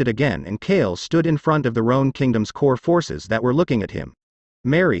was lifted again and Kale stood in front of the Roan Kingdom's core forces that were looking at him.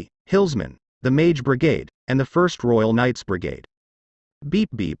 Mary, Hillsman, the Mage Brigade, and the 1st Royal Knights Brigade. Beep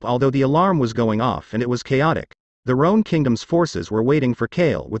beep. Although the alarm was going off and it was chaotic, the Roan Kingdom's forces were waiting for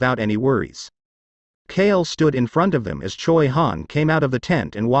Kale without any worries. Kale stood in front of them as Choi Han came out of the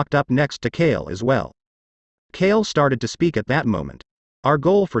tent and walked up next to Kale as well. Kale started to speak at that moment. Our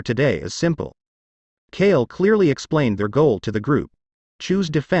goal for today is simple. Kale clearly explained their goal to the group. Choose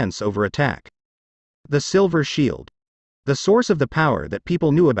defense over attack. The Silver Shield. The source of the power that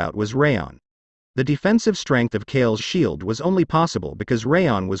people knew about was rayon. The defensive strength of Kale's shield was only possible because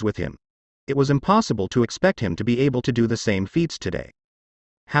rayon was with him. It was impossible to expect him to be able to do the same feats today.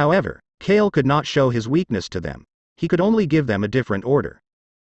 However, Kale could not show his weakness to them. He could only give them a different order.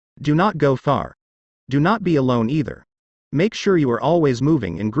 Do not go far. Do not be alone either. Make sure you are always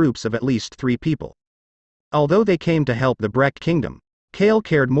moving in groups of at least 3 people. Although they came to help the Breck Kingdom, Kale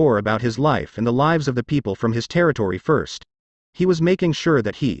cared more about his life and the lives of the people from his territory first. He was making sure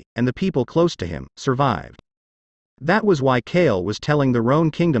that he, and the people close to him, survived. That was why Kale was telling the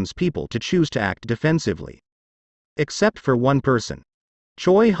Roan Kingdom's people to choose to act defensively. Except for one person.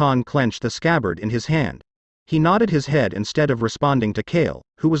 Choi Han clenched the scabbard in his hand. He nodded his head instead of responding to Kale,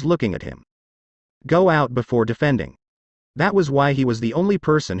 who was looking at him. Go out before defending. That was why he was the only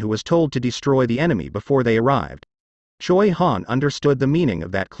person who was told to destroy the enemy before they arrived. Choi Han understood the meaning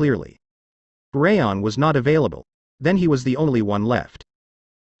of that clearly. Rayon was not available. Then he was the only one left.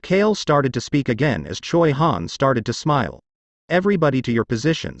 Kale started to speak again as Choi Han started to smile. Everybody to your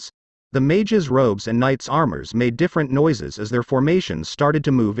positions. The mages' robes and knights' armors made different noises as their formations started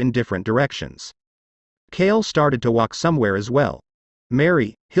to move in different directions. Kale started to walk somewhere as well.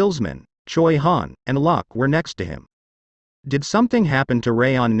 Mary, Hillsman, Choi Han, and Locke were next to him. Did something happen to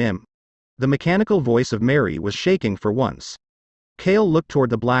Rayon Nim? The mechanical voice of Mary was shaking for once. Kale looked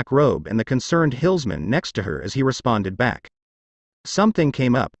toward the black robe and the concerned Hillsman next to her as he responded back. Something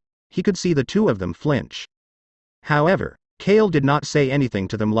came up. He could see the two of them flinch. However, Kale did not say anything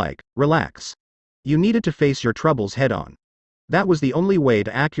to them like, relax. You needed to face your troubles head on. That was the only way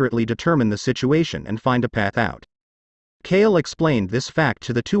to accurately determine the situation and find a path out. Kale explained this fact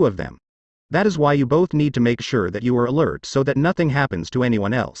to the two of them. That is why you both need to make sure that you are alert so that nothing happens to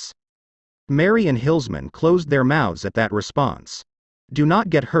anyone else. Mary and Hillsman closed their mouths at that response. Do not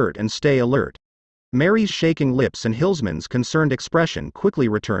get hurt and stay alert. Mary's shaking lips and Hillsman's concerned expression quickly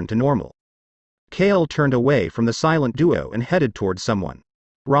returned to normal. Kale turned away from the silent duo and headed toward someone.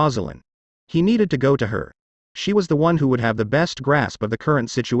 Rosalind. He needed to go to her. She was the one who would have the best grasp of the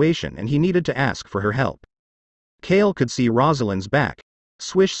current situation and he needed to ask for her help. Kale could see Rosalind's back.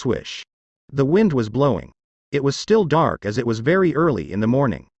 Swish swish. The wind was blowing. It was still dark as it was very early in the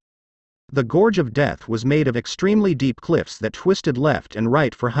morning. The Gorge of Death was made of extremely deep cliffs that twisted left and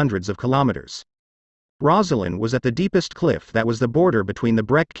right for hundreds of kilometers. Rosalind was at the deepest cliff that was the border between the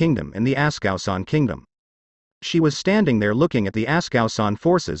Breck Kingdom and the Askausan Kingdom. She was standing there looking at the Askausan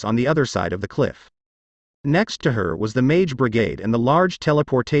forces on the other side of the cliff. Next to her was the Mage Brigade and the large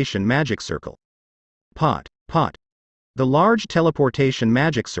teleportation magic circle. Pot, pot. The large teleportation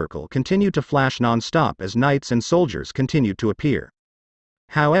magic circle continued to flash non-stop as knights and soldiers continued to appear.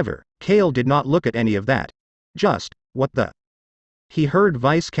 However, Kale did not look at any of that. Just, what the? He heard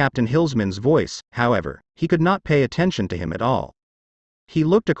Vice Captain Hillsman's voice, however, he could not pay attention to him at all. He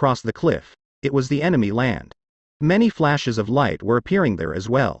looked across the cliff. It was the enemy land. Many flashes of light were appearing there as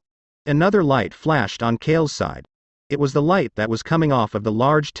well. Another light flashed on Kale's side. It was the light that was coming off of the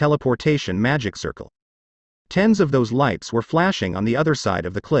large teleportation magic circle. Tens of those lights were flashing on the other side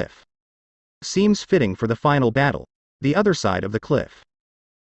of the cliff. Seems fitting for the final battle. The other side of the cliff.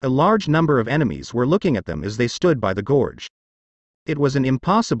 A large number of enemies were looking at them as they stood by the gorge. It was an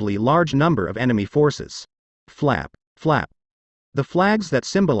impossibly large number of enemy forces. Flap, flap. The flags that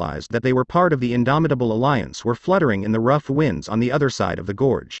symbolized that they were part of the Indomitable Alliance were fluttering in the rough winds on the other side of the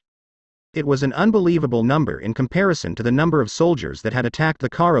gorge. It was an unbelievable number in comparison to the number of soldiers that had attacked the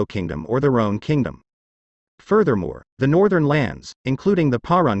Karo Kingdom or the Roan Kingdom. Furthermore, the northern lands, including the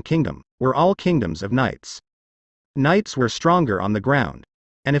Parun Kingdom, were all kingdoms of knights. Knights were stronger on the ground.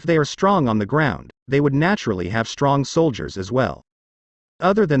 And if they are strong on the ground, they would naturally have strong soldiers as well.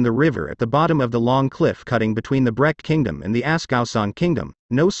 Other than the river at the bottom of the long cliff cutting between the Brek Kingdom and the Askausan Kingdom,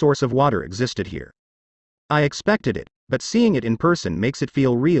 no source of water existed here. I expected it, but seeing it in person makes it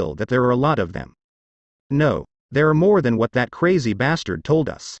feel real that there are a lot of them. No, there are more than what that crazy bastard told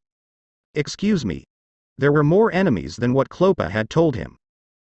us. Excuse me. There were more enemies than what Clopa had told him.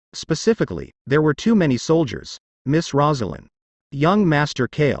 Specifically, there were too many soldiers. Miss Rosalind. Young Master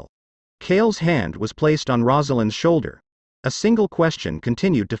Kale. Kale's hand was placed on Rosalind's shoulder. A single question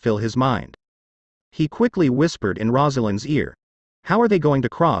continued to fill his mind. He quickly whispered in Rosalind's ear. How are they going to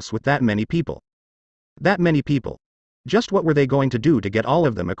cross with that many people? That many people. Just what were they going to do to get all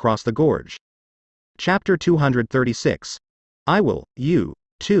of them across the gorge? Chapter 236. I will, you,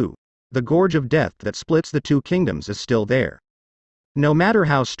 too. The gorge of death that splits the two kingdoms is still there. No matter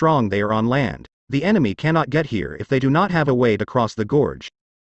how strong they are on land, the enemy cannot get here if they do not have a way to cross the gorge.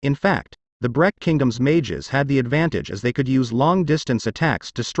 In fact, the Brek Kingdom's mages had the advantage as they could use long-distance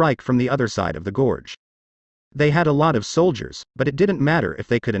attacks to strike from the other side of the gorge. They had a lot of soldiers, but it didn't matter if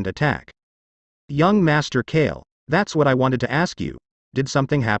they couldn't attack. Young Master Kale, that's what I wanted to ask you. Did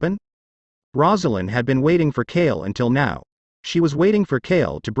something happen? Rosalind had been waiting for Kale until now. She was waiting for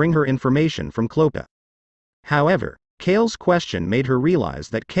Kale to bring her information from Clopa. However, Kale's question made her realize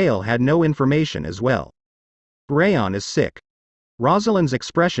that Kale had no information as well. Rayon is sick. Rosalind's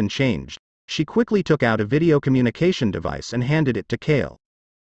expression changed. She quickly took out a video communication device and handed it to Kale.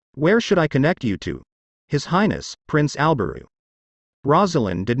 Where should I connect you to? His Highness, Prince Alberu.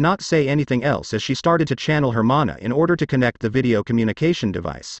 Rosalind did not say anything else as she started to channel her mana in order to connect the video communication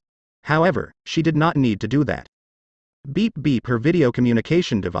device. However, she did not need to do that. Beep beep, her video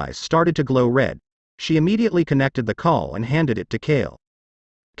communication device started to glow red. She immediately connected the call and handed it to Kale.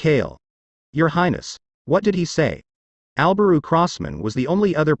 Kale. Your Highness. What did he say? Alberu Crossman was the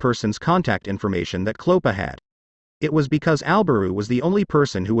only other person's contact information that Clopa had. It was because Alberu was the only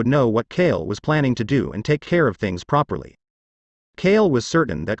person who would know what Kale was planning to do and take care of things properly. Kale was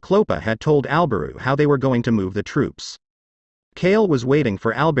certain that Clopa had told Alberu how they were going to move the troops. Kale was waiting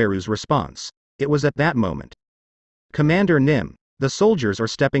for Alberu's response. It was at that moment. Commander Nim, the soldiers are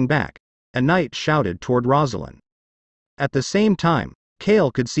stepping back. A knight shouted toward Rosalind. At the same time,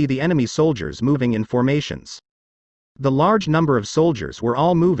 Kale could see the enemy soldiers moving in formations. The large number of soldiers were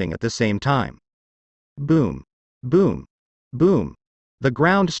all moving at the same time. Boom. Boom. Boom. The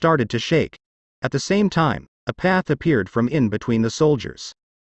ground started to shake. At the same time, a path appeared from in between the soldiers.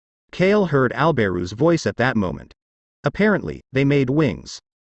 Kale heard Alberu's voice at that moment. Apparently, they made wings.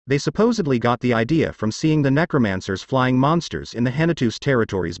 They supposedly got the idea from seeing the necromancers flying monsters in the Henatus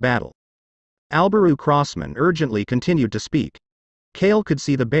territories battle. Alberu Crossman urgently continued to speak. Kale could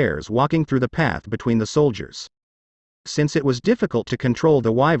see the bears walking through the path between the soldiers. Since it was difficult to control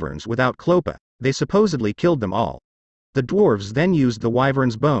the wyverns without Clopa, they supposedly killed them all. The dwarves then used the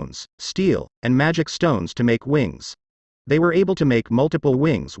wyvern's bones, steel, and magic stones to make wings. They were able to make multiple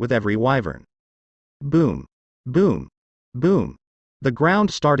wings with every wyvern. Boom. Boom. Boom. The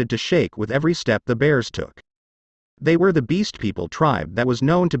ground started to shake with every step the bears took. They were the Beast People tribe that was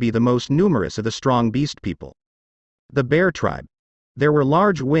known to be the most numerous of the strong Beast People. The Bear tribe. There were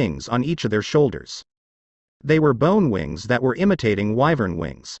large wings on each of their shoulders. They were bone wings that were imitating wyvern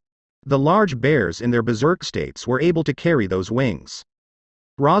wings. The large bears in their berserk states were able to carry those wings.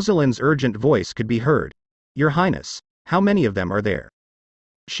 Rosalind's urgent voice could be heard. Your Highness, how many of them are there?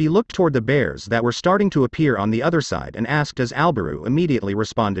 She looked toward the bears that were starting to appear on the other side and asked as Alberu immediately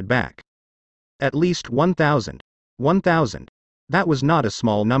responded back. At least 1,000. 1,000. That was not a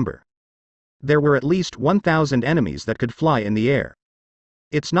small number. There were at least 1,000 enemies that could fly in the air.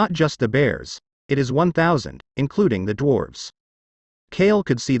 It's not just the bears, it is 1,000, including the dwarves. Kale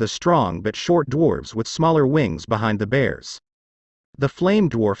could see the strong but short dwarves with smaller wings behind the bears. The Flame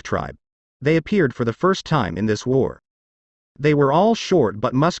Dwarf tribe. They appeared for the first time in this war. They were all short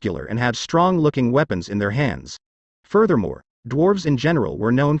but muscular and had strong-looking weapons in their hands. Furthermore, dwarves in general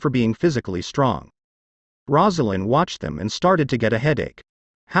were known for being physically strong. Rosalind watched them and started to get a headache.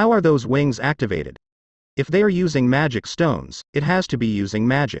 How are those wings activated? If they are using magic stones, it has to be using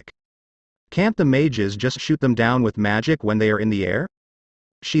magic. Can't the mages just shoot them down with magic when they are in the air?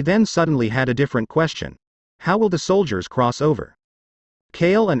 She then suddenly had a different question. How will the soldiers cross over?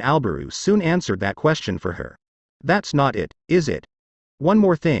 Kale and Alberu soon answered that question for her. That's not it, is it? One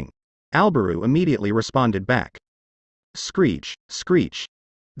more thing. Alberu immediately responded back. Screech, screech.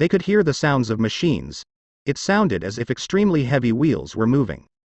 They could hear the sounds of machines. It sounded as if extremely heavy wheels were moving.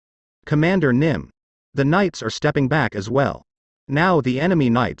 Commander Nim. The knights are stepping back as well. Now the enemy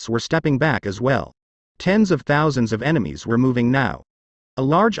knights were stepping back as well. Tens of thousands of enemies were moving now. A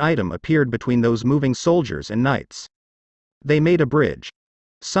large item appeared between those moving soldiers and knights. They made a bridge.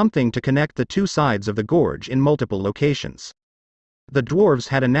 Something to connect the two sides of the gorge in multiple locations. The dwarves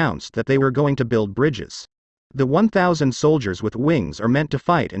had announced that they were going to build bridges. The 1,000 soldiers with wings are meant to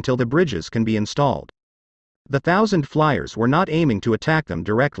fight until the bridges can be installed. The 1,000 flyers were not aiming to attack them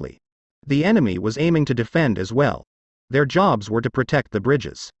directly. The enemy was aiming to defend as well. Their jobs were to protect the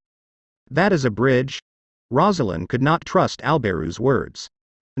bridges. That is a bridge? Rosalind could not trust Alberu's words.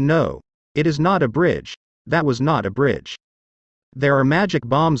 No. It is not a bridge. That was not a bridge. There are magic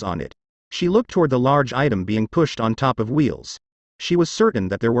bombs on it. She looked toward the large item being pushed on top of wheels. She was certain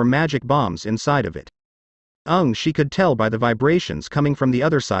that there were magic bombs inside of it. She could tell by the vibrations coming from the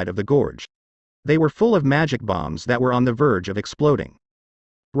other side of the gorge. They were full of magic bombs that were on the verge of exploding.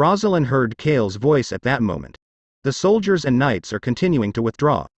 Rosalind heard Kale's voice at that moment. The soldiers and knights are continuing to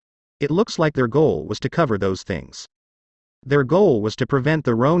withdraw. It looks like their goal was to cover those things. Their goal was to prevent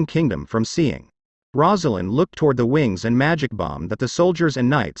the Roan Kingdom from seeing. Rosalind looked toward the wings and magic bomb that the soldiers and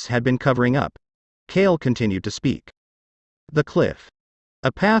knights had been covering up. Kale continued to speak. The cliff.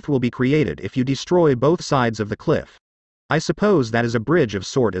 A path will be created if you destroy both sides of the cliff. I suppose that is a bridge of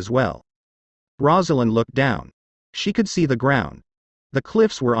sort as well. Rosalind looked down. She could see the ground. The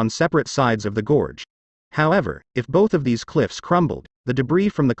cliffs were on separate sides of the gorge. However, if both of these cliffs crumbled, the debris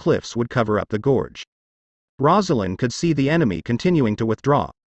from the cliffs would cover up the gorge. Rosalind could see the enemy continuing to withdraw.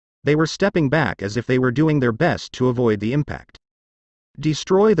 They were stepping back as if they were doing their best to avoid the impact.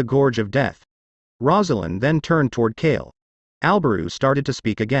 Destroy the Gorge of Death. Rosalind then turned toward Kale. Alberu started to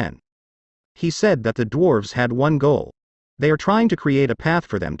speak again. He said that the dwarves had one goal. They are trying to create a path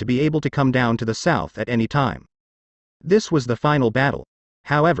for them to be able to come down to the south at any time. This was the final battle.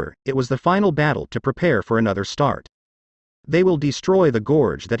 However, it was the final battle to prepare for another start. They will destroy the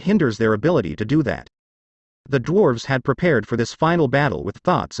gorge that hinders their ability to do that. The dwarves had prepared for this final battle with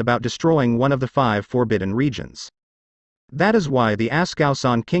thoughts about destroying one of the 5 forbidden regions. That is why the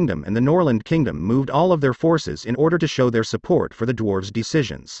Askausan Kingdom and the Norland Kingdom moved all of their forces in order to show their support for the dwarves'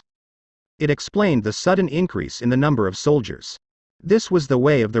 decisions. It explained the sudden increase in the number of soldiers. This was the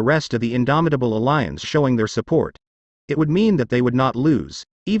way of the rest of the Indomitable Alliance showing their support. It would mean that they would not lose,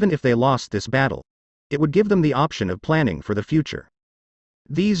 even if they lost this battle. It would give them the option of planning for the future.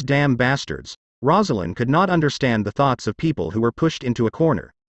 These damn bastards. Rosalind could not understand the thoughts of people who were pushed into a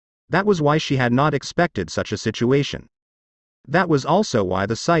corner. That was why she had not expected such a situation. That was also why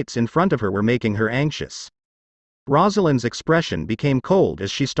the sights in front of her were making her anxious. Rosalind's expression became cold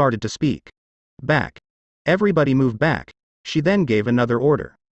as she started to speak. Back. Everybody move back. She then gave another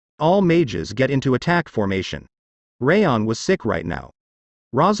order. All mages get into attack formation. Rayon was sick right now.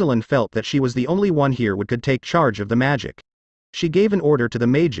 Rosalind felt that she was the only one here who could take charge of the magic. She gave an order to the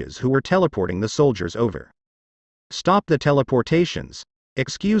mages who were teleporting the soldiers over. Stop the teleportations.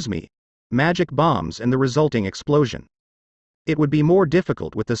 Excuse me. Magic bombs and the resulting explosion. It would be more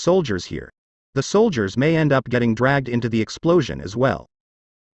difficult with the soldiers here. The soldiers may end up getting dragged into the explosion as well.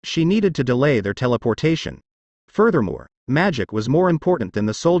 She needed to delay their teleportation. Furthermore, magic was more important than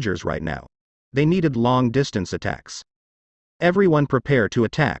the soldiers right now. They needed long-distance attacks. Everyone prepare to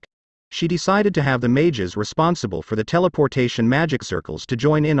attack. She decided to have the mages responsible for the teleportation magic circles to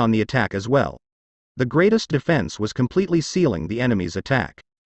join in on the attack as well. The greatest defense was completely sealing the enemy's attack.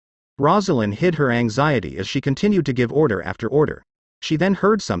 Rosalind hid her anxiety as she continued to give order after order. She then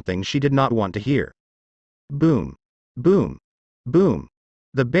heard something she did not want to hear. Boom. Boom. Boom.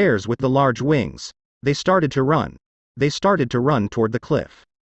 The bears with the large wings. They started to run. They started to run toward the cliff.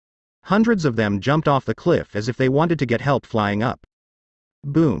 Hundreds of them jumped off the cliff as if they wanted to get help flying up.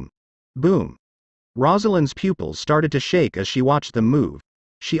 Boom. Boom. Rosalind's pupils started to shake as she watched them move.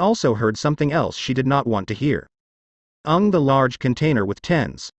 She also heard something else she did not want to hear. The large container with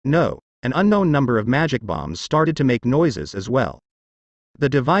an unknown number of magic bombs started to make noises as well. The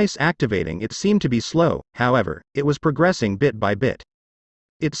device activating it seemed to be slow, however, it was progressing bit by bit.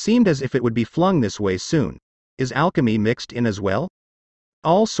 It seemed as if it would be flung this way soon. Is alchemy mixed in as well?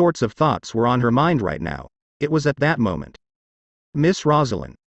 All sorts of thoughts were on her mind right now. It was at that moment. Miss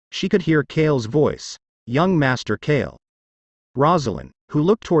Rosalind. She could hear Kale's voice. Young Master Kale. Rosalind, who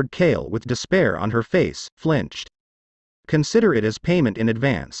looked toward Kale with despair on her face, flinched. Consider it as payment in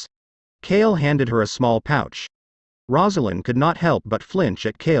advance. Kale handed her a small pouch. Rosalind could not help but flinch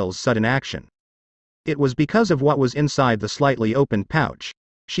at Kale's sudden action. It was because of what was inside the slightly opened pouch.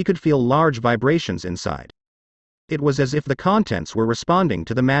 She could feel large vibrations inside. It was as if the contents were responding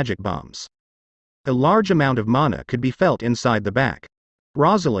to the magic bombs. A large amount of mana could be felt inside the back.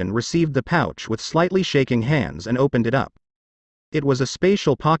 Rosalind received the pouch with slightly shaking hands and opened it up. It was a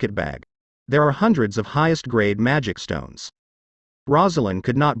spatial pocket bag. There are hundreds of highest-grade magic stones. Rosalind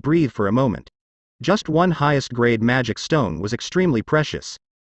could not breathe for a moment. Just one highest-grade magic stone was extremely precious.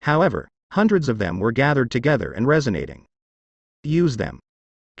 However, hundreds of them were gathered together and resonating. Use them.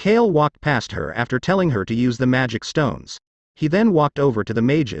 Kale walked past her after telling her to use the magic stones. He then walked over to the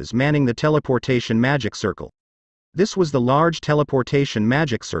mages manning the teleportation magic circle. This was the large teleportation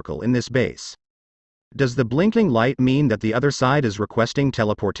magic circle in this base. Does the blinking light mean that the other side is requesting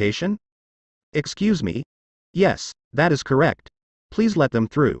teleportation? Excuse me? Yes, that is correct. Please let them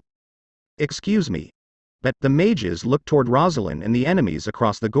through. Excuse me. But the mages looked toward Rosalind and the enemies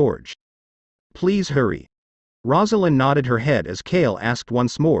across the gorge. Please hurry. Rosalind nodded her head as Kale asked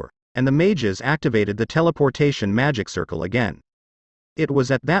once more, and the mages activated the teleportation magic circle again. It was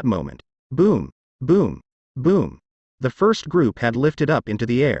at that moment. Boom, boom, boom. The first group had lifted up into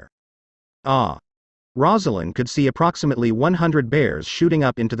the air. Ah! Rosalind could see approximately 100 bears shooting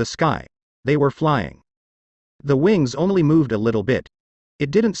up into the sky. They were flying. The wings only moved a little bit.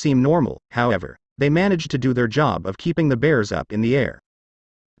 It didn't seem normal, however. They managed to do their job of keeping the bears up in the air.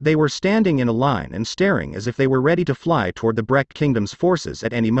 They were standing in a line and staring as if they were ready to fly toward the Breck Kingdom's forces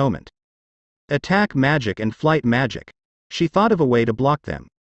at any moment. Attack magic and flight magic. She thought of a way to block them.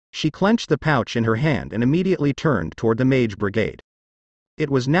 She clenched the pouch in her hand and immediately turned toward the mage brigade.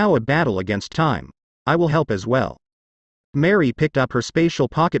 It was now a battle against time. I will help as well. Mary picked up her spatial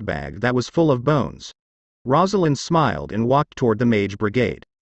pocket bag that was full of bones. Rosalind smiled and walked toward the mage brigade.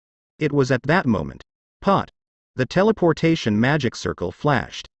 It was at that moment. Pot. The teleportation magic circle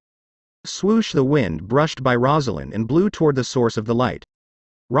flashed. Swoosh! The wind brushed by Rosalind and blew toward the source of the light.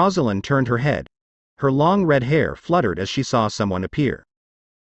 Rosalind turned her head. Her long red hair fluttered as she saw someone appear.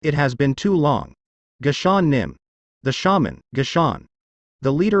 It has been too long. Gashan Nim. The shaman, Gashan.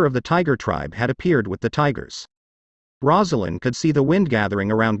 The leader of the tiger tribe had appeared with the tigers. Rosalind could see the wind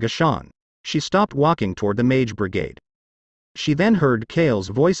gathering around Gashan. She stopped walking toward the mage brigade. She then heard Kale's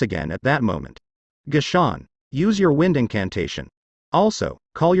voice again at that moment. Gashan, use your wind incantation. Also,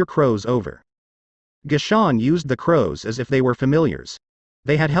 call your crows over. Gashan used the crows as if they were familiars.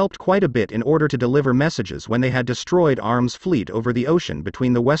 They had helped quite a bit in order to deliver messages when they had destroyed Arm's fleet over the ocean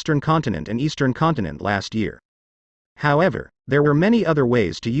between the western continent and eastern continent last year. However, there were many other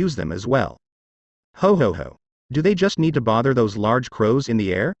ways to use them as well. Ho ho ho. Do they just need to bother those large crows in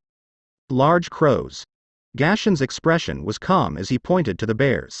the air? Large crows. Gashan's expression was calm as he pointed to the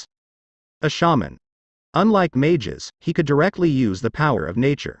bears. A shaman. Unlike mages, he could directly use the power of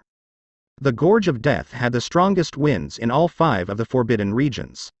nature. The Gorge of Death had the strongest winds in all 5 of the forbidden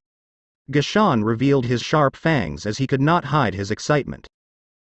regions. Gashan revealed his sharp fangs as he could not hide his excitement.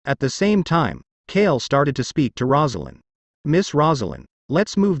 At the same time, Kale started to speak to Rosalind. Miss Rosalind,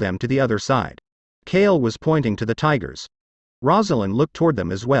 let's move them to the other side. Kale was pointing to the tigers. Rosalind looked toward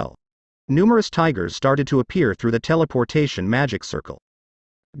them as well. Numerous tigers started to appear through the teleportation magic circle.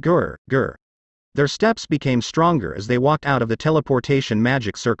 Grr, grr. Their steps became stronger as they walked out of the teleportation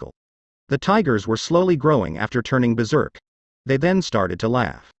magic circle. The tigers were slowly growing after turning berserk. They then started to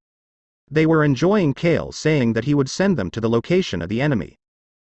laugh. They were enjoying Kale saying that he would send them to the location of the enemy.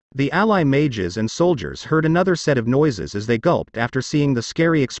 The ally mages and soldiers heard another set of noises as they gulped after seeing the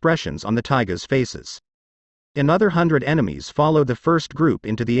scary expressions on the tigers' faces. Another 100 enemies followed the first group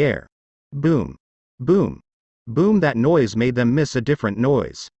into the air. Boom. Boom. Boom. That noise made them miss a different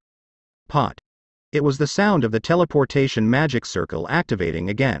noise. Pot. It was the sound of the teleportation magic circle activating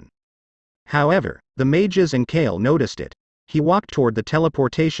again. However, the mages and Kale noticed it. He walked toward the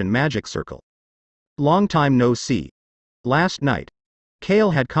teleportation magic circle. Long time no see. Last night,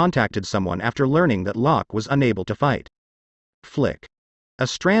 Kale had contacted someone after learning that Locke was unable to fight. Flick. A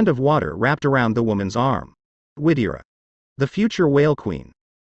strand of water wrapped around the woman's arm. Widira. The future whale queen.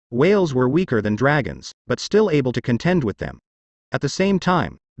 Whales were weaker than dragons, but still able to contend with them. At the same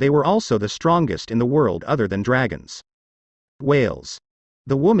time, they were also the strongest in the world other than dragons. Whales.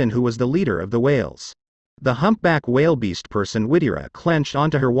 The woman who was the leader of the whales. The humpback whale beast person Widira clenched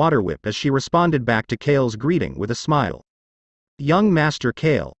onto her water whip as she responded back to Kale's greeting with a smile. Young Master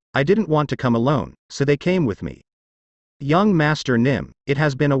Kale, I didn't want to come alone, so they came with me. Young Master Nim, it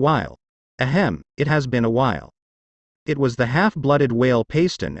has been a while. Ahem, it has been a while. It was the half-blooded whale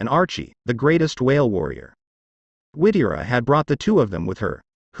Paston and Archie, the greatest whale warrior. Widira had brought the two of them with her.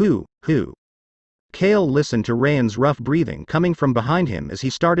 Who? Kale listened to Rayan's rough breathing coming from behind him as he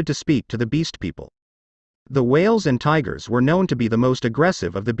started to speak to the beast people. The whales and tigers were known to be the most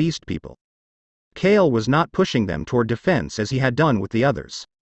aggressive of the beast people. Kale was not pushing them toward defense as he had done with the others.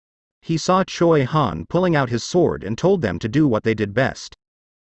 He saw Choi Han pulling out his sword and told them to do what they did best.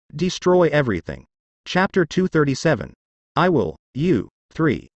 Destroy everything. Chapter 237. I will, you,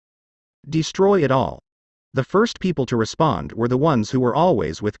 3. Destroy it all. The first people to respond were the ones who were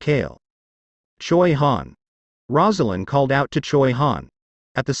always with Kale. Choi Han. Rosalind called out to Choi Han.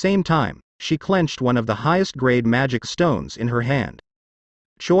 At the same time, she clenched one of the highest grade magic stones in her hand.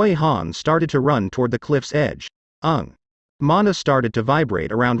 Choi Han started to run toward the cliff's edge. Mana started to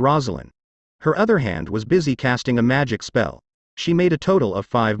vibrate around Rosalind. Her other hand was busy casting a magic spell. She made a total of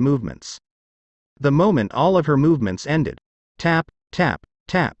 5 movements. The moment all of her movements ended. Tap, tap,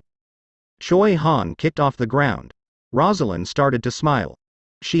 tap. Choi Han kicked off the ground. Rosalind started to smile.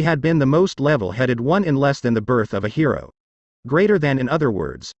 She had been the most level-headed one in less than the birth of a hero. Greater than, in other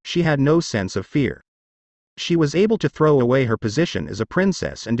words, she had no sense of fear. She was able to throw away her position as a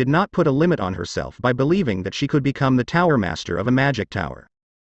princess and did not put a limit on herself by believing that she could become the tower master of a magic tower.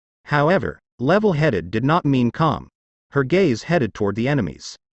 However, level-headed did not mean calm. Her gaze headed toward the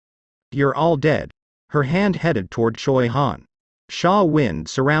enemies. You're all dead. Her hand headed toward Choi Han. Sha wind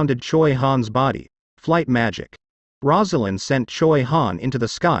surrounded Choi Han's body. Flight magic. Rosalind sent Choi Han into the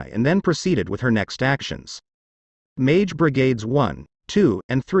sky and then proceeded with her next actions. Mage Brigades 1, 2,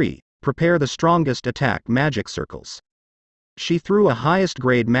 and 3, prepare the strongest attack magic circles. She threw a highest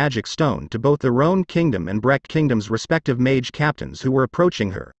grade magic stone to both the Roan Kingdom and Breck Kingdom's respective mage captains who were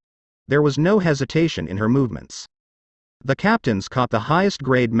approaching her. There was no hesitation in her movements. The captains caught the highest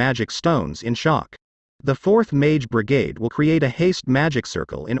grade magic stones in shock. The 4th Mage Brigade will create a haste magic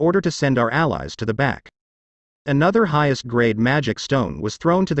circle in order to send our allies to the back. Another highest grade magic stone was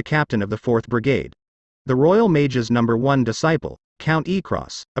thrown to the captain of the 4th Brigade. The Royal Mage's number 1 disciple, Count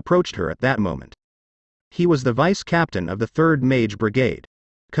Ecross, approached her at that moment. He was the vice captain of the 3rd Mage Brigade.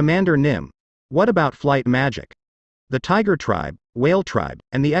 Commander Nim, what about flight magic? The Tiger Tribe, Whale Tribe,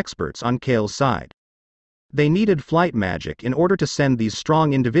 and the experts on Kale's side. They needed flight magic in order to send these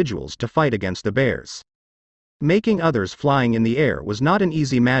strong individuals to fight against the bears. Making others flying in the air was not an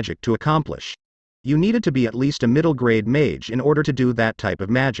easy magic to accomplish. You needed to be at least a middle-grade mage in order to do that type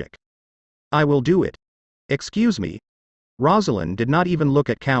of magic. I will do it. Excuse me. Rosalind did not even look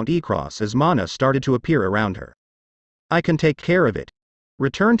at Count Ecross as mana started to appear around her. I can take care of it.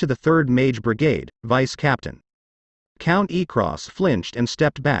 Return to the 3rd Mage Brigade, Vice Captain. Count Ecross flinched and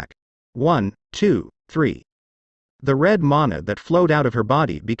stepped back. 1, 2, 3. The red mana that flowed out of her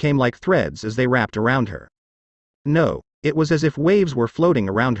body became like threads as they wrapped around her. No, it was as if waves were floating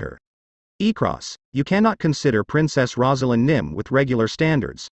around her. Ecross, you cannot consider Princess Rosalind Nim with regular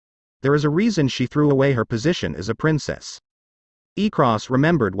standards. There is a reason she threw away her position as a princess. Ecross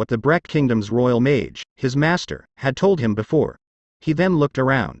remembered what the Breck Kingdom's royal mage, his master, had told him before. He then looked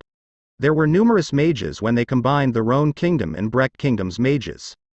around. There were numerous mages when they combined the Roan Kingdom and Breck Kingdom's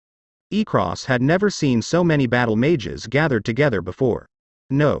mages. Ecross had never seen so many battle mages gathered together before.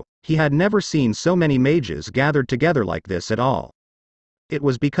 No, he had never seen so many mages gathered together like this at all. It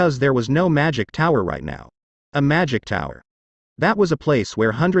was because there was no magic tower right now. A magic tower. That was a place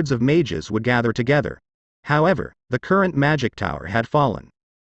where hundreds of mages would gather together. However, the current magic tower had fallen.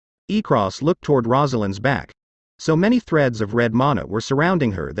 Ecross looked toward Rosalind's back. So many threads of red mana were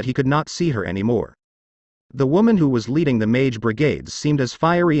surrounding her that he could not see her anymore. The woman who was leading the mage brigades seemed as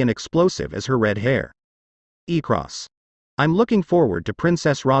fiery and explosive as her red hair. Ecross. I'm looking forward to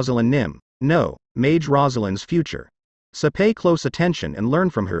Princess Rosalind Nim, no, Mage Rosalind's future. So pay close attention and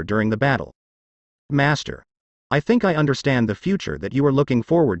learn from her during the battle. Master. I think I understand the future that you are looking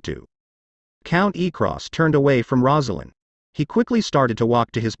forward to. Count Ecross turned away from Rosalind. He quickly started to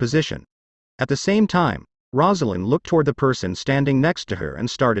walk to his position. At the same time, Rosalind looked toward the person standing next to her and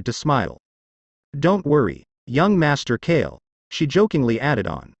started to smile. "Don't worry, young Master Kale," she jokingly added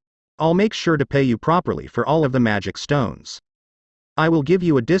on. "I'll make sure to pay you properly for all of the magic stones. I will give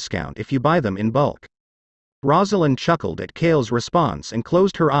you a discount if you buy them in bulk." Rosalind chuckled at Kale's response and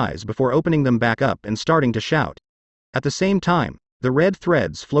closed her eyes before opening them back up and starting to shout. At the same time, the red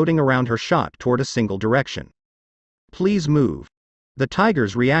threads floating around her shot toward a single direction. "Please move." The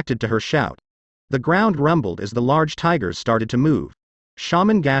tigers reacted to her shout. The ground rumbled as the large tigers started to move.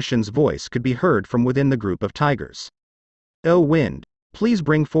 Shaman Gashan's voice could be heard from within the group of tigers. "O wind, please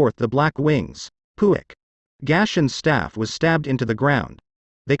bring forth the black wings, Puik." Gashan's staff was stabbed into the ground.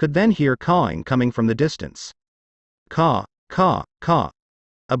 They could then hear cawing coming from the distance. Caw, caw, caw.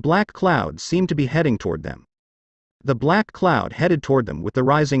 A black cloud seemed to be heading toward them. The black cloud headed toward them with the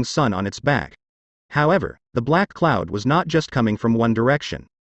rising sun on its back. However, the black cloud was not just coming from one direction.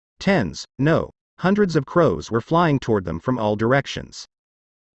 Tens, no, hundreds of crows were flying toward them from all directions.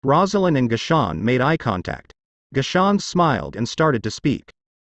 Rosalind and Gashan made eye contact. Gashan smiled and started to speak.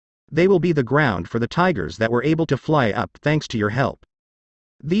 "They will be the ground for the tigers that were able to fly up thanks to your help.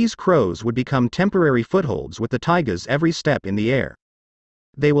 These crows would become temporary footholds with the tigers every step in the air.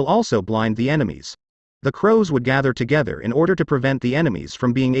 They will also blind the enemies. The crows would gather together in order to prevent the enemies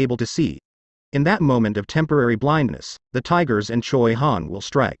from being able to see. In that moment of temporary blindness, the tigers and Choi Han will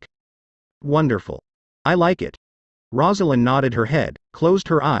strike." "Wonderful. I like it." Rosalind nodded her head, closed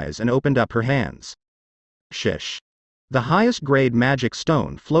her eyes and opened up her hands. Shish. The highest grade magic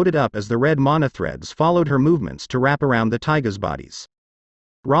stone floated up as the red mana threads followed her movements to wrap around the tigers' bodies.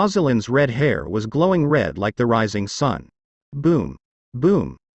 Rosalind's red hair was glowing red like the rising sun. Boom.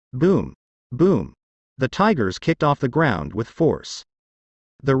 Boom. Boom. Boom. The tigers kicked off the ground with force.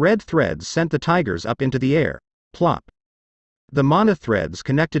 The red threads sent the tigers up into the air. Plop. The mana threads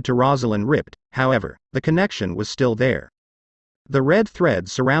connected to Rosalind ripped, however, the connection was still there. The red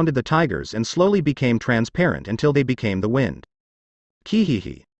threads surrounded the tigers and slowly became transparent until they became the wind.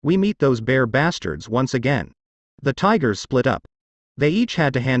 Kihihi, we meet those bear bastards once again. The tigers split up. They each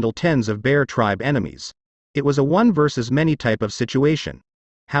had to handle tens of bear tribe enemies. It was a one versus many type of situation.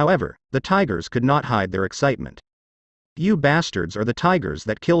 However, the tigers could not hide their excitement. "You bastards are the tigers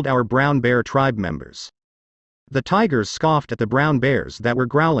that killed our brown bear tribe members." The tigers scoffed at the brown bears that were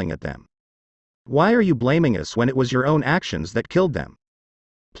growling at them. "Why are you blaming us when it was your own actions that killed them?"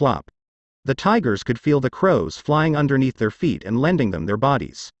 Plop. The tigers could feel the crows flying underneath their feet and lending them their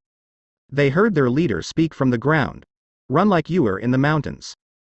bodies. They heard their leader speak from the ground. "Run like you were in the mountains."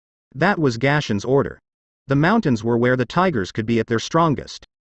 That was Gashan's order. The mountains were where the tigers could be at their strongest.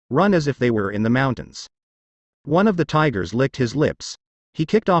 Run as if they were in the mountains. One of the tigers licked his lips. He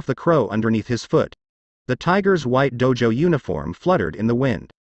kicked off the crow underneath his foot. The tiger's white dojo uniform fluttered in the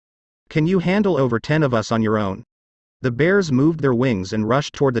wind. "Can you handle over 10 of us on your own?" The bears moved their wings and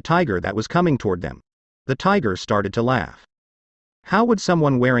rushed toward the tiger that was coming toward them. The tiger started to laugh. How would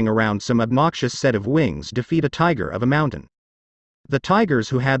someone wearing around some obnoxious set of wings defeat a tiger of a mountain? The tigers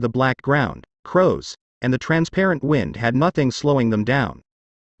who had the black ground, crows, and the transparent wind had nothing slowing them down.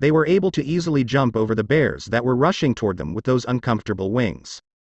 They were able to easily jump over the bears that were rushing toward them with those uncomfortable wings.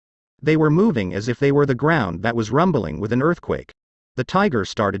 They were moving as if they were the ground that was rumbling with an earthquake. The tiger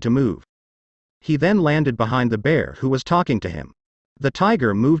started to move. He then landed behind the bear who was talking to him. The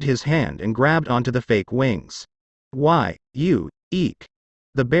tiger moved his hand and grabbed onto the fake wings. "Why, you, eek."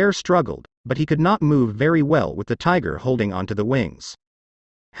 The bear struggled, but he could not move very well with the tiger holding onto the wings.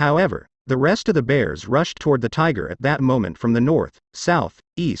 However, the rest of the bears rushed toward the tiger at that moment from the north, south,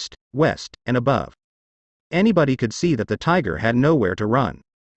 east, west, and above. Anybody could see that the tiger had nowhere to run.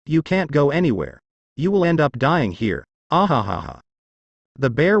 "You can't go anywhere. You will end up dying here, ahahaha." The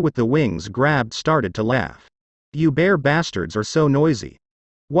bear with the wings grabbed started to laugh. "You bear bastards are so noisy."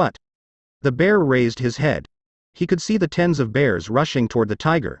 "What?" The bear raised his head. He could see the tens of bears rushing toward the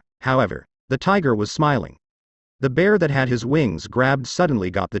tiger, however, the tiger was smiling. The bear that had his wings grabbed suddenly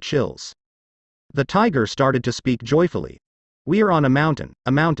got the chills. The tiger started to speak joyfully. "We are on a mountain,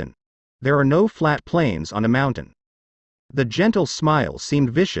 a mountain. There are no flat plains on a mountain." The gentle smile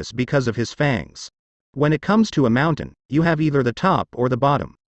seemed vicious because of his fangs. "When it comes to a mountain, you have either the top or the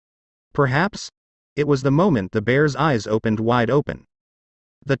bottom." Perhaps? It was the moment the bear's eyes opened wide open.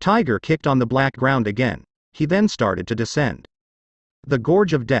 The tiger kicked on the black ground again. He then started to descend. The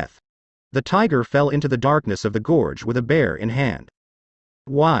gorge of death. The tiger fell into the darkness of the gorge with a bear in hand.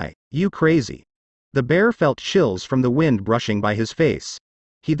 "Why, you crazy." The bear felt chills from the wind brushing by his face.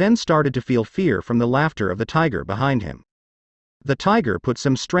 He then started to feel fear from the laughter of the tiger behind him. The tiger put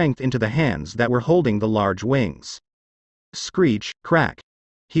some strength into the hands that were holding the large wings. Screech, crack.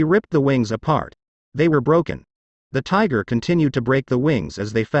 He ripped the wings apart. They were broken. The tiger continued to break the wings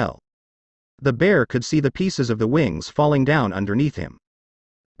as they fell. The bear could see the pieces of the wings falling down underneath him.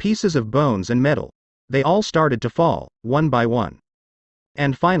 Pieces of bones and metal. They all started to fall, one by one.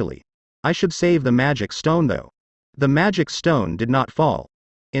 And finally, I should save the magic stone though. The magic stone did not fall.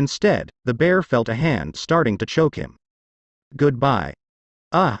 Instead, the bear felt a hand starting to choke him. Goodbye.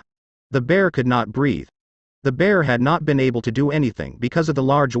 Ah! The bear could not breathe. The bear had not been able to do anything because of the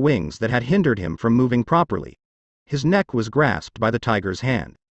large wings that had hindered him from moving properly. His neck was grasped by the tiger's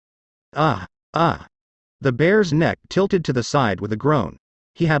hand. Ah! Ah! The bear's neck tilted to the side with a groan.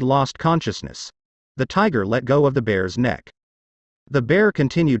 He had lost consciousness. The tiger let go of the bear's neck. The bear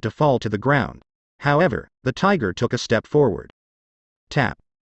continued to fall to the ground. However, the tiger took a step forward. Tap.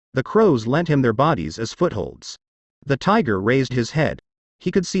 The crows lent him their bodies as footholds. The tiger raised his head.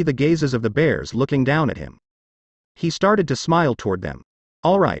 He could see the gazes of the bears looking down at him. He started to smile toward them.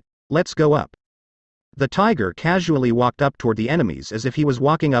 All right, let's go up. The tiger casually walked up toward the enemies as if he was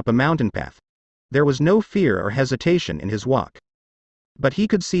walking up a mountain path. There was no fear or hesitation in his walk. But he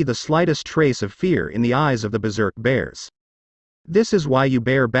could see the slightest trace of fear in the eyes of the berserk bears. This is why you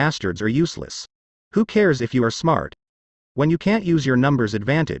bear bastards are useless. Who cares if you are smart? When you can't use your numbers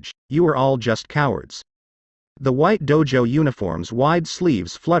advantage, you are all just cowards. The white dojo uniform's wide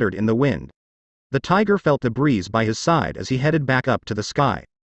sleeves fluttered in the wind. The tiger felt the breeze by his side as he headed back up to the sky.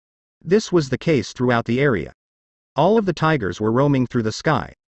 This was the case throughout the area. All of the tigers were roaming through the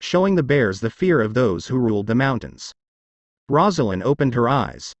sky, showing the bears the fear of those who ruled the mountains. Rosalind opened her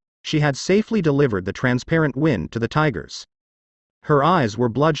eyes. She had safely delivered the transparent wind to the tigers. Her eyes were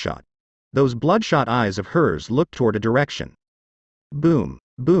bloodshot. Those bloodshot eyes of hers looked toward a direction. Boom,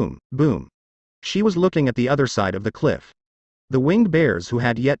 boom, boom. She was looking at the other side of the cliff. The winged bears who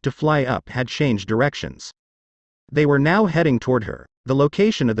had yet to fly up had changed directions. They were now heading toward her, the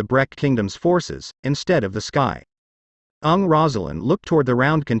location of the Breck Kingdom's forces, instead of the sky. Rosalind looked toward the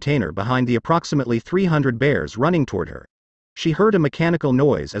round container behind the approximately 300 bears running toward her. She heard a mechanical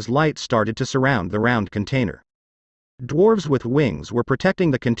noise as lights started to surround the round container. Dwarves with wings were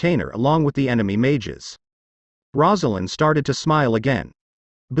protecting the container along with the enemy mages. Rosalind started to smile again.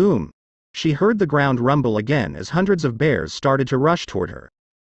 Boom! She heard the ground rumble again as hundreds of bears started to rush toward her.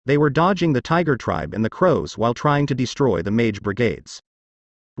 They were dodging the tiger tribe and the crows while trying to destroy the mage brigades.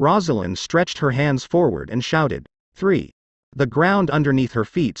 Rosalind stretched her hands forward and shouted, 3. The ground underneath her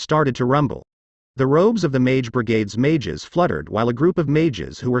feet started to rumble. The robes of the mage brigade's mages fluttered while a group of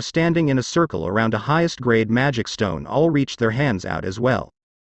mages who were standing in a circle around a highest grade magic stone all reached their hands out as well.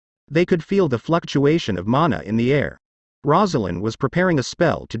 They could feel the fluctuation of mana in the air. Rosalind was preparing a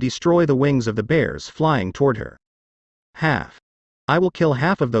spell to destroy the wings of the bears flying toward her. Half. I will kill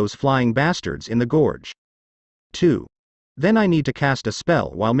half of those flying bastards in the gorge. 2. Then I need to cast a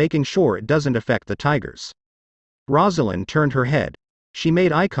spell while making sure it doesn't affect the tigers. Rosalind turned her head. She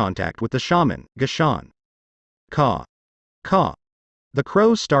made eye contact with the shaman, Gashan. Caw. Caw. The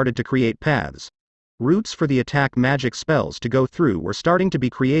crows started to create paths. Routes for the attack magic spells to go through were starting to be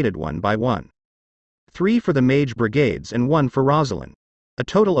created one by one. 3 for the mage brigades and 1 for Rosalind. A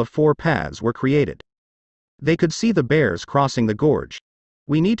total of 4 paths were created. They could see the bears crossing the gorge.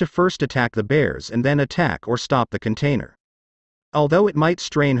 We need to first attack the bears and then attack or stop the container. Although it might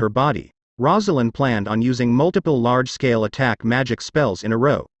strain her body, Rosalind planned on using multiple large-scale attack magic spells in a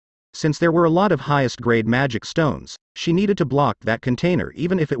row. Since there were a lot of highest-grade magic stones, she needed to block that container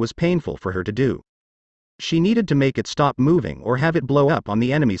even if it was painful for her to do. She needed to make it stop moving or have it blow up on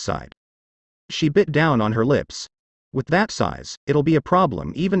the enemy side. She bit down on her lips. With that size, it'll be a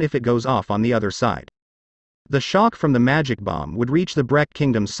problem even if it goes off on the other side. The shock from the magic bomb would reach the Breck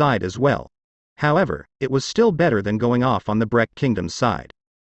Kingdom's side as well. However, it was still better than going off on the Breck Kingdom's side.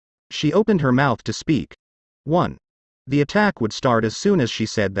 She opened her mouth to speak. 1. The attack would start as soon as she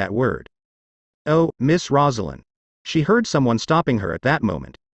said that word. Oh, Miss Rosalind. She heard someone stopping her at that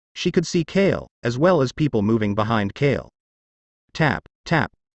moment. She could see Kale, as well as people moving behind Kale. Tap,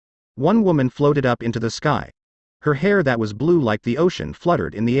 tap. One woman floated up into the sky. Her hair that was blue like the ocean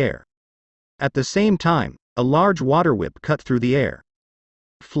fluttered in the air. At the same time, a large water whip cut through the air.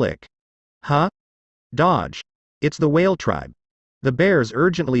 Flick. Huh? Dodge. It's the whale tribe. The bears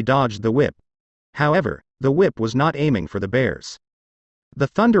urgently dodged the whip. However, the whip was not aiming for the bears. The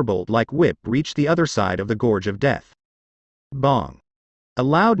thunderbolt-like whip reached the other side of the Gorge of Death. Bong. A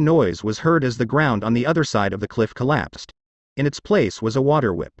loud noise was heard as the ground on the other side of the cliff collapsed. In its place was a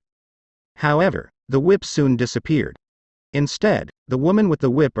water whip. However, the whip soon disappeared. Instead, the woman with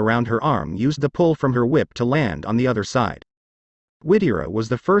the whip around her arm used the pull from her whip to land on the other side. Whittiera was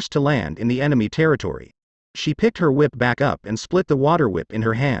the first to land in the enemy territory. She picked her whip back up and split the water whip in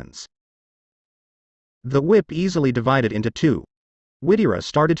her hands. The whip easily divided into two. Whitira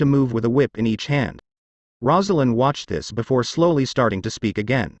started to move with a whip in each hand. Rosalind watched this before slowly starting to speak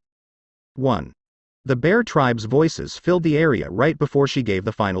again. 1. The bear tribe's voices filled the area right before she gave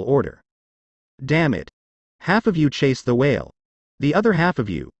the final order. Damn it. Half of you chase the whale. The other half of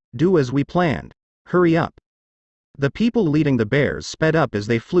you, do as we planned. Hurry up. The people leading the bears sped up as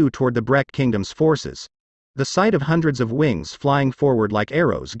they flew toward the Breck Kingdom's forces. The sight of hundreds of wings flying forward like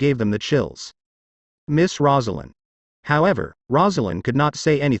arrows gave them the chills. Miss Rosalind. However, Rosalind could not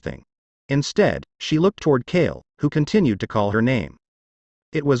say anything. Instead, she looked toward Kale, who continued to call her name.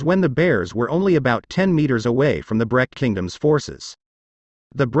 It was when the bears were only about 10 meters away from the Breck Kingdom's forces.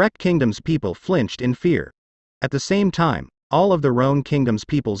 The Breck Kingdom's people flinched in fear. At the same time, all of the Roan Kingdom's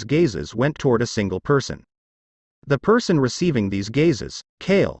people's gazes went toward a single person. The person receiving these gazes,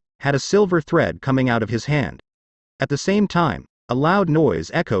 Kale, had a silver thread coming out of his hand. At the same time, a loud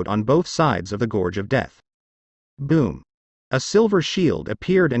noise echoed on both sides of the Gorge of Death. Boom. A silver shield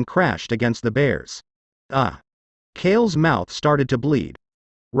appeared and crashed against the bears. Ah. Kale's mouth started to bleed.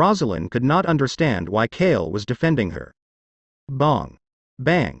 Rosalind could not understand why Kale was defending her. Bong.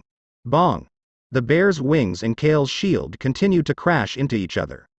 Bang. Bong. The bear's wings and Kale's shield continued to crash into each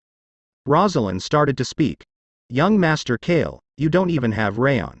other. Rosalind started to speak. Young Master Kale, you don't even have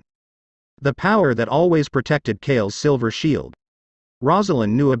rayon. The power that always protected Kale's silver shield.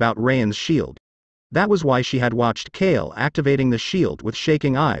 Rosalind knew about Rayon's shield. That was why she had watched Kale activating the shield with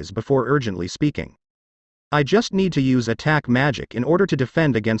shaking eyes before urgently speaking. I just need to use attack magic in order to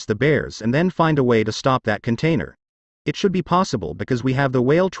defend against the bears and then find a way to stop that container. It should be possible because we have the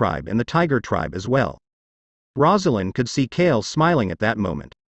whale tribe and the tiger tribe as well. Rosalind could see Kale smiling at that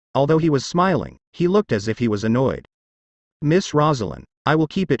moment. Although he was smiling, he looked as if he was annoyed. Miss Rosalind, I will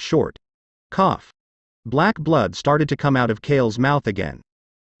keep it short. Cough. Black blood started to come out of Kale's mouth again.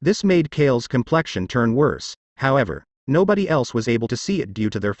 This made Kale's complexion turn worse, however, nobody else was able to see it due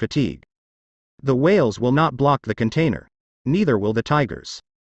to their fatigue. The whales will not block the container. Neither will the tigers.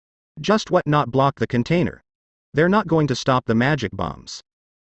 Just what not block the container? They're not going to stop the magic bombs.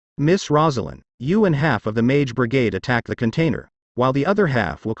 Miss Rosalind, you and half of the mage brigade attack the container, while the other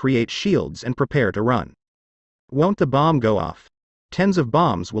half will create shields and prepare to run. Won't the bomb go off? Tens of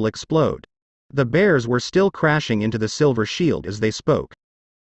bombs will explode. The bears were still crashing into the silver shield as they spoke.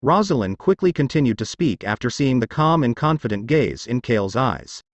 Rosalind quickly continued to speak after seeing the calm and confident gaze in Kale's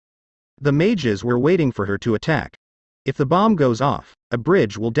eyes. The mages were waiting for her to attack. If the bomb goes off, a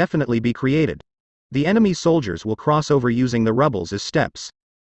bridge will definitely be created. The enemy soldiers will cross over using the rubbles as steps.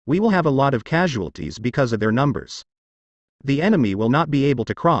 We will have a lot of casualties because of their numbers. The enemy will not be able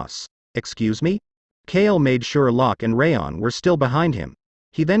to cross. Excuse me? Kale made sure Locke and Rayon were still behind him.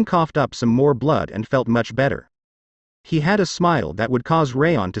 He then coughed up some more blood and felt much better. He had a smile that would cause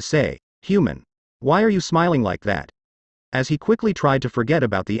Rayon to say, "Human, why are you smiling like that?" As he quickly tried to forget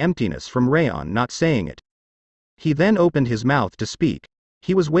about the emptiness from Rayon not saying it. He then opened his mouth to speak.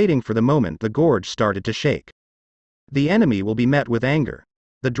 He was waiting for the moment the gorge started to shake. The enemy will be met with anger.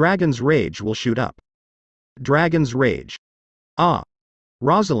 The dragon's rage will shoot up. Dragon's rage. Ah.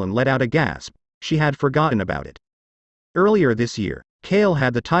 Rosalind let out a gasp. She had forgotten about it. Earlier this year, Kale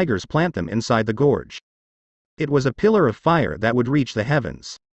had the tigers plant them inside the gorge. It was a pillar of fire that would reach the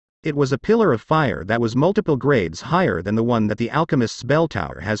heavens. It was a pillar of fire that was multiple grades higher than the one that the alchemist's bell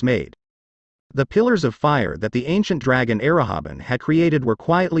tower has made. The pillars of fire that the ancient dragon Arahaban had created were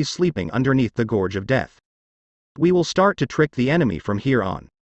quietly sleeping underneath the Gorge of Death. We will start to trick the enemy from here on.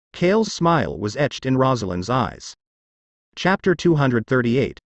 Kale's smile was etched in Rosalind's eyes. Chapter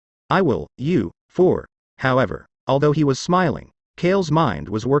 238. I will, you, for. However, although he was smiling, Kale's mind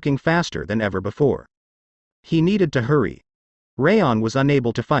was working faster than ever before. He needed to hurry. Rayon was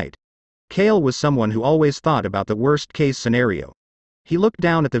unable to fight. Kale was someone who always thought about the worst-case scenario. He looked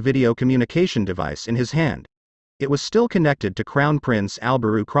down at the video communication device in his hand. It was still connected to Crown Prince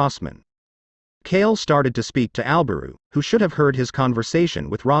Alberu Crossman. Kale started to speak to Alberu, who should have heard his conversation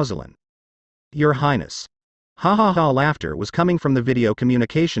with Rosalind. Your Highness. Ha ha ha, laughter was coming from the video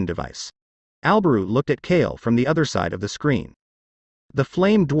communication device. Alberu looked at Kale from the other side of the screen. The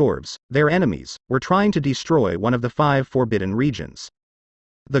flame dwarves, their enemies, were trying to destroy one of the 5 forbidden regions.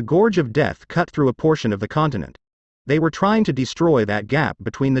 The Gorge of Death cut through a portion of the continent. They were trying to destroy that gap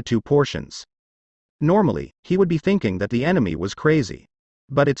between the two portions. Normally, he would be thinking that the enemy was crazy.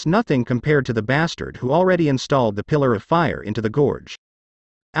 But it's nothing compared to the bastard who already installed the pillar of fire into the gorge.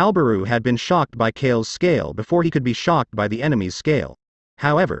 Alberu had been shocked by Kale's scale before he could be shocked by the enemy's scale.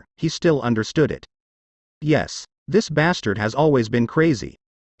 However, he still understood it. Yes, this bastard has always been crazy.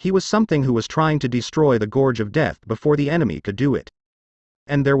 He was something who was trying to destroy the Gorge of Death before the enemy could do it.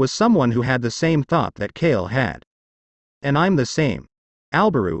 And there was someone who had the same thought that Kale had. And I'm the same.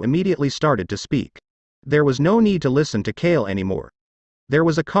 Alberu immediately started to speak. There was no need to listen to Kale anymore. There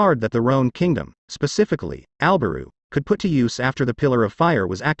was a card that the Roan Kingdom, specifically, Alberu, could put to use after the Pillar of Fire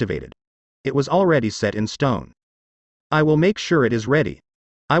was activated. It was already set in stone. I will make sure it is ready.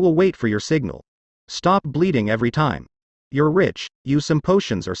 I will wait for your signal. Stop bleeding every time. You're rich, use some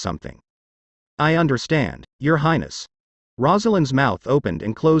potions or something. I understand, Your Highness. Rosalind's mouth opened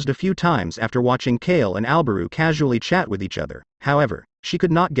and closed a few times after watching Kale and Alberu casually chat with each other. However, she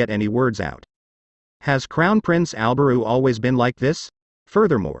could not get any words out. Has Crown Prince Alberu always been like this?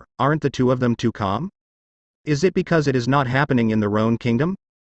 Furthermore, aren't the two of them too calm? Is it because it is not happening in the Roan Kingdom?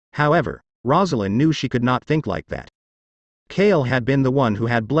 However, Rosalind knew she could not think like that. Kale had been the one who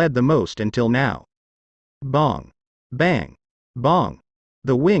had bled the most until now. Bong. Bang. Bong.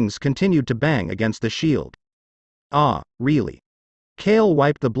 The wings continued to bang against the shield. Ah, really? Kale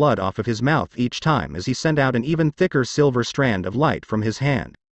wiped the blood off of his mouth each time as he sent out an even thicker silver strand of light from his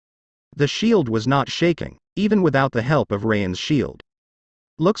hand. The shield was not shaking, even without the help of Rayan's shield.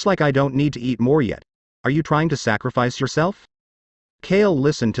 Looks like I don't need to eat more yet. Are you trying to sacrifice yourself? Kale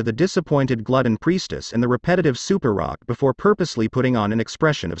listened to the disappointed glutton priestess and the repetitive super rock before purposely putting on an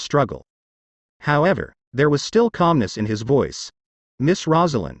expression of struggle. However, there was still calmness in his voice. Miss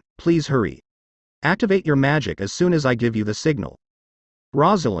Rosalind, please hurry. Activate your magic as soon as I give you the signal.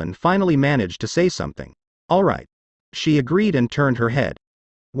 Rosalind finally managed to say something. All right. She agreed and turned her head.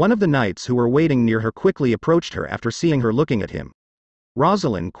 One of the knights who were waiting near her quickly approached her after seeing her looking at him.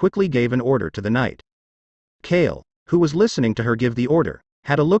 Rosalind quickly gave an order to the knight. Kale, who was listening to her give the order,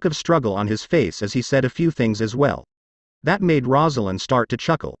 had a look of struggle on his face as he said a few things as well. That made Rosalind start to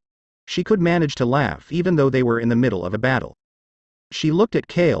chuckle. She could manage to laugh even though they were in the middle of a battle. She looked at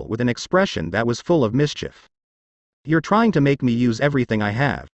Kale with an expression that was full of mischief. You're trying to make me use everything I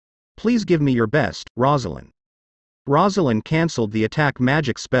have. Please give me your best, Rosalind. Rosalind cancelled the attack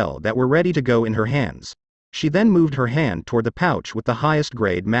magic spell that were ready to go in her hands. She then moved her hand toward the pouch with the highest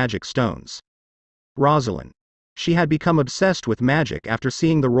grade magic stones. Rosalind. She had become obsessed with magic after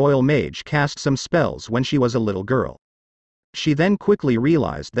seeing the royal mage cast some spells when she was a little girl. She then quickly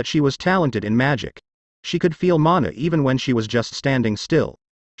realized that she was talented in magic. She could feel mana even when she was just standing still.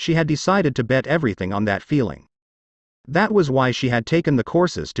 She had decided to bet everything on that feeling. That was why she had taken the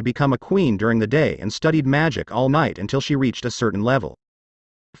courses to become a queen during the day and studied magic all night until she reached a certain level.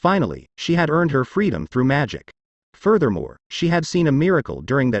 Finally, she had earned her freedom through magic. Furthermore, she had seen a miracle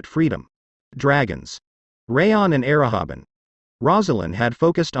during that freedom. Dragons. Rayan and Arahaban. Rosalind had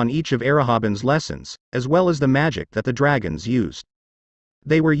focused on each of Arahaban's lessons, as well as the magic that the dragons used.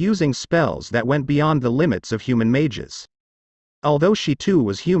 They were using spells that went beyond the limits of human mages. Although she too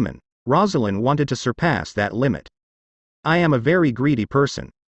was human, Rosalind wanted to surpass that limit. I am a very greedy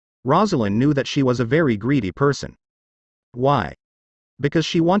person. Rosalind knew that she was a very greedy person. Why? Because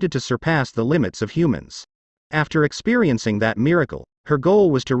she wanted to surpass the limits of humans. After experiencing that miracle, her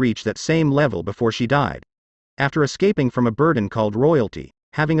goal was to reach that same level before she died. After escaping from a burden called royalty,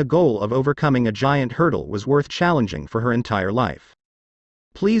 having a goal of overcoming a giant hurdle was worth challenging for her entire life.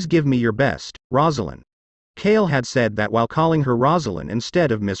 Please give me your best, Rosalind. Kale had said that while calling her Rosalind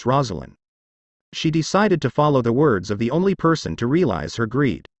instead of Miss Rosalind. She decided to follow the words of the only person to realize her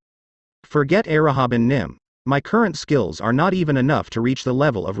greed. Forget Arahaban Nim. My current skills are not even enough to reach the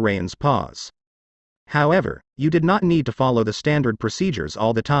level of Rayan's paws. However, you did not need to follow the standard procedures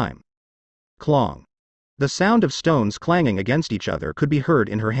all the time. Clong. The sound of stones clanging against each other could be heard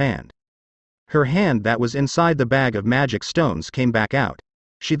in her hand. Her hand that was inside the bag of magic stones came back out.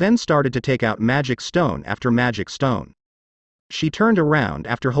 She then started to take out magic stone after magic stone. She turned around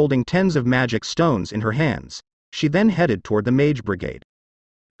after holding tens of magic stones in her hands. She then headed toward the mage brigade.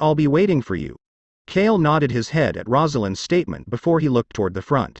 I'll be waiting for you. Kale nodded his head at Rosalind's statement before he looked toward the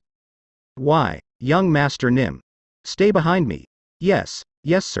front. Why, young Master Nim? Stay behind me. Yes,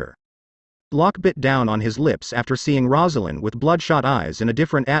 yes sir. Locke bit down on his lips after seeing Rosalind with bloodshot eyes in a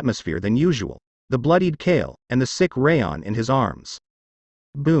different atmosphere than usual, the bloodied Kale, and the sick Rayan in his arms.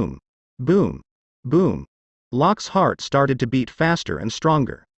 Boom. Boom. Boom. Locke's heart started to beat faster and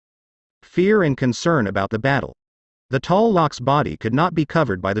stronger. Fear and concern about the battle. The tall Locke's body could not be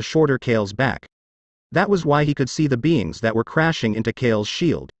covered by the shorter Kale's back. That was why he could see the beings that were crashing into Kale's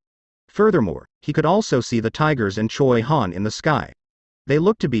shield. Furthermore, he could also see the tigers and Choi Han in the sky. They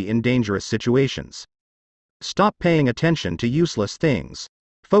looked to be in dangerous situations. Stop paying attention to useless things.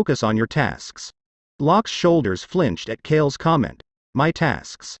 Focus on your tasks. Locke's shoulders flinched at Kale's comment. My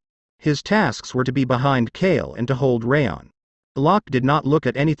tasks. His tasks were to be behind Kale and to hold Rayan. Locke did not look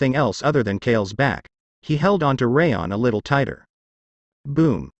at anything else other than Kale's back. He held onto Rayan a little tighter.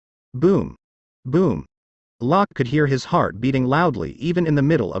 Boom. Boom. Boom. Locke could hear his heart beating loudly even in the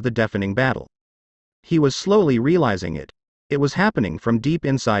middle of the deafening battle. He was slowly realizing it. It was happening from deep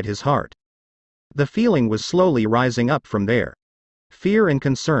inside his heart. The feeling was slowly rising up from there. Fear and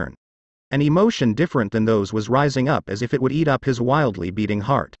concern. An emotion different than those was rising up as if it would eat up his wildly beating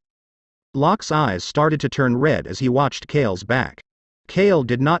heart. Locke's eyes started to turn red as he watched Kale's back. Kale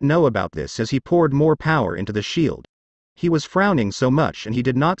did not know about this as he poured more power into the shield. He was frowning so much and he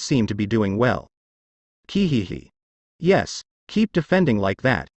did not seem to be doing well. Kihihi. Yes, keep defending like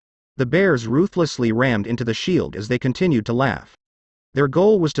that. The bears ruthlessly rammed into the shield as they continued to laugh. Their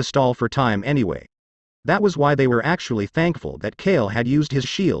goal was to stall for time anyway. That was why they were actually thankful that Kale had used his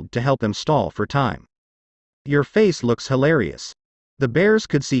shield to help them stall for time. Your face looks hilarious. The bears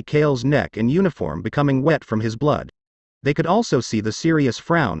could see Kale's neck and uniform becoming wet from his blood. They could also see the serious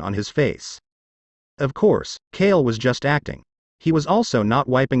frown on his face. Of course, Kale was just acting. He was also not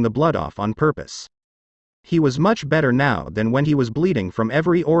wiping the blood off on purpose. He was much better now than when he was bleeding from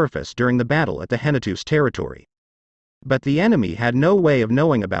every orifice during the battle at the Henatu's territory. But the enemy had no way of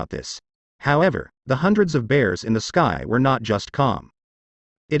knowing about this. However, the hundreds of bears in the sky were not just calm.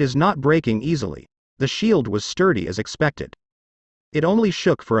 It is not breaking easily. The shield was sturdy as expected. It only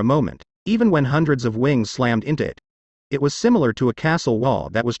shook for a moment, even when hundreds of wings slammed into it. It was similar to a castle wall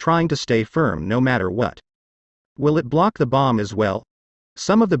that was trying to stay firm no matter what. Will it block the bomb as well?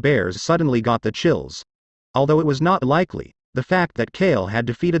 Some of the bears suddenly got the chills. Although it was not likely, the fact that Kale had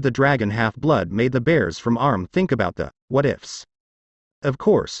defeated the dragon half-blood made the bears from Arm think about the what-ifs. Of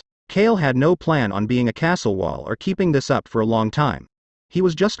course, Kale had no plan on being a castle wall or keeping this up for a long time. He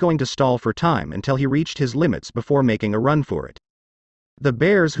was just going to stall for time until he reached his limits before making a run for it. The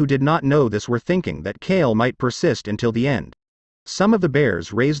bears who did not know this were thinking that Kale might persist until the end. Some of the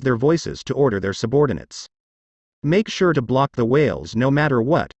bears raised their voices to order their subordinates. Make sure to block the whales no matter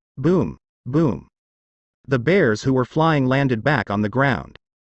what. Boom. Boom. The bears who were flying landed back on the ground.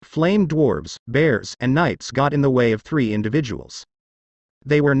 Flame dwarves, bears, and knights got in the way of three individuals.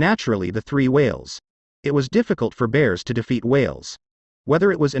 They were naturally the three whales. It was difficult for bears to defeat whales.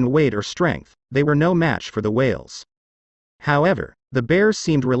 Whether it was in weight or strength, they were no match for the whales. However, the bears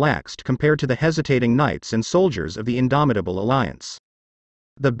seemed relaxed compared to the hesitating knights and soldiers of the Indomitable Alliance.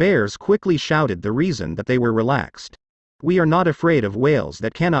 The bears quickly shouted the reason that they were relaxed. We are not afraid of whales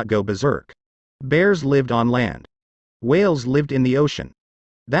that cannot go berserk. Bears lived on land. Whales lived in the ocean.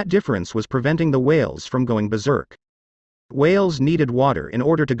 That difference was preventing the whales from going berserk. Whales needed water in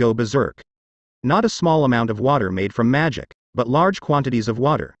order to go berserk. Not a small amount of water made from magic, but large quantities of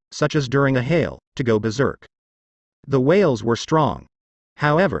water, such as during a hail, to go berserk. The whales were strong.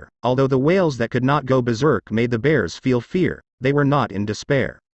 However, although the whales that could not go berserk made the bears feel fear, they were not in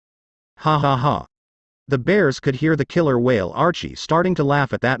despair. Ha ha ha. The bears could hear the killer whale Archie starting to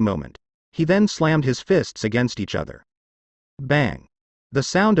laugh at that moment. He then slammed his fists against each other. Bang. The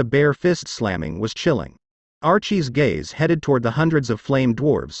sound of bare fist slamming was chilling. Archie's gaze headed toward the hundreds of flame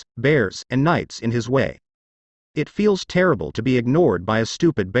dwarves, bears, and knights in his way. It feels terrible to be ignored by a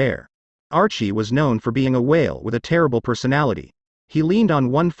stupid bear. Archie was known for being a whale with a terrible personality. He leaned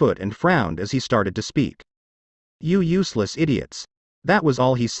on one foot and frowned as he started to speak. You useless idiots. That was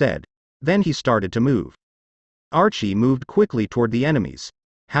all he said. Then he started to move. Archie moved quickly toward the enemies.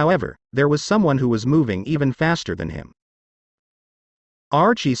 However, there was someone who was moving even faster than him.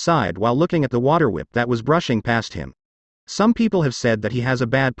 Archie sighed while looking at the water whip that was brushing past him. Some people have said that he has a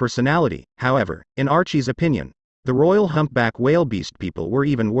bad personality. However, in Archie's opinion, the royal humpback whale beast people were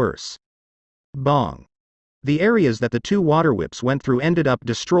even worse. Bong. The areas that the two water whips went through ended up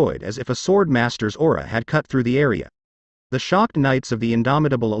destroyed as if a sword master's aura had cut through the area. The shocked knights of the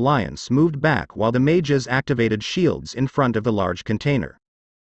Indomitable Alliance moved back while the mages activated shields in front of the large container.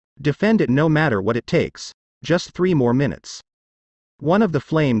 Defend it no matter what it takes. Just 3 more minutes. One of the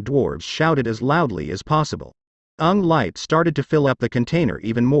flame dwarves shouted as loudly as possible. Light started to fill up the container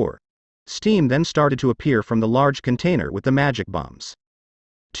even more. Steam then started to appear from the large container with the magic bombs.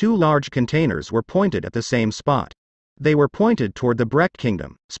 2 large containers were pointed at the same spot. They were pointed toward the Breck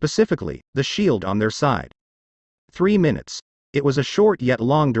Kingdom, specifically, the shield on their side. 3 minutes. It was a short yet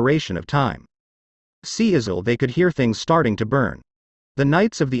long duration of time. Seazle they could hear things starting to burn. The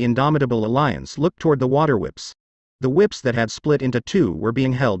knights of the Indomitable Alliance looked toward the water whips. The whips that had split into 2 were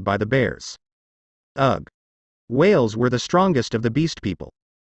being held by the bears. Ugh. Whales were the strongest of the beast people.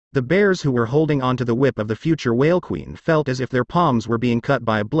 The bears who were holding onto the whip of the future whale queen felt as if their palms were being cut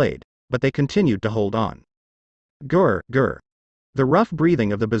by a blade, but they continued to hold on. Grr, grr. The rough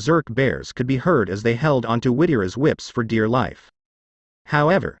breathing of the berserk bears could be heard as they held onto Whittier's whips for dear life.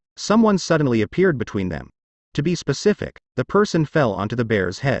 However, someone suddenly appeared between them. To be specific, the person fell onto the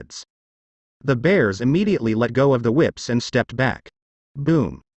bears' heads. The bears immediately let go of the whips and stepped back.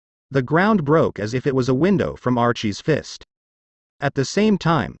 Boom. The ground broke as if it was a window from Archie's fist. At the same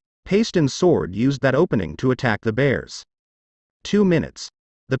time, Paston's sword used that opening to attack the bears. 2 minutes.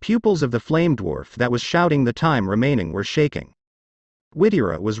 The pupils of the flame dwarf that was shouting the time remaining were shaking.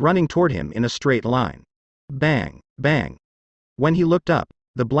 Whittier was running toward him in a straight line. Bang, bang. When he looked up,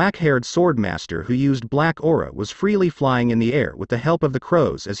 the black-haired swordmaster who used black aura was freely flying in the air with the help of the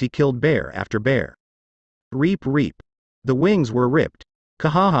crows as he killed bear after bear. Reap reap. The wings were ripped.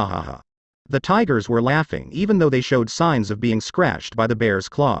 Kahahahaha. The tigers were laughing even though they showed signs of being scratched by the bear's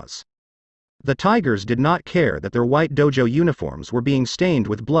claws. The tigers did not care that their white dojo uniforms were being stained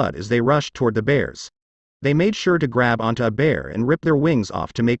with blood as they rushed toward the bears. They made sure to grab onto a bear and rip their wings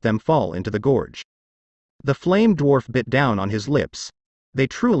off to make them fall into the gorge. The flame dwarf bit down on his lips. They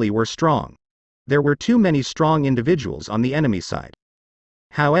truly were strong. There were too many strong individuals on the enemy side.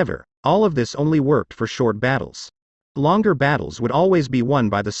 However, all of this only worked for short battles. Longer battles would always be won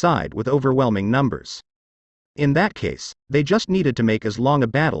by the side with overwhelming numbers. In that case, they just needed to make as long a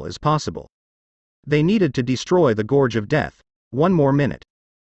battle as possible. They needed to destroy the Gorge of Death. 1 more minute.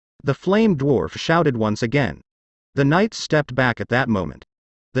 The flame dwarf shouted once again. The knights stepped back at that moment.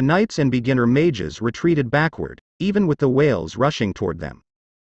 The knights and beginner mages retreated backward, even with the whales rushing toward them.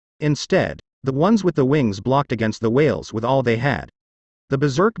 Instead, the ones with the wings blocked against the whales with all they had. The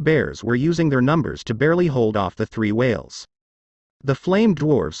berserk bears were using their numbers to barely hold off the 3 whales. The flame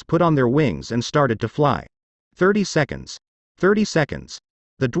dwarves put on their wings and started to fly. 30 seconds. 30 seconds.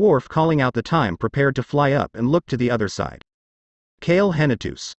 The dwarf calling out the time prepared to fly up and look to the other side. Kale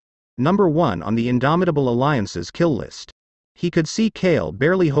Henitus. Number 1 on the Indomitable Alliance's kill list. He could see Kale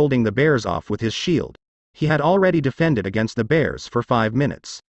barely holding the bears off with his shield. He had already defended against the bears for 5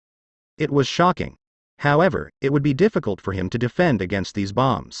 minutes. It was shocking. However, it would be difficult for him to defend against these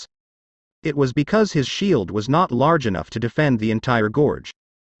bombs. It was because his shield was not large enough to defend the entire gorge.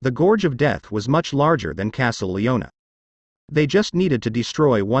 The Gorge of Death was much larger than Castle Leona. They just needed to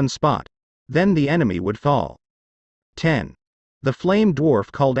destroy one spot. Then the enemy would fall. 10. The flame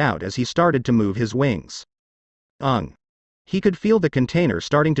dwarf called out as he started to move his wings. He could feel the container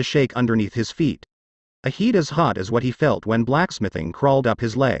starting to shake underneath his feet. A heat as hot as what he felt when blacksmithing crawled up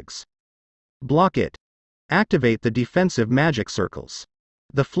his legs. Block it. Activate the defensive magic circles.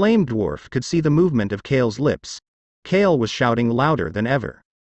 The flame dwarf could see the movement of Kale's lips. Kale was shouting louder than ever.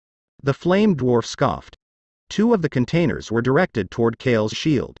 The flame dwarf scoffed. 2 of the containers were directed toward Kale's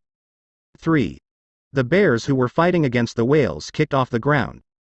shield. 3. The bears who were fighting against the whales kicked off the ground.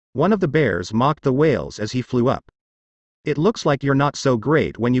 One of the bears mocked the whales as he flew up. It looks like you're not so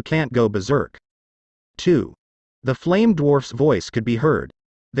great when you can't go berserk. 2. The flame dwarf's voice could be heard.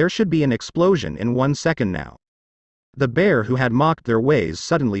 There should be an explosion in 1 second now. The bear who had mocked their ways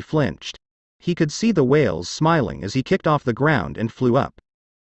suddenly flinched. He could see the whales smiling as he kicked off the ground and flew up.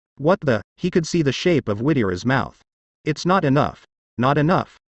 He could see the shape of Whittier's mouth. It's not enough. Not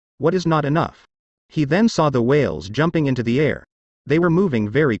enough. What is not enough? He then saw the whales jumping into the air. They were moving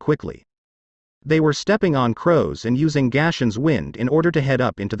very quickly. They were stepping on crows and using Gashan's wind in order to head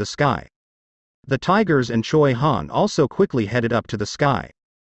up into the sky. The tigers and Choi Han also quickly headed up to the sky.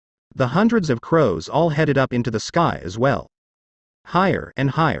 The hundreds of crows all headed up into the sky as well. Higher and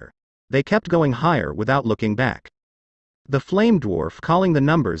higher. They kept going higher without looking back. The flame dwarf calling the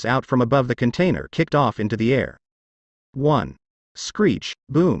numbers out from above the container kicked off into the air. 1. Screech,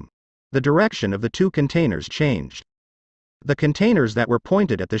 boom. The direction of the 2 containers changed. The containers that were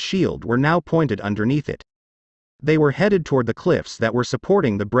pointed at the shield were now pointed underneath it. They were headed toward the cliffs that were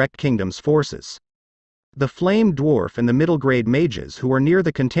supporting the Breck Kingdom's forces. The flame dwarf and the middle-grade mages who were near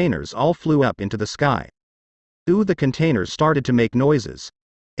the containers all flew up into the sky. The containers started to make noises.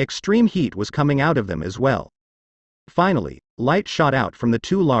 Extreme heat was coming out of them as well. Finally, light shot out from the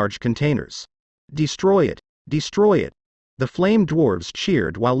 2 large containers. Destroy it! Destroy it! The flame dwarves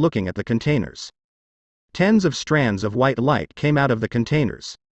cheered while looking at the containers. Tens of strands of white light came out of the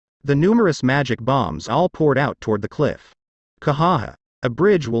containers. The numerous magic bombs all poured out toward the cliff. Kahaha! A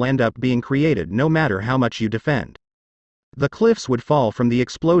bridge will end up being created no matter how much you defend. The cliffs would fall from the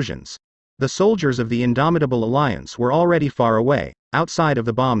explosions. The soldiers of the Indomitable Alliance were already far away, outside of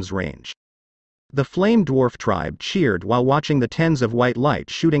the bomb's range. The flame dwarf tribe cheered while watching the tens of white light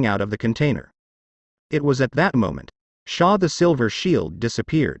shooting out of the container. It was at that moment. Shaw the silver shield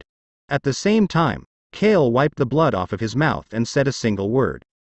disappeared. At the same time, Kale wiped the blood off of his mouth and said a single word.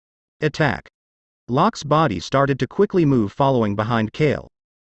 Attack. Locke's body started to quickly move following behind Kale.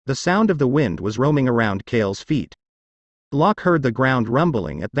 The sound of the wind was roaming around Kale's feet. Locke heard the ground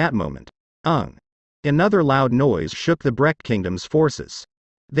rumbling at that moment. Another loud noise shook the Breck Kingdom's forces.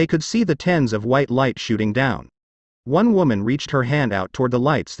 They could see the tens of white light shooting down. One woman reached her hand out toward the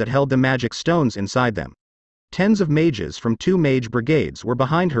lights that held the magic stones inside them. Tens of mages from 2 mage brigades were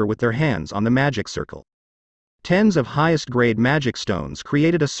behind her with their hands on the magic circle. Tens of highest-grade magic stones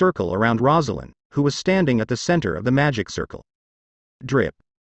created a circle around Rosalind, who was standing at the center of the magic circle. Drip.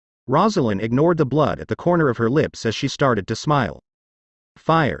 Rosalind ignored the blood at the corner of her lips as she started to smile.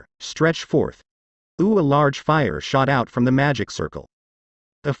 Fire, stretch forth. Ooh, a large fire shot out from the magic circle.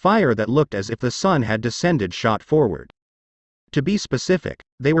 A fire that looked as if the sun had descended shot forward. To be specific,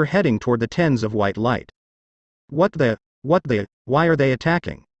 they were heading toward the tens of white light. Why are they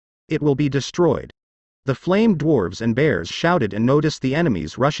attacking? It will be destroyed. The flamed dwarves and bears shouted and noticed the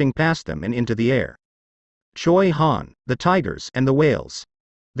enemies rushing past them and into the air. Choi Han, the tigers and the whales.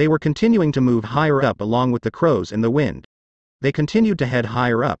 They were continuing to move higher up along with the crows in the wind. They continued to head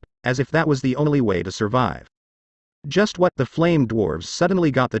higher up, as if that was the only way to survive. Just what the flamed dwarves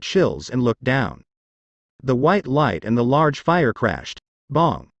suddenly got the chills and looked down. The white light and the large fire crashed.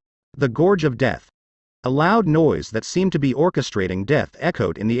 Bong. The Gorge of Death. A loud noise that seemed to be orchestrating death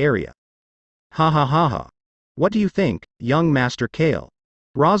echoed in the area. Ha ha ha ha. What do you think, young Master Kale?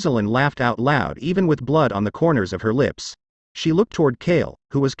 Rosalind laughed out loud even with blood on the corners of her lips. She looked toward Kale,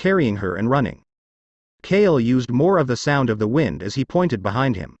 who was carrying her and running. Kale used more of the sound of the wind as he pointed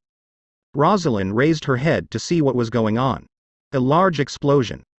behind him. Rosalind raised her head to see what was going on. A large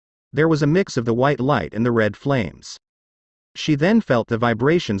explosion. There was a mix of the white light and the red flames. She then felt the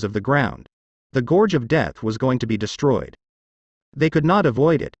vibrations of the ground. The Gorge of Death was going to be destroyed. They could not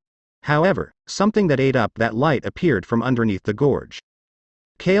avoid it. However, something that ate up that light appeared from underneath the gorge.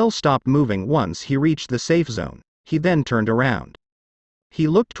 Kale stopped moving once he reached the safe zone. He then turned around. He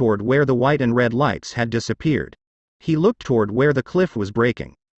looked toward where the white and red lights had disappeared. He looked toward where the cliff was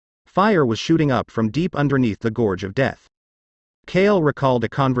breaking. Fire was shooting up from deep underneath the Gorge of Death. Kale recalled a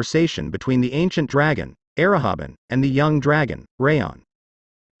conversation between the ancient dragon, Arahaban, and the young dragon, Rayon.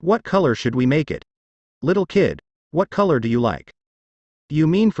 What color should we make it? Little kid, what color do you like? You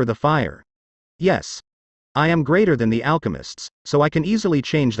mean for the fire? Yes. I am greater than the alchemists, so I can easily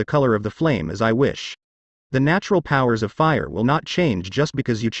change the color of the flame as I wish. The natural powers of fire will not change just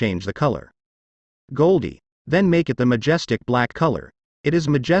because you change the color. Goldie, then make it the majestic black color. It is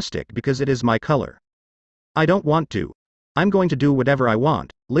majestic because it is my color. I don't want to. I'm going to do whatever I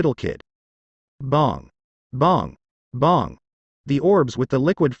want, little kid. Bong. Bong. Bong. The orbs with the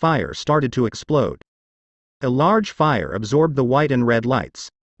liquid fire started to explode. A large fire absorbed the white and red lights,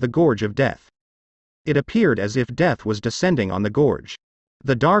 the Gorge of Death. It appeared as if death was descending on the gorge.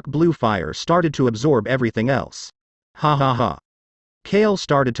 The dark blue fire started to absorb everything else. Ha ha ha. Kale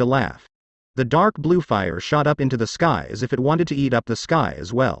started to laugh. The dark blue fire shot up into the sky as if it wanted to eat up the sky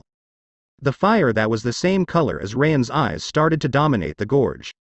as well. The fire that was the same color as Rayon's eyes started to dominate the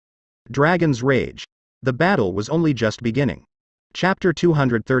gorge. Dragon's Rage. The battle was only just beginning. Chapter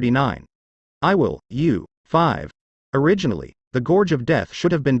 239. I will, you. 5. Originally, the Gorge of Death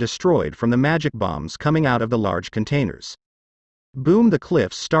should have been destroyed from the magic bombs coming out of the large containers. Boom, the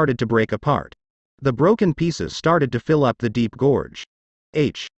cliffs started to break apart. The broken pieces started to fill up the deep gorge.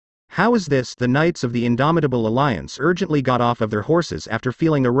 How is this? The Knights of the Indomitable Alliance urgently got off of their horses after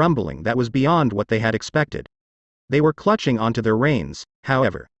feeling a rumbling that was beyond what they had expected. They were clutching onto their reins,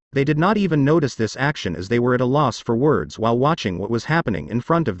 however. They did not even notice this action as they were at a loss for words while watching what was happening in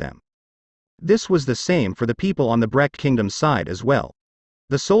front of them. This was the same for the people on the Breck Kingdom's side as well.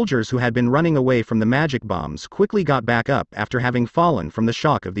 The soldiers who had been running away from the magic bombs quickly got back up after having fallen from the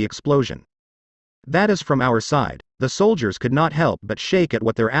shock of the explosion. That is from our side, the soldiers could not help but shake at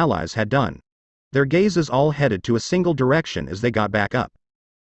what their allies had done. Their gazes all headed to a single direction as they got back up.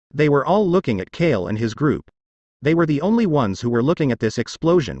 They were all looking at Kale and his group. They were the only ones who were looking at this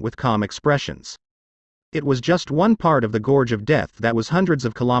explosion with calm expressions. It was just one part of the Gorge of Death that was hundreds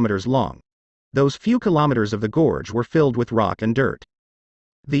of kilometers long. Those few kilometers of the gorge were filled with rock and dirt.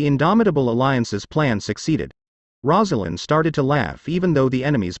 The Indomitable Alliance's plan succeeded. Rosalind started to laugh even though the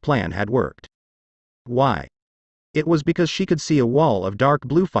enemy's plan had worked. Why? It was because she could see a wall of dark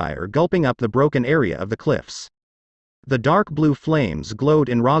blue fire gulping up the broken area of the cliffs. The dark blue flames glowed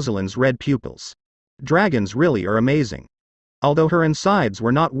in Rosalind's red pupils. Dragons really are amazing. Although her insides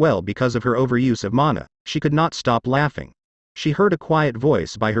were not well because of her overuse of mana, she could not stop laughing. She heard a quiet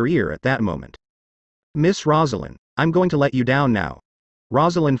voice by her ear at that moment. Miss Rosalind, I'm going to let you down now.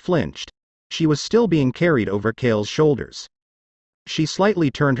 Rosalind flinched. She was still being carried over Kale's shoulders. She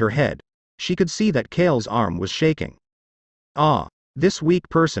slightly turned her head. She could see that Kale's arm was shaking. This weak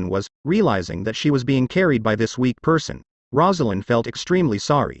person was, realizing that she was being carried by this weak person. Rosalind felt extremely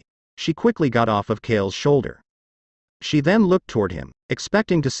sorry. she quickly got off of Kale's shoulder. She then looked toward him,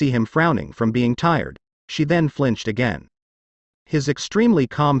 expecting to see him frowning from being tired. She then flinched again. His extremely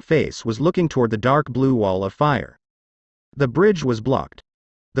calm face was looking toward the dark blue wall of fire. The bridge was blocked.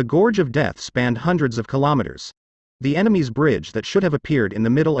 The Gorge of Death spanned hundreds of kilometers. The enemy's bridge that should have appeared in the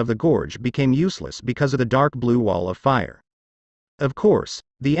middle of the gorge became useless because of the dark blue wall of fire. Of course,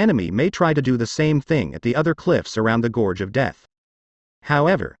 the enemy may try to do the same thing at the other cliffs around the Gorge of Death.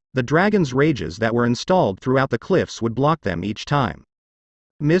 However, the dragon's rages that were installed throughout the cliffs would block them each time.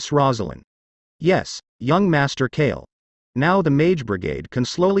 Miss Rosalind. Yes, young Master Kale. Now the Mage Brigade can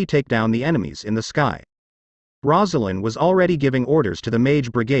slowly take down the enemies in the sky. Rosalind was already giving orders to the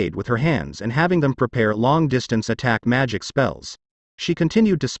Mage Brigade with her hands and having them prepare long-distance attack magic spells. She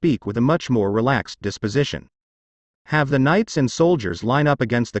continued to speak with a much more relaxed disposition. Have the knights and soldiers line up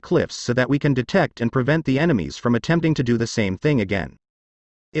against the cliffs so that we can detect and prevent the enemies from attempting to do the same thing again.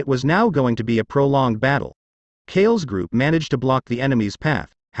 It was now going to be a prolonged battle. Kale's group managed to block the enemy's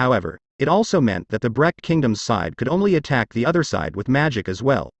path, however, it also meant that the Breck Kingdom's side could only attack the other side with magic as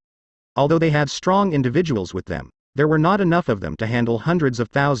well. Although they had strong individuals with them, there were not enough of them to handle hundreds of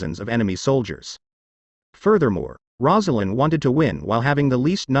thousands of enemy soldiers. Furthermore, Rosalind wanted to win while having the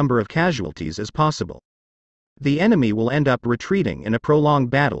least number of casualties as possible. The enemy will end up retreating in a prolonged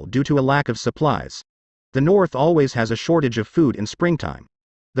battle due to a lack of supplies. The North always has a shortage of food in springtime.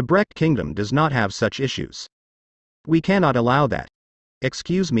 The Breck Kingdom does not have such issues. We cannot allow that.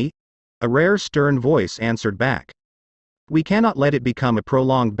 Excuse me? A rare stern voice answered back. We cannot let it become a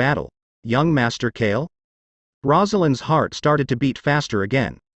prolonged battle, young Master Kale? Rosalind's heart started to beat faster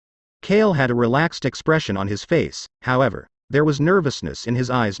again. Kale had a relaxed expression on his face, however, there was nervousness in his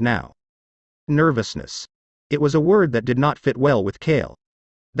eyes now. Nervousness. It was a word that did not fit well with Kale.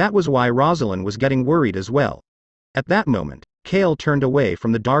 That was why Rosalind was getting worried as well. At that moment, Kale turned away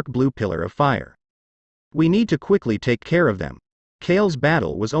from the dark blue pillar of fire. We need to quickly take care of them. Kale's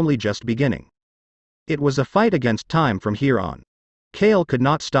battle was only just beginning. It was a fight against time from here on. Kale could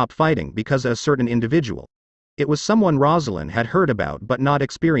not stop fighting because of a certain individual. It was someone Rosalind had heard about but not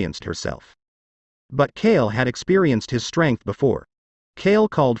experienced herself. But Kale had experienced his strength before. Kale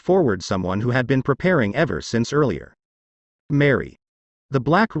called forward someone who had been preparing ever since earlier. Mary. The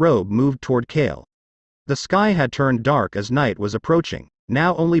black robe moved toward Kale. The sky had turned dark as night was approaching,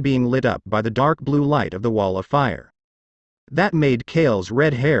 now only being lit up by the dark blue light of the wall of fire. That made Kale's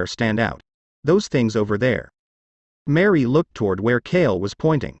red hair stand out. Those things over there. Mary looked toward where Kale was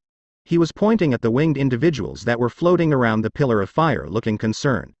pointing. He was pointing at the winged individuals that were floating around the pillar of fire looking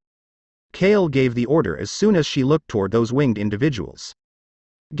concerned. Kale gave the order as soon as she looked toward those winged individuals.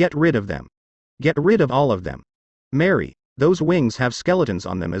 Get rid of them. Get rid of all of them. Mary, those wings have skeletons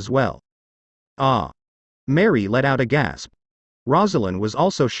on them as well. Ah. Mary let out a gasp. Rosalind was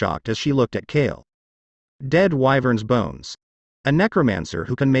also shocked as she looked at Kale. Dead wyvern's bones. A necromancer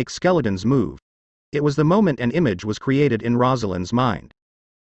who can make skeletons move. It was the moment an image was created in Rosalind's mind.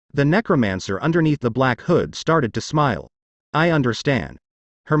 The necromancer underneath the black hood started to smile. I understand.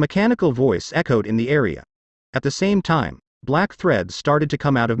 Her mechanical voice echoed in the area. At the same time, black threads started to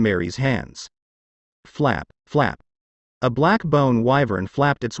come out of Mary's hands. Flap, flap. A black bone wyvern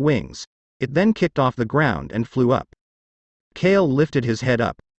flapped its wings. It then kicked off the ground and flew up. Kale lifted his head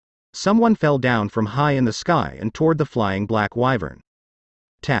up. Someone fell down from high in the sky and toward the flying black wyvern.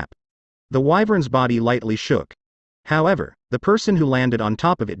 Tap. The wyvern's body lightly shook. However, the person who landed on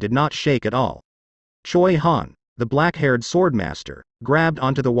top of it did not shake at all. Choi Han, the black-haired swordmaster, grabbed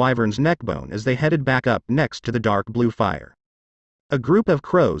onto the wyvern's neckbone as they headed back up next to the dark blue fire. A group of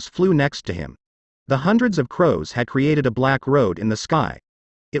crows flew next to him. The hundreds of crows had created a black road in the sky.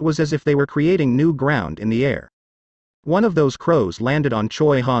 It was as if they were creating new ground in the air. One of those crows landed on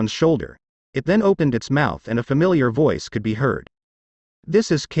Choi Han's shoulder. It then opened its mouth and a familiar voice could be heard.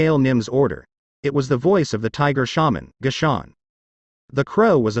 This is Kale Nim's order. It was the voice of the tiger shaman, Gashan. The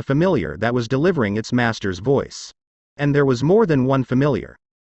crow was a familiar that was delivering its master's voice. And there was more than one familiar.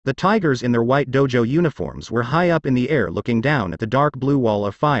 The tigers in their white dojo uniforms were high up in the air looking down at the dark blue wall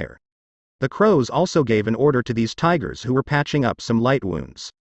of fire. The crows also gave an order to these tigers who were patching up some light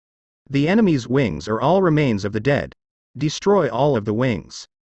wounds. The enemy's wings are all remains of the dead. Destroy all of the wings.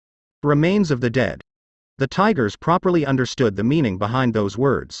 Remains of the dead. The tigers properly understood the meaning behind those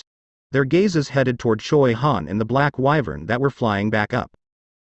words. Their gazes headed toward Choi Han and the black wyvern that were flying back up.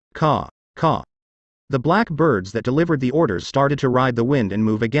 Caw, caw. The black birds that delivered the orders started to ride the wind and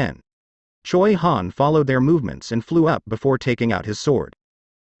move again. Choi Han followed their movements and flew up before taking out his sword.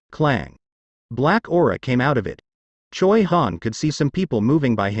 Clang. Black aura came out of it. Choi Han could see some people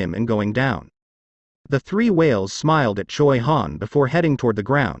moving by him and going down. The three whales smiled at Choi Han before heading toward the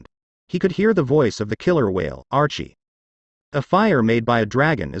ground. He could hear the voice of the killer whale, Archie. A fire made by a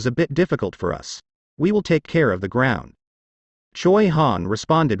dragon is a bit difficult for us. We will take care of the ground. Choi Han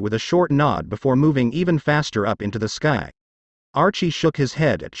responded with a short nod before moving even faster up into the sky. Archie shook his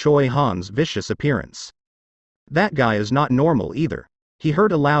head at Choi Han's vicious appearance. That guy is not normal either. He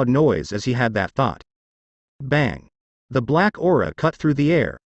heard a loud noise as he had that thought. Bang! The black aura cut through the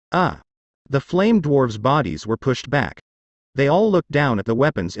air. Ah! The flame dwarves' bodies were pushed back. They all looked down at the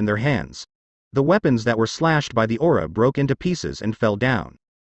weapons in their hands. The weapons that were slashed by the aura broke into pieces and fell down.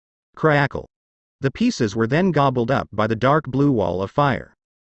 Crackle! The pieces were then gobbled up by the dark blue wall of fire.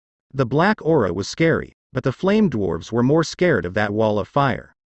 The black aura was scary, but the flame dwarves were more scared of that wall of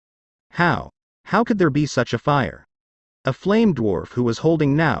fire. How could there be such a fire? A flame dwarf who was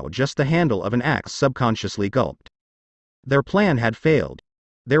holding now just the handle of an axe subconsciously gulped. Their plan had failed.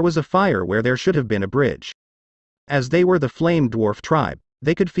 There was a fire where there should have been a bridge. As they were the flame dwarf tribe,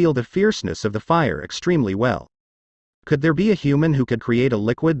 they could feel the fierceness of the fire extremely well. Could there be a human who could create a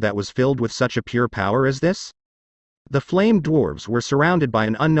liquid that was filled with such a pure power as this? The flame dwarves were surrounded by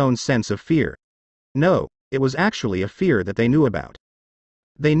an unknown sense of fear. No, it was actually a fear that they knew about.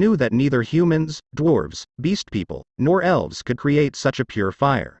 They knew that neither humans, dwarves, beast people, nor elves could create such a pure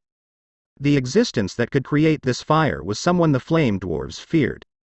fire. The existence that could create this fire was someone the flame dwarves feared.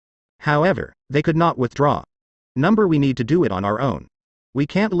 However, they could not withdraw. We need to do it on our own. We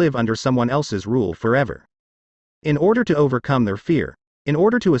can't live under someone else's rule forever. In order to overcome their fear, in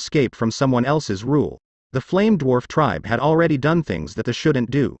order to escape from someone else's rule, the flame dwarf tribe had already done things that they shouldn't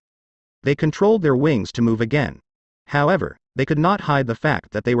do. They controlled their wings to move again. However, they could not hide the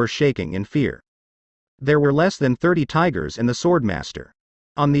fact that they were shaking in fear. There were less than 30 tigers and the Swordmaster.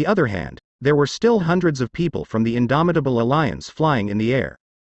 On the other hand, there were still hundreds of people from the Indomitable Alliance flying in the air.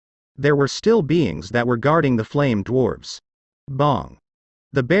 There were still beings that were guarding the flame dwarves. Bong!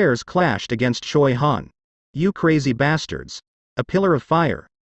 The bears clashed against Choi Han. You crazy bastards! A pillar of fire!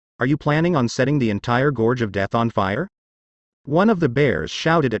 Are you planning on setting the entire Gorge of Death on fire? One of the bears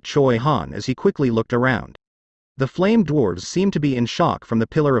shouted at Choi Han as he quickly looked around. The flame dwarves seemed to be in shock from the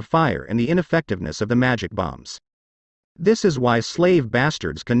pillar of fire and the ineffectiveness of the magic bombs. This is why slave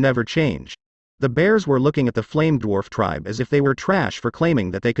bastards can never change. The bears were looking at the flame dwarf tribe as if they were trash for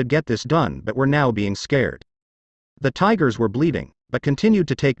claiming that they could get this done, but were now being scared. The tigers were bleeding, but continued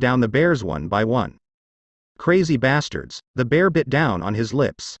to take down the bears one by one. Crazy bastards, the bear bit down on his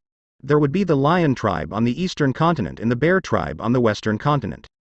lips. There would be the lion tribe on the eastern continent and the bear tribe on the western continent.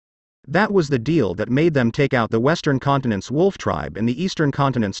 That was the deal that made them take out the western continent's wolf tribe and the eastern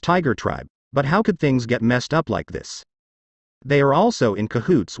continent's tiger tribe, but how could things get messed up like this? They are also in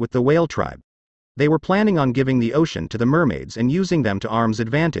cahoots with the whale tribe. They were planning on giving the ocean to the mermaids and using them to arm's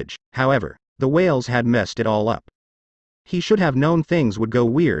advantage. However, the whales had messed it all up. He should have known things would go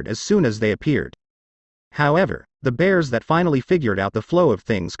weird as soon as they appeared. However, the bears that finally figured out the flow of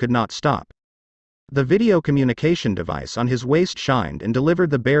things could not stop. The video communication device on his waist shined and delivered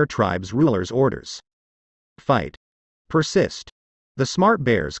the bear tribe's ruler's orders. Fight. Persist. The smart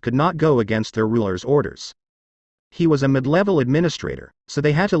bears could not go against their ruler's orders. He was a mid-level administrator, so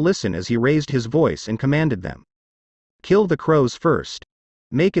they had to listen as he raised his voice and commanded them. Kill the crows first.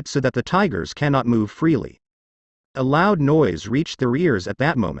 Make it so that the tigers cannot move freely. A loud noise reached their ears at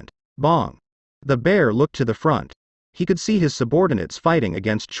that moment. Bong. The bear looked to the front. He could see his subordinates fighting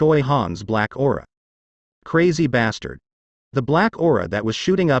against Choi Han's black aura. Crazy bastard. The black aura that was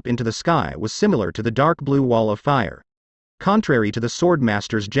shooting up into the sky was similar to the dark blue wall of fire. Contrary to the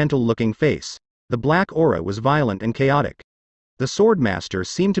Swordmaster's gentle-looking face, the black aura was violent and chaotic. The Swordmaster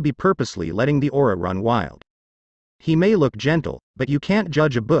seemed to be purposely letting the aura run wild. He may look gentle, but you can't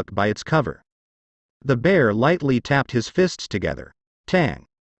judge a book by its cover. The bear lightly tapped his fists together. Tang!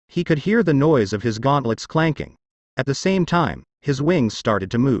 He could hear the noise of his gauntlets clanking. At the same time, his wings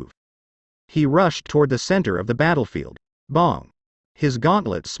started to move. He rushed toward the center of the battlefield. Bong! His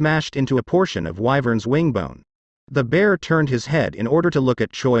gauntlet smashed into a portion of Wyvern's wing bone. The bear turned his head in order to look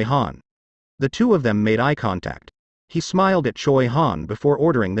at Choi Han. The two of them made eye contact. He smiled at Choi Han before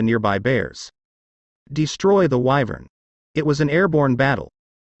ordering the nearby bears. Destroy the wyvern. It was an airborne battle.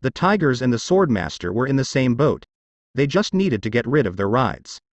 The tigers and the Swordmaster were in the same boat. They just needed to get rid of their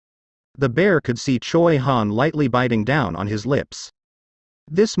rides. The bear could see Choi Han lightly biting down on his lips.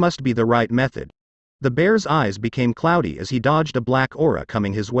 This must be the right method. The bear's eyes became cloudy as he dodged a black aura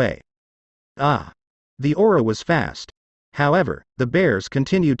coming his way. Ah! The aura was fast. However, the bears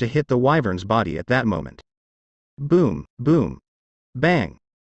continued to hit the wyvern's body at that moment. Boom, boom. Bang!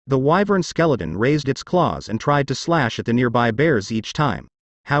 The wyvern skeleton raised its claws and tried to slash at the nearby bears each time.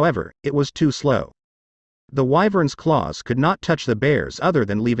 However, it was too slow. The wyvern's claws could not touch the bears other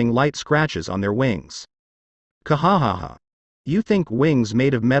than leaving light scratches on their wings. Kahahaha. You think wings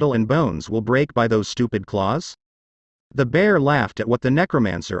made of metal and bones will break by those stupid claws? The bear laughed at what the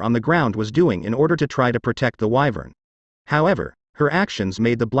necromancer on the ground was doing in order to try to protect the wyvern. However, her actions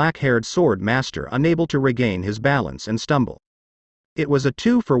made the black-haired sword master unable to regain his balance and stumble. It was a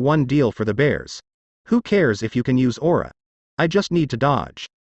 2-for-1 deal for the bears. Who cares if you can use aura? I just need to dodge.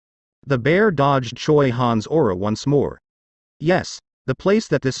 The bear dodged Choi Han's aura once more. Yes, the place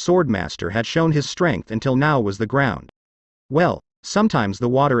that this swordmaster had shown his strength until now was the ground. Well, sometimes the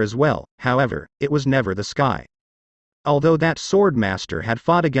water as well, however, it was never the sky. Although that swordmaster had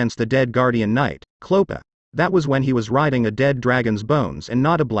fought against the dead guardian knight, Clopa, that was when he was riding a dead dragon's bones and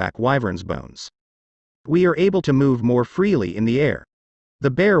not a black wyvern's bones. We are able to move more freely in the air. The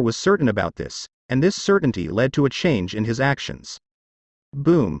bear was certain about this, and this certainty led to a change in his actions.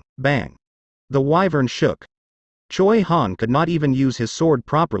 Boom, bang. The wyvern shook. Choi Han could not even use his sword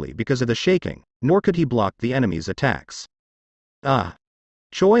properly because of the shaking, nor could he block the enemy's attacks. Ah!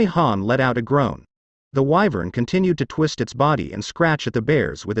 Choi Han let out a groan. The wyvern continued to twist its body and scratch at the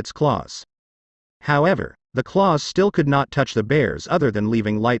bears with its claws. However, the claws still could not touch the bears other than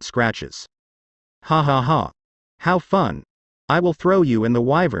leaving light scratches. Ha ha ha. How fun. I will throw you and the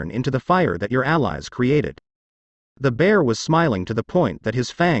wyvern into the fire that your allies created. The bear was smiling to the point that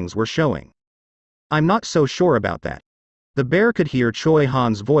his fangs were showing. I'm not so sure about that. The bear could hear Choi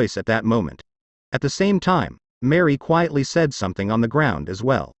Han's voice at that moment. At the same time, Mary quietly said something on the ground as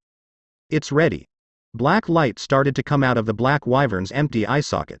well. It's ready. Black light started to come out of the black wyvern's empty eye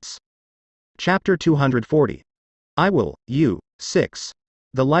sockets. Chapter 240. I will, 6.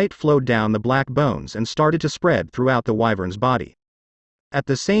 The light flowed down the black bones and started to spread throughout the wyvern's body. At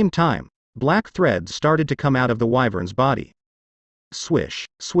the same time, black threads started to come out of the wyvern's body. Swish,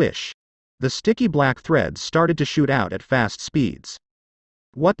 swish. The sticky black threads started to shoot out at fast speeds.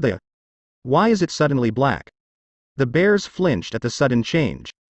 What the? Why is it suddenly black? The bears flinched at the sudden change.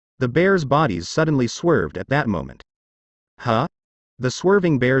 The bears' bodies suddenly swerved at that moment. Huh? The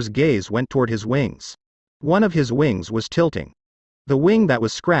swerving bear's gaze went toward his wings. One of his wings was tilting. The wing that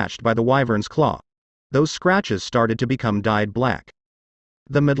was scratched by the wyvern's claw. Those scratches started to become dyed black.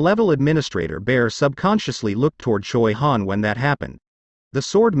 The mid-level administrator bear subconsciously looked toward Choi Han when that happened. The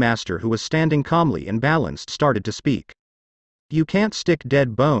sword master who was standing calmly and balanced started to speak. You can't stick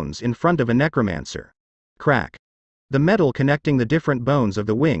dead bones in front of a necromancer. Crack. The metal connecting the different bones of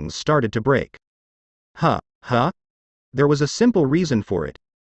the wings started to break. Huh? There was a simple reason for it.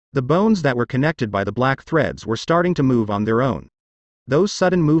 The bones that were connected by the black threads were starting to move on their own. Those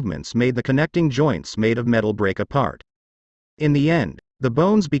sudden movements made the connecting joints made of metal break apart. In the end, the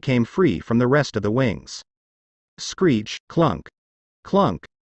bones became free from the rest of the wings. Screech, clunk. Clunk.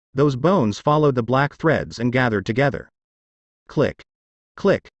 Those bones followed the black threads and gathered together. Click.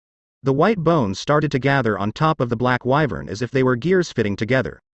 Click. The white bones started to gather on top of the black wyvern as if they were gears fitting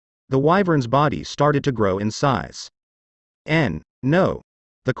together. The wyvern's body started to grow in size. No.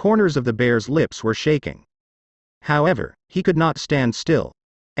 The corners of the bear's lips were shaking. However, he could not stand still.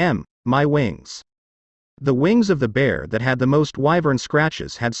 My wings. The wings of the bear that had the most wyvern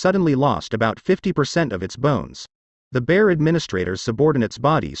scratches had suddenly lost about 50% of its bones. The bear administrator's subordinate's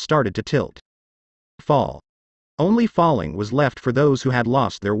body started to tilt. Fall. Only falling was left for those who had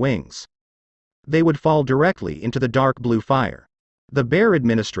lost their wings. They would fall directly into the dark blue fire. The bear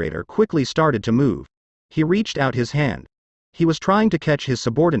administrator quickly started to move. He reached out his hand. He was trying to catch his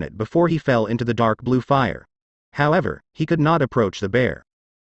subordinate before he fell into the dark blue fire. However, he could not approach the bear.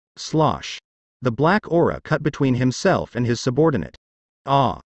 Slosh. The black aura cut between himself and his subordinate.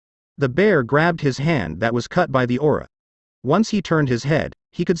 Ah. The bear grabbed his hand that was cut by the aura. Once he turned his head,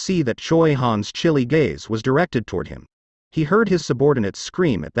 he could see that Choi Han's chilly gaze was directed toward him. He heard his subordinate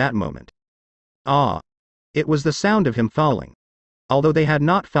scream at that moment. Ah! It was the sound of him falling. Although they had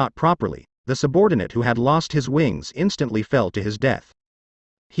not fought properly, the subordinate who had lost his wings instantly fell to his death.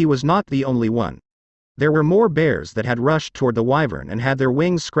 He was not the only one. There were more bears that had rushed toward the wyvern and had their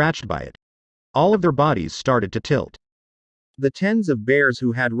wings scratched by it. All of their bodies started to tilt. The tens of bears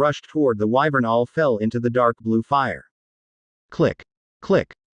who had rushed toward the wyvern all fell into the dark blue fire. Click.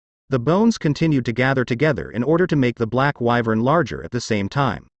 Click. The bones continued to gather together in order to make the black wyvern larger at the same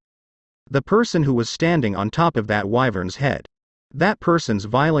time. The person who was standing on top of that wyvern's head. That person's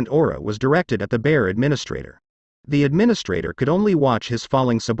violent aura was directed at the bear administrator. The administrator could only watch his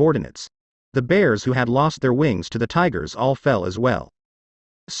falling subordinates. The bears who had lost their wings to the tigers all fell as well.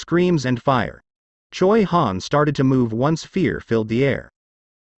 Screams and fire. Choi Han started to move once fear filled the air.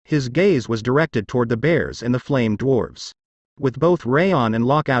 His gaze was directed toward the bears and the flame dwarves. With both Rayon and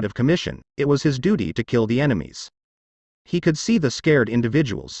Locke out of commission, it was his duty to kill the enemies. He could see the scared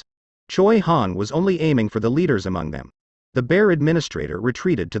individuals. Choi Han was only aiming for the leaders among them. The bear administrator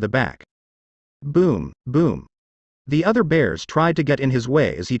retreated to the back. Boom, boom. The other bears tried to get in his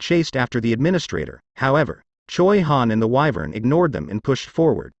way as he chased after the administrator. However, Choi Han and the wyvern ignored them and pushed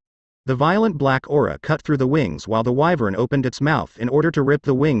forward. The violent black aura cut through the wings while the wyvern opened its mouth in order to rip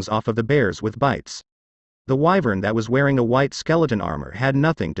the wings off of the bears with bites. The wyvern that was wearing a white skeleton armor had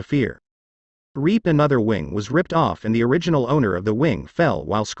nothing to fear. Another wing was ripped off and the original owner of the wing fell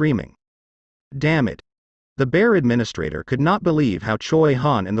while screaming. Damn it. The bear administrator could not believe how Choi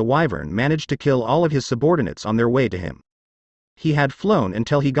Han and the wyvern managed to kill all of his subordinates on their way to him. He had flown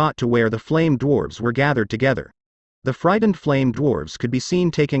until he got to where the flame dwarves were gathered together. The frightened flame dwarves could be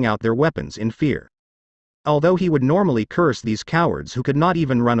seen taking out their weapons in fear. Although he would normally curse these cowards who could not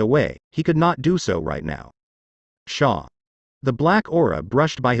even run away, he could not do so right now. Shaw. The black aura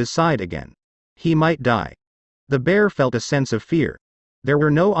brushed by his side again. He might die. The bear felt a sense of fear. There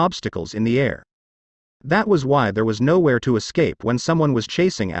were no obstacles in the air. That was why there was nowhere to escape when someone was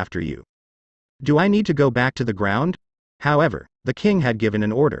chasing after you. Do I need to go back to the ground? However, the king had given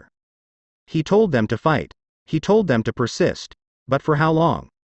an order. He told them to fight. He told them to persist. But for how long?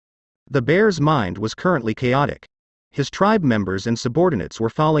 The bear's mind was currently chaotic. His tribe members and subordinates were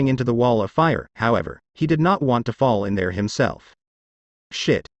falling into the wall of fire, however, he did not want to fall in there himself.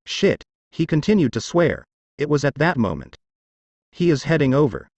 Shit, he continued to swear. It was at that moment. He is heading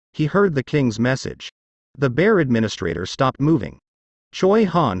over. He heard the king's message. The bear administrator stopped moving. Choi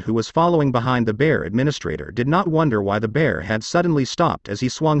Han, who was following behind the bear administrator, did not wonder why the bear had suddenly stopped as he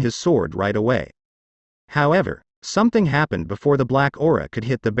swung his sword right away. However, something happened before the black aura could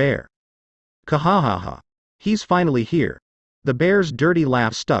hit the bear. Kahahaha. He's finally here. The bear's dirty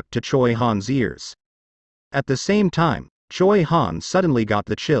laugh stuck to Choi Han's ears. At the same time, Choi Han suddenly got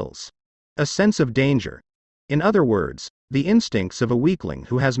the chills. A sense of danger. In other words, the instincts of a weakling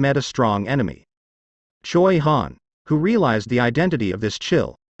who has met a strong enemy. Choi Han, who realized the identity of this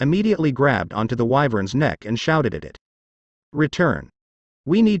chill, immediately grabbed onto the wyvern's neck and shouted at it. Return.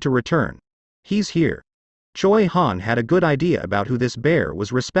 We need to return. He's here. Choi Han had a good idea about who this bear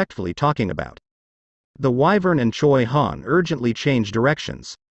was respectfully talking about. The wyvern and Choi Han urgently changed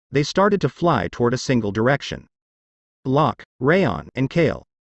directions. They started to fly toward a single direction. Locke, Rayon, and Kale.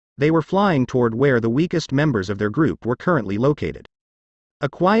 They were flying toward where the weakest members of their group were currently located. A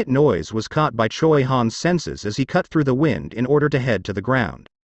quiet noise was caught by Choi Han's senses as he cut through the wind in order to head to the ground.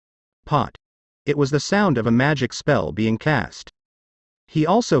 Pot. It was the sound of a magic spell being cast. He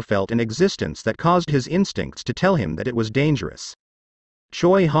also felt an existence that caused his instincts to tell him that it was dangerous.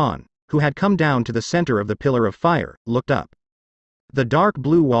 Choi Han, who had come down to the center of the pillar of fire, looked up. The dark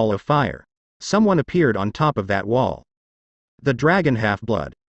blue wall of fire. Someone appeared on top of that wall. The dragon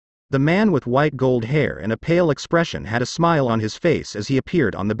half-blood. The man with white gold hair and a pale expression had a smile on his face as he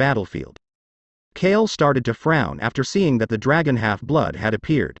appeared on the battlefield. Kale started to frown after seeing that the dragon half-blood had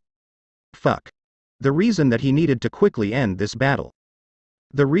appeared. Fuck. The reason that he needed to quickly end this battle.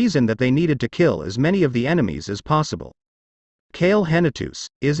 The reason that they needed to kill as many of the enemies as possible. Kale Henitus,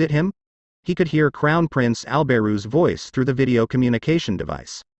 is it him? He could hear Crown Prince Alberu's voice through the video communication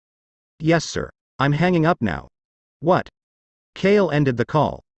device. Yes sir, I'm hanging up now. What? Kale ended the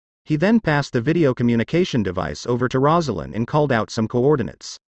call. He then passed the video communication device over to Rosalind and called out some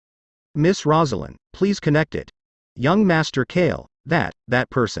coordinates. Miss Rosalind, please connect it. Young Master Kale, that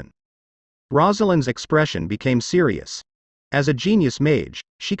person. Rosalind's expression became serious. As a genius mage,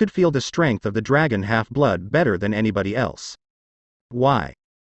 she could feel the strength of the dragon half-blood better than anybody else. Why?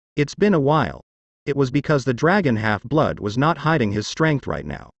 It's been a while. It was because the dragon half-blood was not hiding his strength right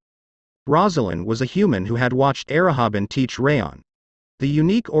now. Rosalind was a human who had watched Arahaban teach Rayon. The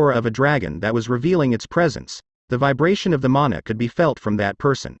unique aura of a dragon that was revealing its presence, the vibration of the mana could be felt from that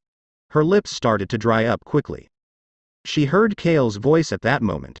person. Her lips started to dry up quickly. She heard Kale's voice at that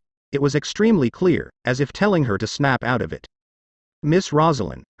moment. It was extremely clear, as if telling her to snap out of it. Miss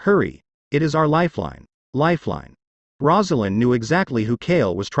Rosalind, hurry. It is our lifeline. Lifeline. Rosalind knew exactly who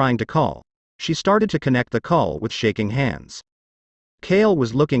Kale was trying to call. She started to connect the call with shaking hands. Kale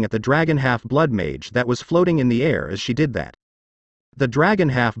was looking at the dragon half-blood mage that was floating in the air as she did that. The dragon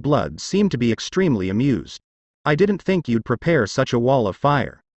half-blood seemed to be extremely amused. I didn't think you'd prepare such a wall of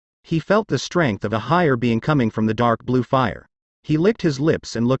fire. He felt the strength of a higher being coming from the dark blue fire. He licked his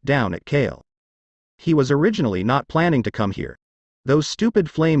lips and looked down at Kale. He was originally not planning to come here. Those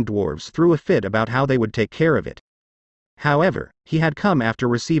stupid flame dwarves threw a fit about how they would take care of it. However, he had come after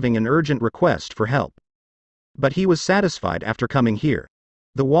receiving an urgent request for help. But he was satisfied after coming here.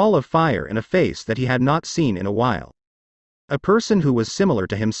 The wall of fire and a face that he had not seen in a while. A person who was similar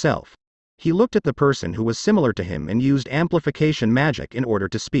to himself. He looked at the person who was similar to him and used amplification magic in order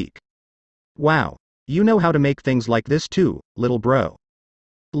to speak. Wow. You know how to make things like this too, little bro.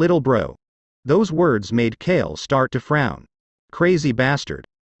 Little bro. Those words made Kale start to frown. Crazy bastard.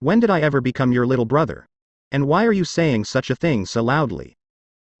 When did I ever become your little brother? And why are you saying such a thing so loudly?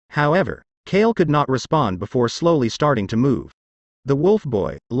 However, Kale could not respond before slowly starting to move. The wolf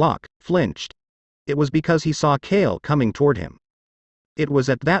boy, Locke, flinched. It was because he saw Kale coming toward him. It was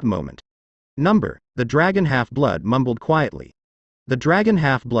at that moment. The dragon half-blood mumbled quietly. The dragon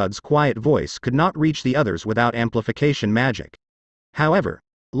half-blood's quiet voice could not reach the others without amplification magic. However,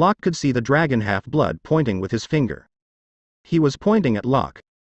 Locke could see the dragon half-blood pointing with his finger. He was pointing at Locke.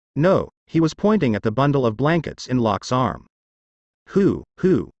 No, he was pointing at the bundle of blankets in Locke's arm. Who?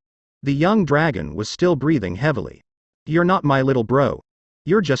 The young dragon was still breathing heavily. You're not my little bro.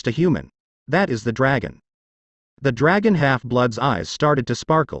 You're just a human. That is the dragon. The dragon half-blood's eyes started to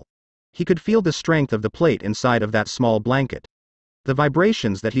sparkle. He could feel the strength of the plate inside of that small blanket. The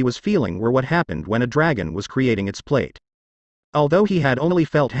vibrations that he was feeling were what happened when a dragon was creating its plate. Although he had only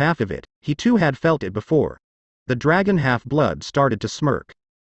felt half of it, he too had felt it before. The dragon half-blood started to smirk.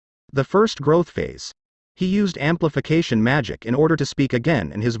 The first growth phase. He used amplification magic in order to speak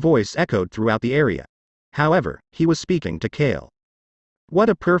again and his voice echoed throughout the area. However, he was speaking to Kale. What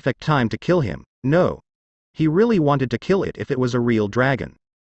a perfect time to kill him. No. He really wanted to kill it if it was a real dragon.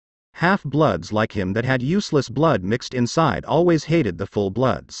 Half-bloods like him that had useless blood mixed inside always hated the full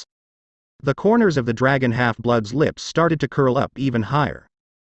bloods. The corners of the dragon half-blood's lips started to curl up even higher.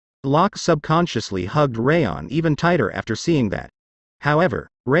 Locke subconsciously hugged Rayon even tighter after seeing that. However,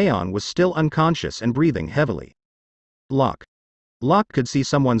 Rayon was still unconscious and breathing heavily. Locke could see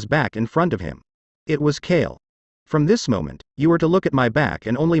someone's back in front of him. It was Kale. From this moment, you are to look at my back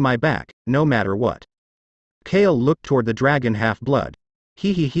and only my back, no matter what. Kale looked toward the dragon half-blood.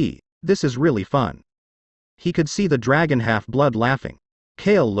 This is really fun. He could see the dragon half-blood laughing.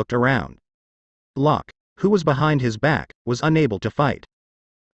 Kale looked around. Locke, who was behind his back, was unable to fight.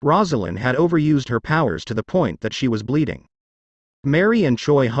 Rosalind had overused her powers to the point that she was bleeding. Mary and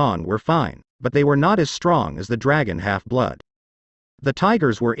Choi Han were fine, but they were not as strong as the dragon half-blood. The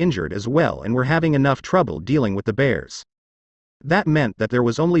tigers were injured as well and were having enough trouble dealing with the bears. That meant that there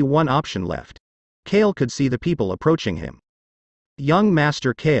was only one option left. Kale could see the people approaching him. Young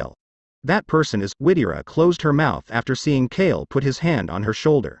Master Kale. That person is. Widira closed her mouth after seeing Kale put his hand on her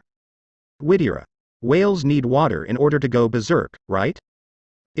shoulder. Widira. Whales need water in order to go berserk, right?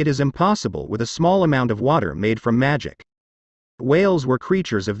 It is impossible with a small amount of water made from magic. Whales were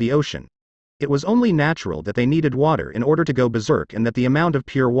creatures of the ocean. It was only natural that they needed water in order to go berserk and that the amount of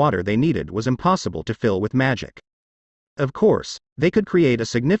pure water they needed was impossible to fill with magic. Of course, they could create a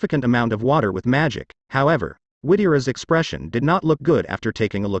significant amount of water with magic, however, Widira's expression did not look good after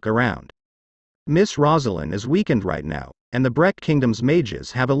taking a look around. Miss Rosalind is weakened right now, and the Breck Kingdom's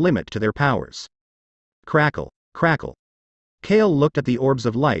mages have a limit to their powers. Crackle, crackle. Kale looked at the orbs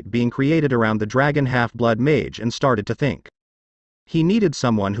of light being created around the dragon half-blood mage and started to think. He needed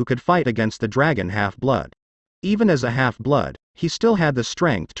someone who could fight against the dragon half-blood. Even as a half-blood, he still had the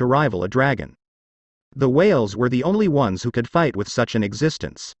strength to rival a dragon. The whales were the only ones who could fight with such an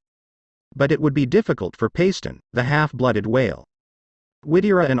existence. But it would be difficult for Paston, the half-blooded whale.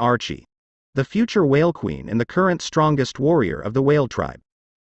 Widira and Archie. The future whale queen and the current strongest warrior of the whale tribe.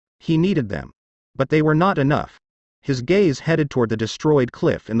 He needed them. But they were not enough. His gaze headed toward the destroyed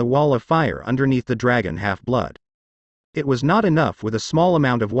cliff in the wall of fire underneath the dragon half-blood. It was not enough with a small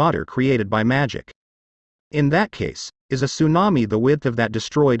amount of water created by magic. In that case, is a tsunami the width of that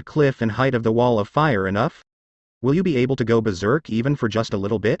destroyed cliff and height of the wall of fire enough? Will you be able to go berserk even for just a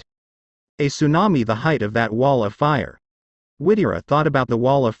little bit? A tsunami the height of that wall of fire. Widira thought about the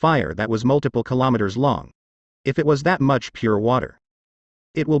wall of fire that was multiple kilometers long. If it was that much pure water.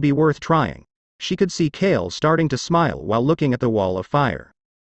 It will be worth trying. She could see Kale starting to smile while looking at the wall of fire.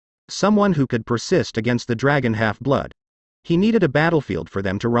 Someone who could persist against the dragon half-blood. He needed a battlefield for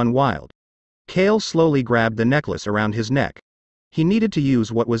them to run wild. Kale slowly grabbed the necklace around his neck. He needed to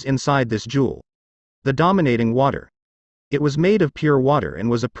use what was inside this jewel. The dominating water. It was made of pure water and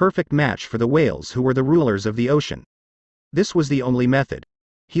was a perfect match for the whales who were the rulers of the ocean. This was the only method.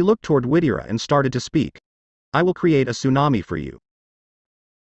 He looked toward Widira and started to speak. I will create a tsunami for you.